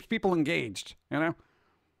that. It keeps people engaged, you know?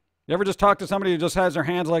 You ever just talk to somebody who just has their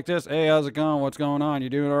hands like this? Hey, how's it going? What's going on? You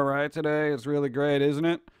doing all right today? It's really great, isn't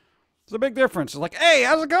it? It's a big difference. It's like, hey,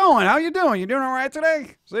 how's it going? How you doing? You doing all right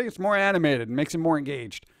today? See, it's more animated. It makes him more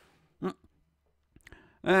engaged.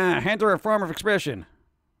 Hands are a form of expression.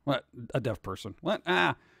 What? A deaf person. What?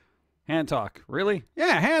 Hand talk. Really?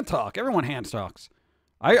 Yeah, hand talk. Everyone hand talks.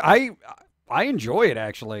 I enjoy it,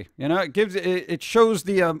 actually. You know, it shows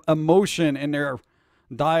the emotion in their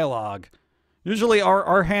dialogue. Usually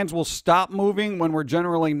our hands will stop moving when we're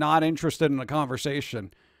generally not interested in the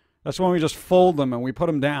conversation. That's when we just fold them and we put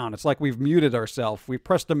them down. It's like we've muted ourselves. We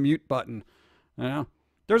pressed the mute button. You know?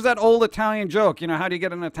 There's that old Italian joke. You know, how do you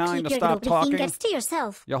get an Italian Keep to your stop little talking? fingers to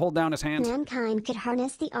yourself. You hold down his hands. Mankind could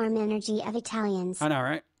harness the arm energy of Italians. I know,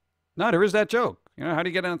 right? No, there is that joke. You know, how do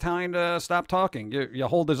you get an Italian to stop talking? You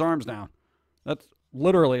hold his arms down. That's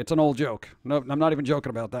literally, it's an old joke. No, I'm not even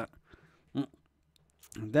joking about that.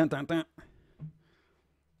 Dun, dun, dun.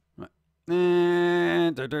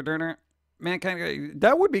 Mankind,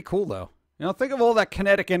 that would be cool, though. You know, think of all that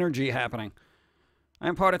kinetic energy happening.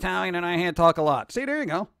 I'm part Italian and I hand talk a lot. See, there you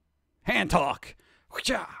go. Hand talk.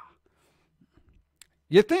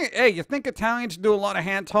 You think Italians do a lot of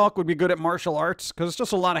hand talk would be good at martial arts? Because it's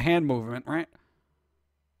just a lot of hand movement, right?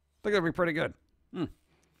 I think that'd be pretty good.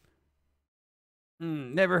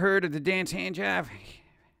 Never heard of the dance hand jive?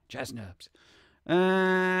 Jazz nubs.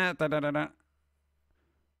 But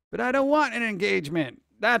I don't want an engagement.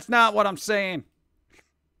 That's not what I'm saying.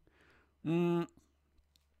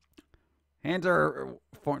 Hands are...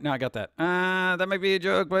 No, I got that. That might be a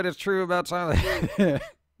joke, but it's true about silence.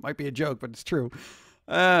 Might be a joke, but it's true.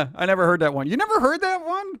 I never heard that one. You never heard that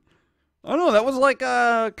one? I don't know. That was like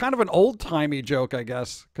kind of an old-timey joke, I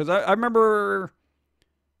guess. Because I remember...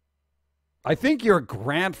 I think your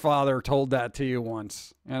grandfather told that to you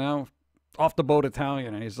once, you know, off the boat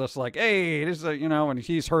Italian. And he's just like, hey, this is a, you know, and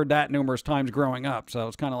he's heard that numerous times growing up. So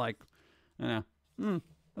it's kind of like, you know,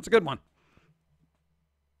 that's a good one.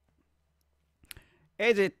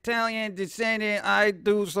 As Italian descendant, I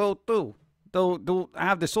do so too. Though I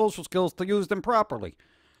have the social skills to use them properly.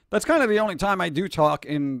 That's kind of the only time I do talk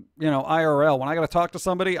in, you know, IRL. When I got to talk to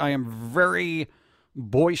somebody, I am very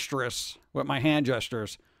boisterous with my hand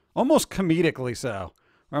gestures. Almost comedically so.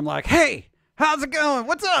 Where I'm like, hey, how's it going?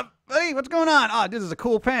 What's up? Hey, what's going on? Oh, this is a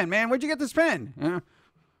cool pen, man. Where'd you get this pen? You know?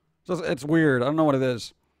 So it's weird. I don't know what it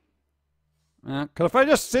is. Because if I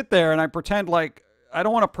just sit there and I pretend like, I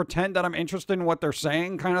don't want to pretend that I'm interested in what they're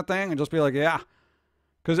saying kind of thing and just be like, yeah.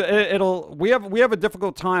 Because we have a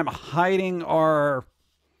difficult time hiding our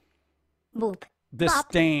Boop.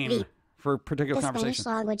 disdain Bop. for particular The conversations.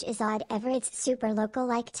 Spanish language is odd ever. It's super local,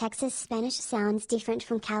 like Texas Spanish sounds different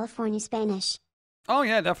from California Spanish. Oh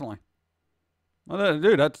yeah, definitely. Well,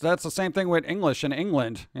 dude, that's the same thing with English in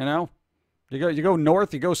England. You know, you go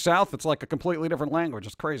north, you go south, it's like a completely different language.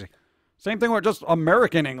 It's crazy. Same thing with just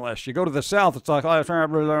American English. You go to the south, it's like, and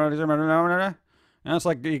it's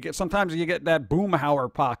like sometimes you get that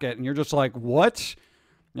boomhauer pocket, and you're just like, what?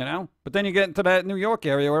 You know? But then you get into that New York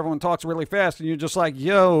area where everyone talks really fast, and you're just like,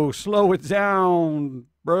 yo, slow it down,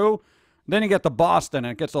 bro. Then you get to Boston,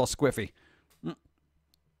 and it gets all squiffy.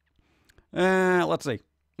 Let's see.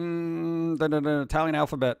 The Italian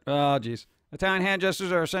alphabet. Oh, geez. Italian hand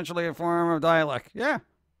gestures are essentially a form of dialect. Yeah.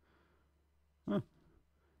 Huh.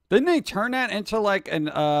 Didn't they turn that into like an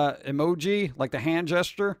emoji, like the hand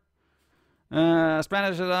gesture?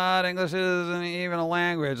 Spanish is odd, English isn't even a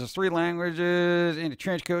language. There's 3 languages, in a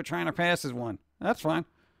trench coat trying to pass is one. That's fine.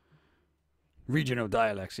 Regional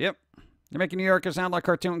dialects, yep. You're making New Yorkers sound like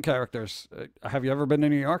cartoon characters. Have you ever been to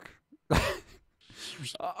New York?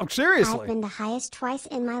 Seriously. I've been the highest twice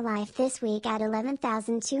in my life this week at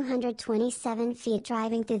 11,227 feet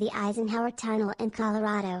driving through the Eisenhower Tunnel in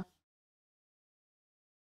Colorado.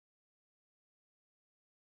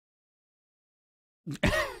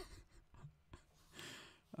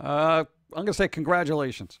 I'm going to say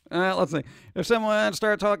congratulations. Let's see. If someone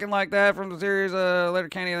started talking like that from the series Letter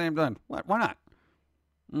Candy, then I'm done. What? Why not?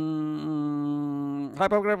 Hi,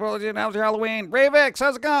 Pokemon. How's your Halloween? Ravix,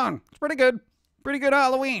 how's it going? It's pretty good. Pretty good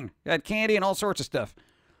Halloween. Got candy and all sorts of stuff.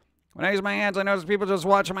 When I use my hands, I notice people just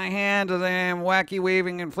watching my hands as I am wacky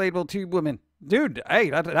waving inflatable tube women. Dude, hey,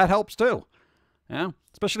 that helps too. Yeah?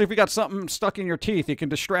 Especially if you got something stuck in your teeth, you can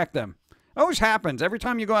distract them. It always happens. Every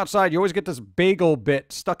time you go outside, you always get this bagel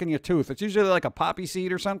bit stuck in your tooth. It's usually like a poppy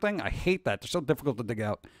seed or something. I hate that. They're so difficult to dig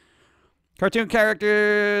out. Cartoon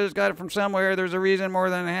characters got it from somewhere. There's a reason more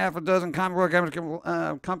than half a dozen comic book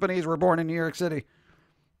companies were born in New York City.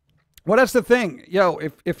 Well, that's the thing. Yo,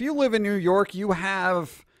 if you live in New York, you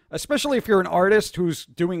have, especially if you're an artist who's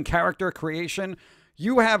doing character creation,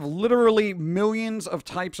 you have literally millions of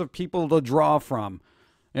types of people to draw from,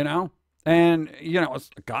 you know? And, you know,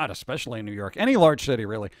 God, especially in New York, any large city,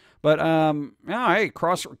 really. But, yeah, hey,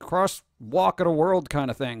 cross walk of the world kind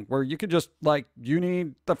of thing, where you could just, like, you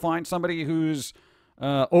need to find somebody who's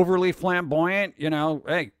overly flamboyant, you know,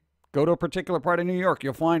 hey, go to a particular part of New York,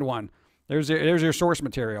 you'll find one. There's your source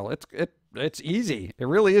material. It's easy. It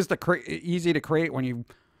really is easy to create when you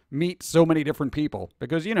meet so many different people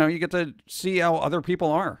because, you know, you get to see how other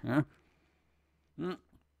people are. Yeah.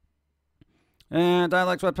 And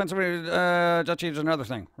dialects, what Pennsylvania Dutch is another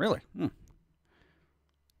thing. Really?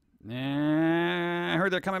 I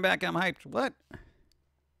heard they're coming back. I'm hyped. What?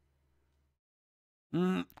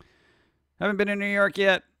 Haven't been in New York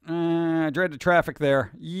yet. Dread the traffic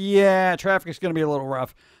there. Yeah, traffic's going to be a little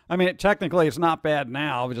rough. I mean, technically, it's not bad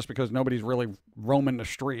now, just because nobody's really roaming the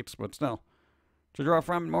streets, but still. To draw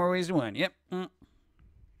from, more ways than one. Yep. Boom,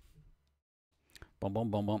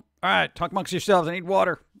 boom, boom, boom. All right, talk amongst yourselves. I need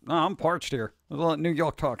water. Oh, I'm parched here. There's a lot of New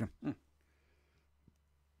York talking.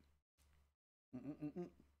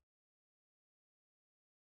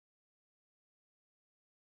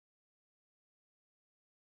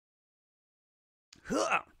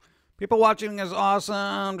 People watching is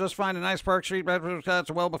awesome. Just find a nice park street. That's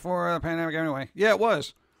well before the pandemic anyway. Yeah, it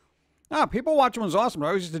was. No, people watching was awesome. I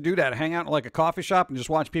always used to do that. Hang out in like a coffee shop and just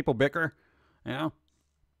watch people bicker. You know?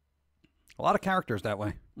 A lot of characters that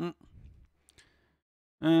way.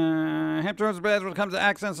 Hampton Roads best when it comes to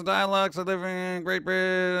accents and dialects. I live in Great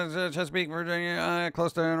Britain, Chesapeake, Virginia,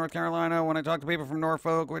 close to North Carolina. When I talk to people from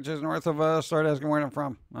Norfolk, which is north of us, start asking where I'm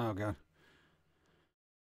from. Oh, God.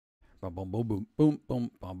 Boom, boom, boom, boom, boom, boom,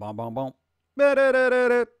 boom, boom, boom, boom.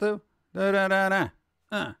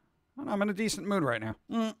 I'm in a decent mood right now.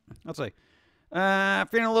 Let's see.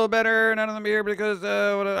 Feeling a little better. None of them here because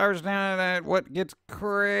ours down that what gets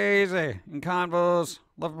crazy in convos.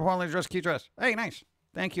 Love importantly dress, cute dress. Hey, nice.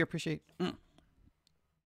 Thank you. Appreciate. Have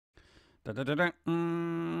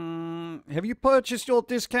you purchased your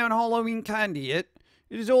discount Halloween candy yet?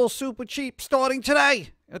 It is all super cheap starting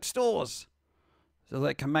today at stores. So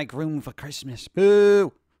they can make room for Christmas.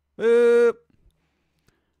 Boo! Boo!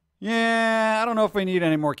 Yeah, I don't know if we need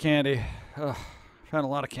any more candy. I've had a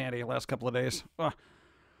lot of candy the last couple of days. Love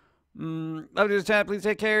you to chat. Please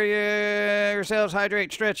take care of yourselves.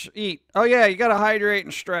 Hydrate, stretch, eat. Oh, yeah, you got to hydrate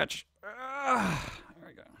and stretch. There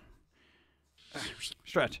we go.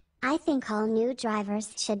 Stretch. I think all new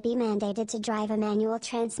drivers should be mandated to drive a manual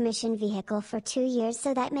transmission vehicle for 2 years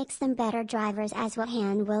so that makes them better drivers. As what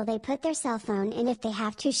hand will they put their cell phone in if they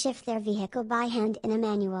have to shift their vehicle by hand in a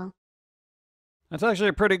manual? That's actually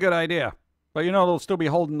a pretty good idea. But, you know, they'll still be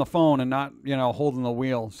holding the phone and not, you know, holding the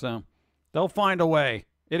wheel. So they'll find a way.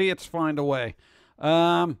 Idiots find a way.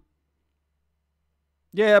 Yeah,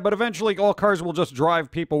 but eventually all cars will just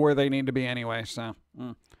drive people where they need to be anyway. So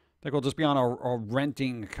I think we'll just be on a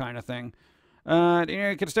renting kind of thing. You know,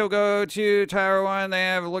 you can still go to Tower 1. They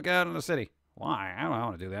have a lookout in the city. Why? I don't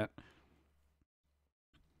want to do that.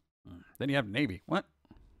 Then you have Navy. What?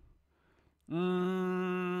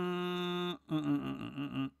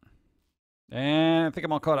 And I think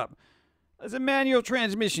I'm all caught up. As a manual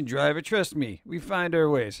transmission driver, trust me, we find our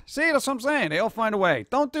ways. See, that's what I'm saying. They all find a way.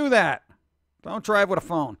 Don't do that. Don't drive with a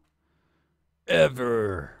phone.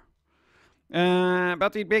 Ever.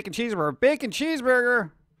 About to eat bacon cheeseburger. Bacon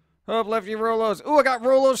cheeseburger? Hope left you Rolos. Ooh, I got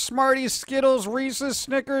Rolos, Smarties, Skittles, Reese's,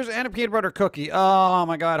 Snickers, and a peanut butter cookie. Oh,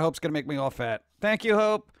 my God. Hope's going to make me all fat. Thank you,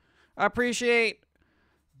 Hope. I appreciate.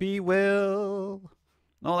 Be well.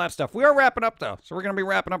 All that stuff. We are wrapping up, though. So we're going to be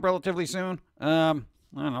wrapping up relatively soon. I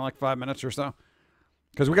don't know, like 5 minutes or so.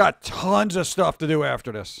 Because we got tons of stuff to do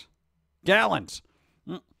after this. Gallons.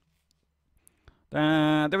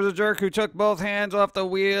 There was a jerk who took both hands off the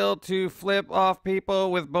wheel to flip off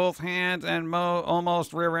people with both hands and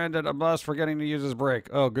almost rear-ended a bus forgetting to use his brake.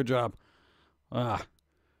 Oh, good job. That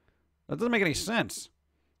doesn't make any sense.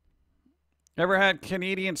 Ever had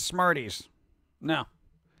Canadian Smarties? No.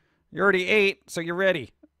 You already ate, so you're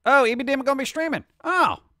ready. Oh, EB Dim gonna be streaming.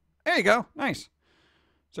 Oh, there you go. Nice.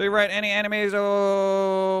 So you write any animes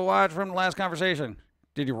to watch from the last conversation?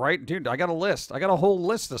 Did you write? Dude, I got a list. I got a whole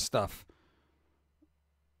list of stuff.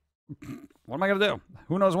 What am I going to do?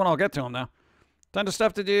 Who knows when I'll get to them, though. Tons of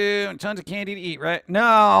stuff to do and tons of candy to eat, right?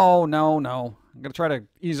 No. I'm going to try to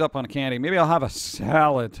ease up on candy. Maybe I'll have a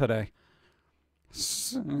salad today.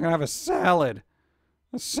 I'm going to have a salad.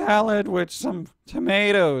 A salad with some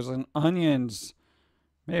tomatoes and onions.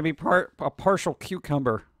 Maybe a partial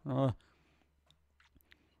cucumber. Up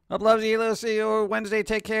loves you. See you Wednesday.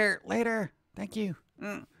 Take care. Later. Thank you.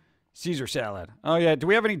 Caesar salad. Oh, yeah. Do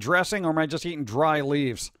we have any dressing or am I just eating dry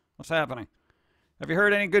leaves? What's happening? Have you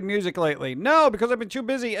heard any good music lately? No, because I've been too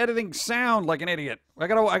busy editing sound like an idiot. I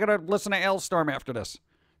gotta listen to L-Storm after this.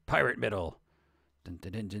 Pirate Middle.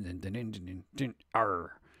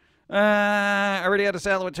 Arr. I already had a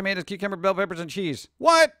salad with tomatoes, cucumber, bell peppers, and cheese.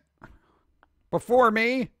 What? Before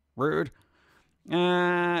me? Rude.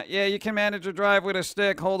 Yeah, you can manage to drive with a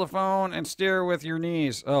stick, hold a phone, and steer with your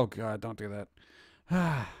knees. Oh, God, don't do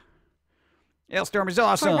that. Hailstorm is For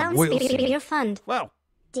awesome. Bounce We'll see. Beer Fund. Well,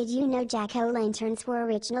 Did you know jack-o'-lanterns were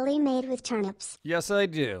originally made with turnips? yes, I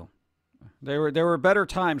do. There were better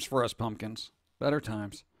times for us pumpkins. Better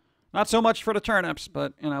times. Not so much for the turnips,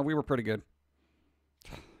 but, you know, we were pretty good.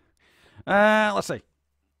 Let's see.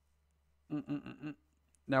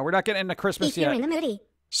 No, we're not getting into Christmas If you're yet. in the moody,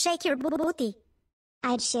 shake your booty.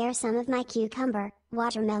 I'd share some of my cucumber,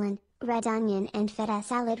 watermelon, red onion, and feta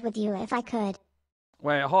salad with you if I could.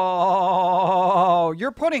 Wait, oh,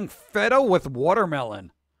 you're putting feta with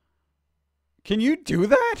watermelon. Can you do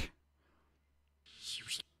that?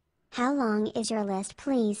 How long is your list,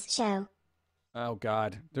 please show? Oh,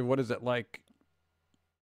 God. Dude, what is it like?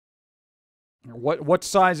 What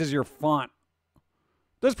size is your font?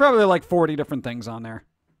 There's probably like 40 different things on there.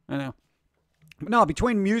 I know. No,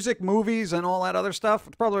 between music, movies, and all that other stuff,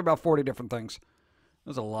 it's probably about 40 different things.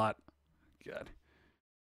 There's a lot. God.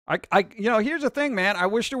 Here's the thing, man. I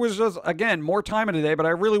wish there was just, again, more time in the day, but I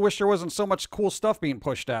really wish there wasn't so much cool stuff being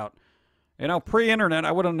pushed out. You know, pre-internet,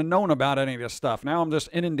 I wouldn't have known about any of this stuff. Now I'm just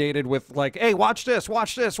inundated with like, hey, watch this,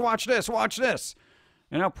 watch this, watch this, watch this.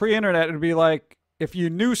 You know, pre-internet, it'd be like, if you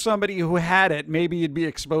knew somebody who had it, maybe you'd be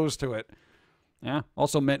exposed to it. Yeah,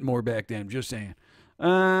 also meant more back then, just saying.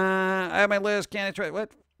 I have my list, can't I try, what?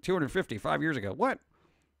 250, 5 years ago. What?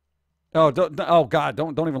 Oh, God,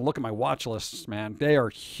 don't even look at my watch lists, man. They are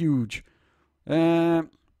huge. The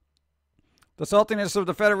saltiness of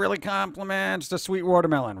the feta really complements the sweet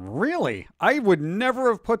watermelon. Really? I would never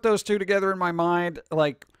have put those two together in my mind.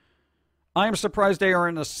 Like, I'm surprised they are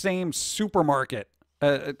in the same supermarket,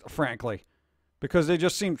 frankly, because they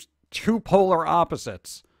just seem two polar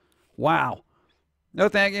opposites. Wow. No,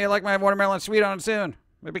 thank you. I like my watermelon sweet on soon.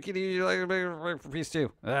 Maybe you like a piece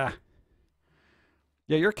too. Ah.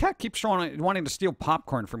 Yeah, your cat keeps wanting to steal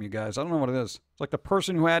popcorn from you guys. I don't know what it is. It's like the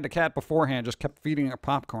person who had the cat beforehand just kept feeding it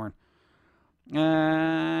popcorn.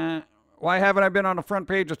 Why haven't I been on the front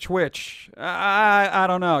page of Twitch? I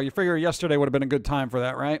don't know. You figure yesterday would have been a good time for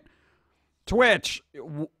that, right? Twitch.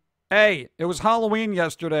 Hey, it was Halloween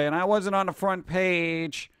yesterday, and I wasn't on the front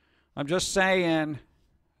page. I'm just saying.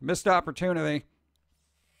 Missed opportunity.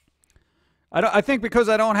 I think because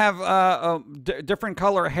I don't have different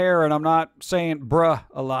color hair and I'm not saying bruh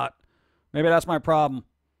a lot. Maybe that's my problem.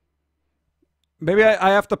 Maybe I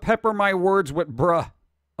have to pepper my words with bruh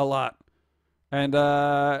a lot. And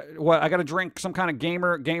I got to drink some kind of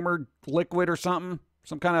gamer liquid or something?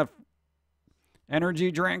 Some kind of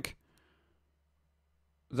energy drink?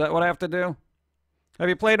 Is that what I have to do? Have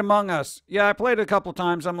you played Among Us? Yeah, I played it a couple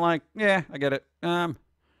times. I'm like, yeah, I get it.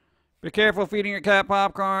 Be careful feeding your cat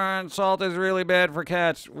popcorn. Salt is really bad for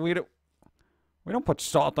cats. We don't put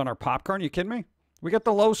salt on our popcorn. You kidding me? We get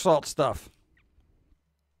the low salt stuff.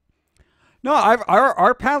 No,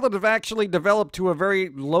 our palate have actually developed to a very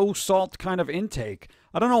low salt kind of intake.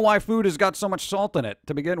 I don't know why food has got so much salt in it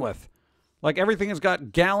to begin with. Like everything has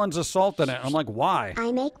got gallons of salt in it. I'm like, why?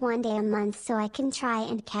 I make one day a month so I can try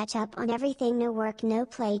and catch up on everything. No work, no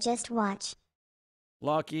play, just watch.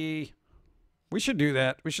 Lucky. We should do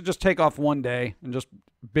that. We should just take off one day and just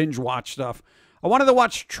binge watch stuff. I wanted to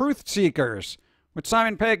watch Truth Seekers with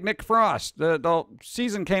Simon Pegg, Nick Frost. The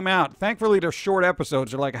season came out. Thankfully, they're short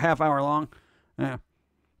episodes. They're like a half hour long. Yeah.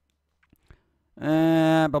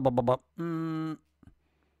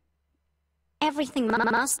 Everything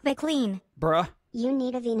must be clean. Bruh. You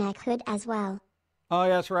need a V-neck hood as well. Oh,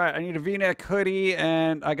 yeah, that's right. I need a V-neck hoodie,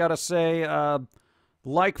 and I gotta say,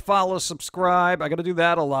 like, follow, subscribe. I gotta do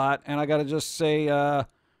that a lot, and I gotta just say,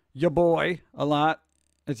 ya boy a lot.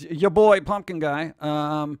 It's ya boy, Pumpkin Guy.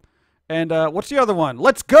 And what's the other one?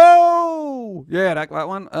 Let's go! Yeah, that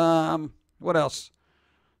one. What else?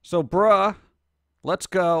 So, bruh, let's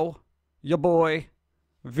go, ya boy,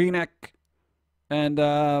 V-neck, and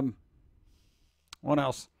what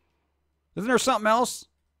else? Isn't there something else?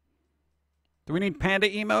 Do we need panda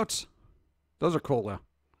emotes? Those are cool, though.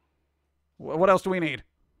 What else do we need?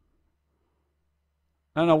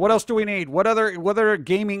 I don't know. What else do we need? What other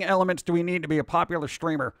gaming elements do we need to be a popular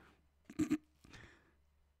streamer?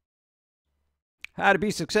 How to be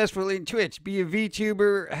successful in Twitch. Be a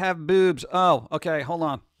VTuber, have boobs. Oh, okay. Hold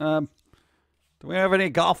on. Do we have any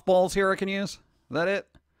golf balls here I can use? Is that it?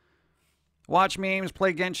 Watch memes,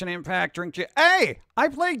 play Genshin Impact, drink... Hey! I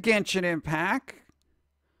play Genshin Impact.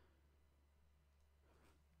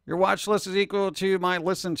 Your watch list is equal to my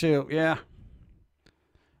listen to. Yeah.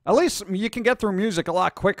 At least you can get through music a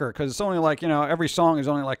lot quicker because it's only like, every song is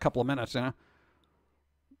only like a couple of minutes,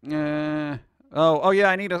 Oh, yeah,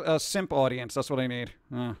 I need a simp audience. That's what I need.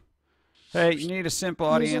 Hey, you need a simp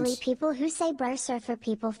audience. Usually people who say bruh surf are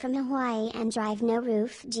people from Hawaii and drive no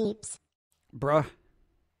roof Jeeps. Bruh.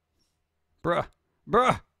 Bruh.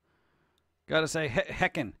 Bruh. Gotta say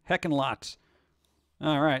heckin' lots.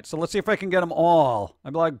 All right, so let's see if I can get them all.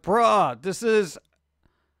 I'd be like, bruh, this is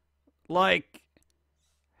like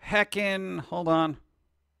heckin', hold on,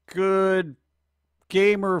 good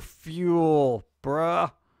gamer fuel,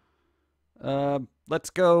 bruh. Let's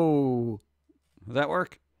go. Does that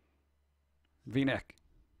work? V-neck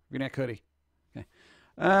hoodie. Okay.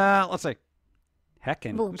 Let's see.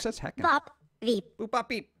 Heckin'. Boop. Who says heckin'? Bop. Beep. Boop, bop,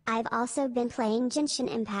 beep. I've also been playing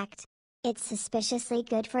Genshin Impact. It's suspiciously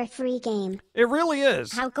good for a free game. It really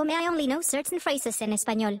is. How come I only know certain phrases in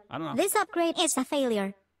Espanol? I don't know. This upgrade is a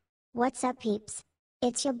failure. What's up, peeps?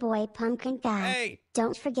 It's your boy Pumpkin Guy. Hey.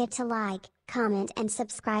 Don't forget to like, comment, and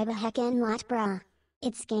subscribe a heckin' lot, bruh.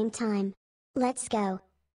 It's game time. Let's go.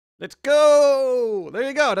 Let's go! There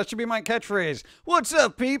you go. That should be my catchphrase. What's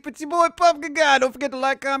up, peep? It's your boy Pumpkin Guy. Don't forget to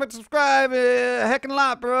like, comment, subscribe. Heckin'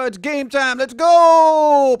 lot, bro. It's game time. Let's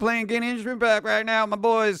go! Playing Genshin Impact right now, my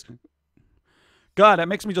boys. God, that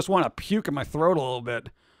makes me just want to puke in my throat a little bit.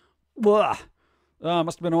 Ugh.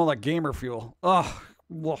 Must have been all that gamer fuel. Ugh.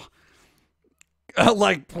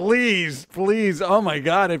 Like, please. Oh my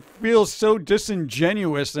God. It feels so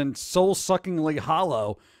disingenuous and soul-suckingly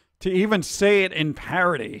hollow to even say it in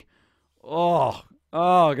parody. Oh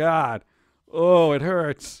God. Oh, it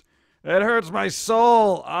hurts. It hurts my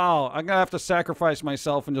soul. Oh, I'm gonna have to sacrifice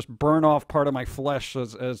myself and just burn off part of my flesh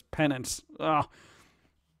as penance. Oh.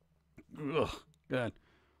 Ugh. Good.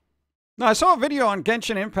 No, I saw a video on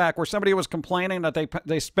Genshin Impact where somebody was complaining that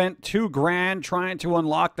they spent $2,000 trying to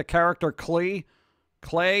unlock the character Clay,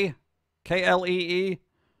 Klee. I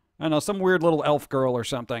don't know, some weird little elf girl or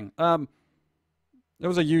something. It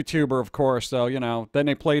was a YouTuber, of course, so, you know, then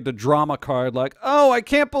they played the drama card like, oh, I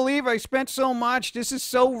can't believe I spent so much. This is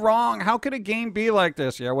so wrong. How could a game be like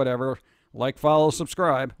this? Yeah, whatever. Like, follow,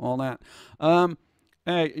 subscribe, all that.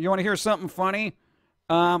 Hey, you want to hear something funny?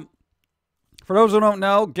 For those who don't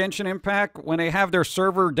know, Genshin Impact, when they have their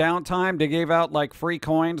server downtime, they gave out, like, free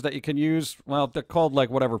coins that you can use. Well, they're called,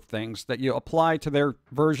 like, whatever things that you apply to their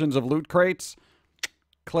versions of loot crates.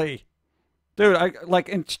 Klee. Dude, like,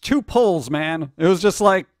 in 2 pulls, man. It was just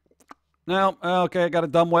like, no, okay, I got a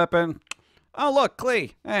dumb weapon. Oh, look,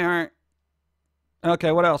 Klee. Hey, all right.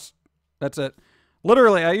 Okay, what else? That's it.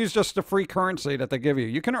 Literally, I use just the free currency that they give you.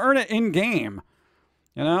 You can earn it in-game.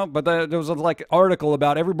 You know, but there was a, like, article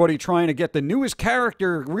about everybody trying to get the newest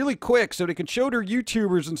character really quick so they can show their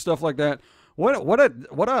YouTubers and stuff like that. What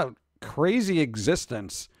a crazy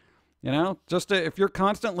existence. You know, just if you're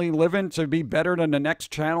constantly living to be better than the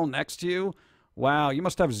next channel next to you, wow, you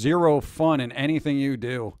must have zero fun in anything you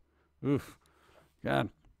do. Oof. God.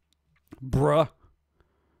 Bruh.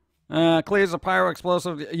 Klee is a pyro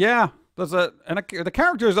explosive. Yeah, the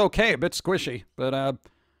character is okay, a bit squishy, but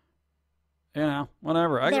you know,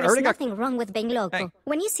 whatever. There's nothing wrong with being loco. Hey.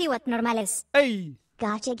 When you see what normal is. Hey.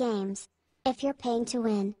 Gotcha games. If you're paying to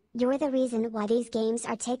win, you're the reason why these games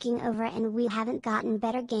are taking over and we haven't gotten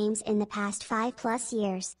better games in the past 5+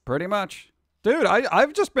 years. Pretty much. Dude,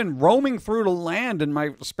 I've just been roaming through the land in my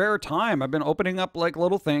spare time. I've been opening up, like,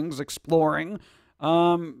 little things, exploring.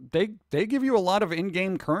 They give you a lot of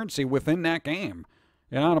in-game currency within that game.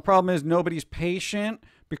 You know, and the problem is nobody's patient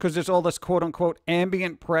because there's all this quote-unquote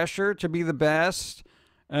ambient pressure to be the best.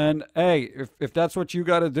 And, hey, if that's what you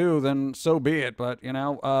got to do, then so be it. But, you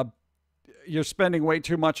know, you're spending way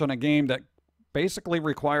too much on a game that basically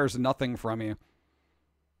requires nothing from you.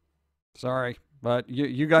 Sorry, but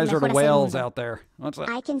you guys are the whales out there. What's that?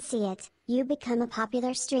 I can see it. You become a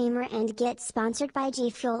popular streamer and get sponsored by G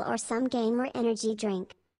Fuel or some gamer energy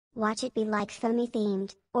drink. Watch it be like foamy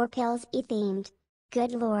themed, or pills E themed.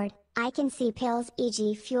 Good lord, I can see pills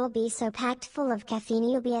e.g. Fuel be so packed full of caffeine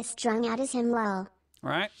you'll be as strung out as him lol.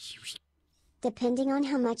 Right? Depending on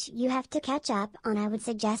how much you have to catch up on, I would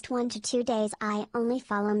suggest 1 to 2 days. I only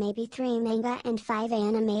follow maybe 3 manga and 5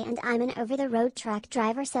 anime, and I'm an over-the-road truck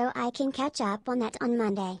driver, so I can catch up on that on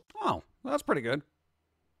Monday. Oh, that's pretty good.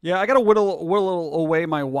 Yeah, I gotta whittle away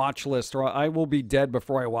my watch list, or I will be dead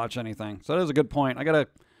before I watch anything. So that is a good point. I gotta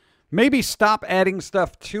maybe stop adding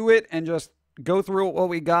stuff to it and just go through what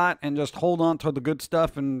we got and just hold on to the good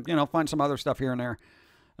stuff and, you know, find some other stuff here and there.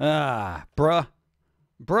 Bruh.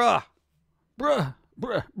 I'm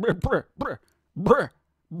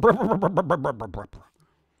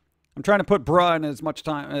trying to put bruh in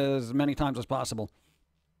as many times as possible.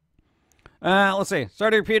 Let's see.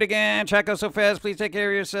 Sorry to repeat again. Chat goes so fast. Please take care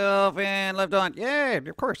of yourself and left on. Yeah,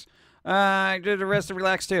 of course. Do the rest and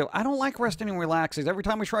relax too. I don't like resting and relaxing. Every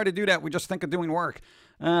time we try to do that, we just think of doing work.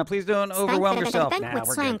 Please don't overwhelm yourself. Nah,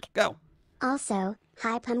 we're good. Go. Also,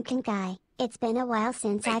 hi Pumpkin Guy. It's been a while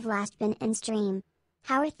since I've last been in stream.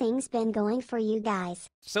 How are things been going for you guys?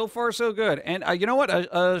 So far, so good. And you know what?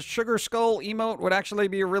 A sugar skull emote would actually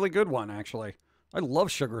be a really good one, actually. I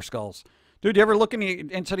love sugar skulls. Dude, you ever look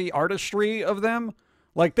into the artistry of them?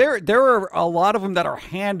 Like, there are a lot of them that are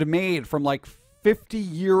handmade from, like,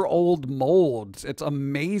 50-year-old molds. It's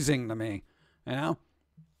amazing to me, you know?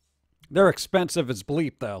 They're expensive as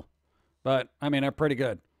bleep, though. But, I mean, they're pretty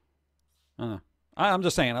good. I'm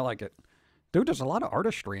just saying, I like it. Dude, there's a lot of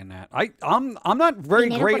artistry in that. I'm not very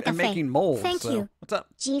great at making molds. Thank so. you. What's up?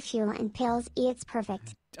 G Fuel and Pills It's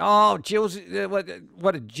perfect. Oh, Jill's,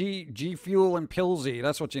 what a G Fuel and Pillsy.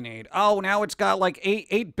 That's what you need. Oh, now it's got like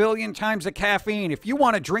 8 billion times the caffeine. If you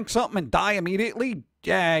want to drink something and die immediately,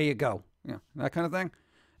 yeah, you go. Yeah, that kind of thing.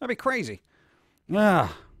 That'd be crazy.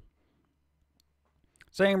 Ah.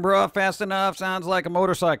 Saying bruh fast enough sounds like a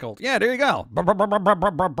motorcycle. Yeah, there you go. Let's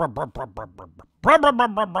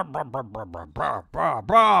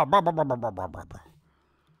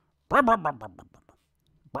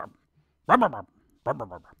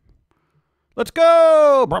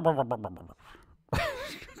go.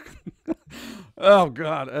 Oh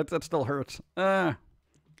God, that still hurts.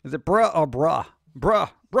 Is it bruh or bruh? Bruh,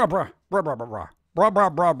 bruh, bruh, bruh, bruh, bruh. Bruh,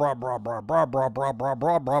 bruh, bruh, bruh, bruh, bruh, bruh, bruh, bruh, bruh,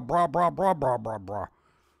 bruh, bruh, bruh, bruh, bruh, bruh, bruh, bruh.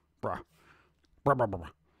 Bruh. Bruh, bruh, bruh,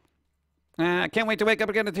 bruh. Can't wait to wake up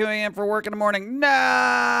again at 2 a.m. for work in the morning.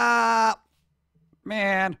 Nah!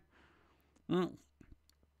 Man.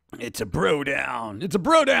 It's a bro down. It's a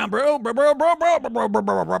bro down, bro. Bro, bro, bro, bro, bro, bro, bro,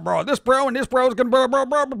 bro, bro, bro. This bro and this bro is gonna bro, bro,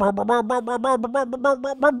 bro, bro, bro, bro, bro, bro,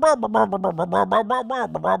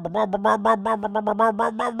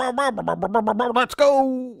 bro, bro. Let's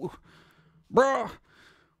go. Bro.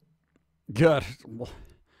 God.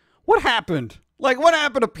 What happened? Like, what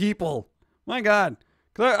happened to people? My God.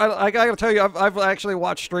 Cause I gotta tell you, I've actually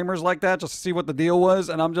watched streamers like that just to see what the deal was,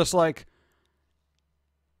 and I'm just like,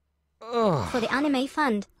 ugh. For the anime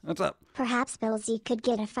fund. What's up? Perhaps Billsy could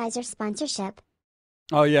get a Pfizer sponsorship.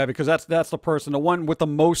 Oh yeah, because that's the person, the one with the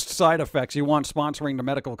most side effects you want sponsoring the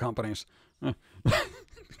medical companies.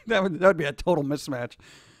 that would be a total mismatch.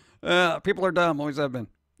 People are dumb, always have been.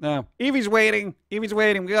 Evie's waiting. Evie's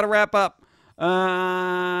waiting. We gotta wrap up.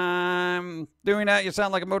 Doing that, you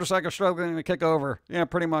sound like a motorcycle struggling to kick over. Yeah,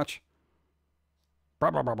 pretty much.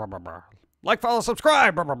 Like, follow,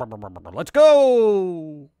 subscribe. Let's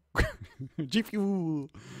go. G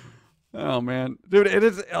Fuel. Oh man, dude, it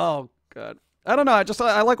is. Oh God, I don't know. I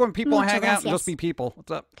like when people hang out and just be people.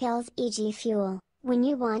 What's up? Pills e.g. Fuel. When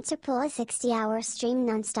you want to pull a 60-hour stream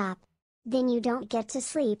nonstop, then you don't get to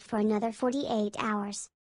sleep for another 48 hours.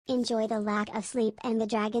 Enjoy the lack of sleep and the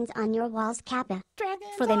dragons on your walls, Kappa.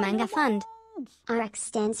 For the manga fund. RX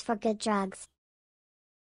stands for good drugs.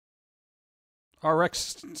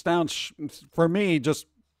 RX stands, for me, just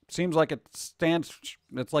seems like it stands,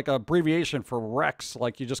 it's like an abbreviation for Rex,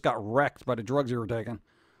 like you just got wrecked by the drugs you were taking.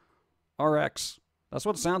 RX. That's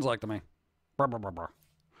what it sounds like to me. I'm going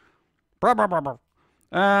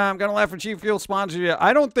to laugh when G Fuel sponsors you.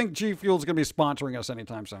 I don't think G Fuel's going to be sponsoring us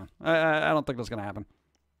anytime soon. I don't think that's going to happen.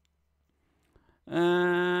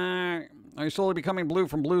 Are you slowly becoming blue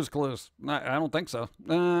from Blue's Clues? I don't think so.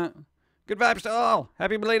 Good vibes to all.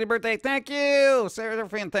 Happy belated birthday. Thank you. Sarah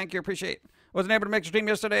fan, thank you. Appreciate it. Wasn't able to make your stream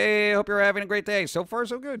yesterday. Hope you're having a great day. So far,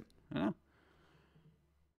 so good. You know?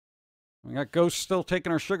 We got ghosts still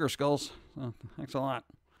taking our sugar skulls. So, thanks a lot.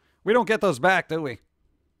 We don't get those back, do we?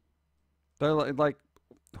 They're like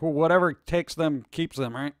whatever takes them keeps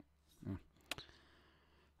them, right?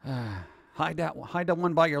 Hide that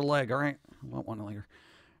one by your leg, all right? I want one later.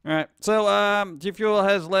 All right. So, G Fuel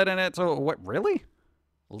has lead in it. So, what? Really?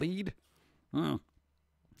 Lead? All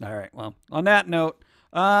right. Well, on that note,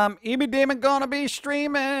 Demon gonna be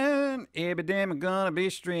streaming. Demon gonna be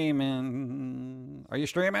streaming. Are you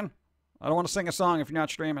streaming? I don't want to sing a song if you're not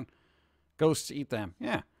streaming. Ghosts eat them.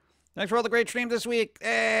 Yeah. Thanks for all the great streams this week.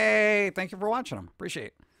 Hey, thank you for watching them. Appreciate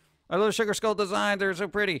it. I love Sugar Skull design. They're so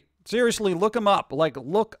pretty. Seriously, look them up. Like,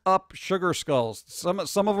 look up Sugar Skulls. Some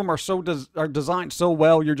of them are designed so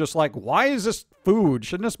well. You're just like, why is this food?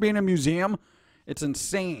 Shouldn't this be in a museum? It's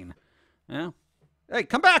insane. Yeah. Hey,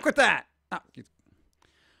 come back with that. Oh,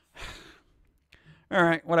 all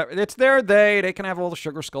right, whatever. It's their day. They can have all the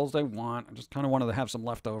Sugar Skulls they want. I just kind of wanted to have some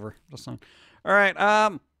left over. Just saying. All right.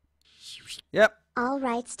 Yep. All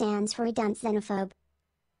right stands for redundant xenophobe.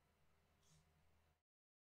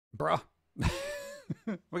 Bruh.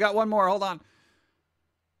 We got one more. Hold on.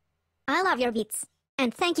 I love your beats.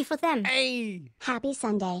 And thank you for them. Hey. Happy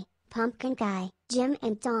Sunday, Pumpkin Guy, Jim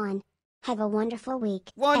and Dawn. Have a wonderful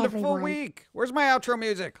week, Wonderful everyone. week. Where's my outro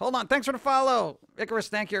music? Hold on. Thanks for the follow. Icarus,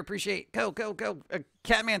 thank you. Appreciate it. Go.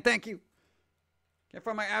 Catman, thank you. Get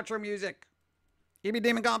for my outro music. Every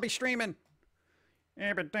demon gonna be streaming.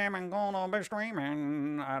 Every demon gonna be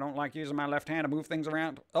streaming. I don't like using my left hand to move things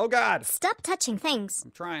around. Oh, God. Stop touching things.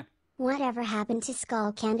 I'm trying. Whatever happened to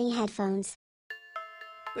Skull Candy headphones?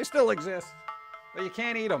 They still exist, but you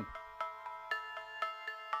can't eat them.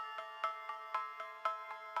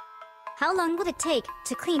 How long would it take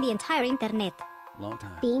to clean the entire internet? Long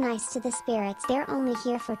time. Be nice to the spirits, they're only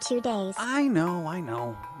here for 2 days. I know.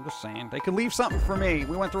 I'm just saying. They could leave something for me.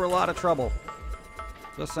 We went through a lot of trouble.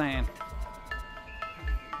 Just saying.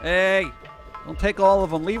 Hey, don't take all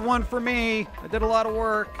of them. Leave one for me. I did a lot of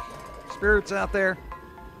work. Spirits out there.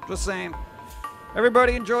 Just saying.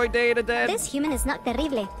 Everybody enjoy Day of the Dead. This human is not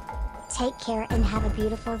terrible. Take care and have a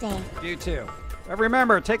beautiful day. You too. But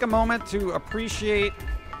remember, take a moment to appreciate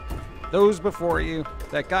those before you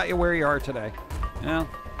that got you where you are today. You know,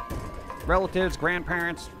 relatives,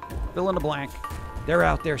 grandparents, fill in the blank. They're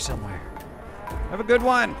out there somewhere. Have a good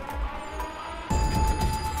one.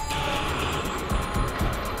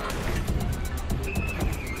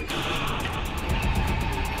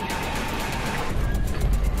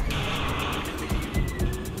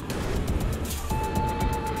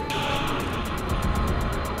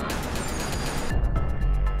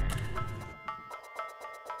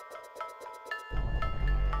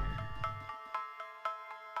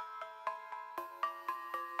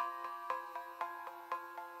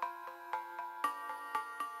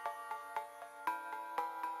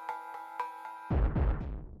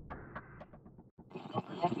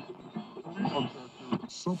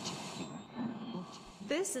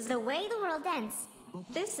 This is the way the world ends.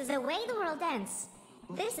 This is the way the world ends.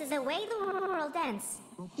 This is the way the world ends.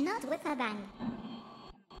 Not with a bang.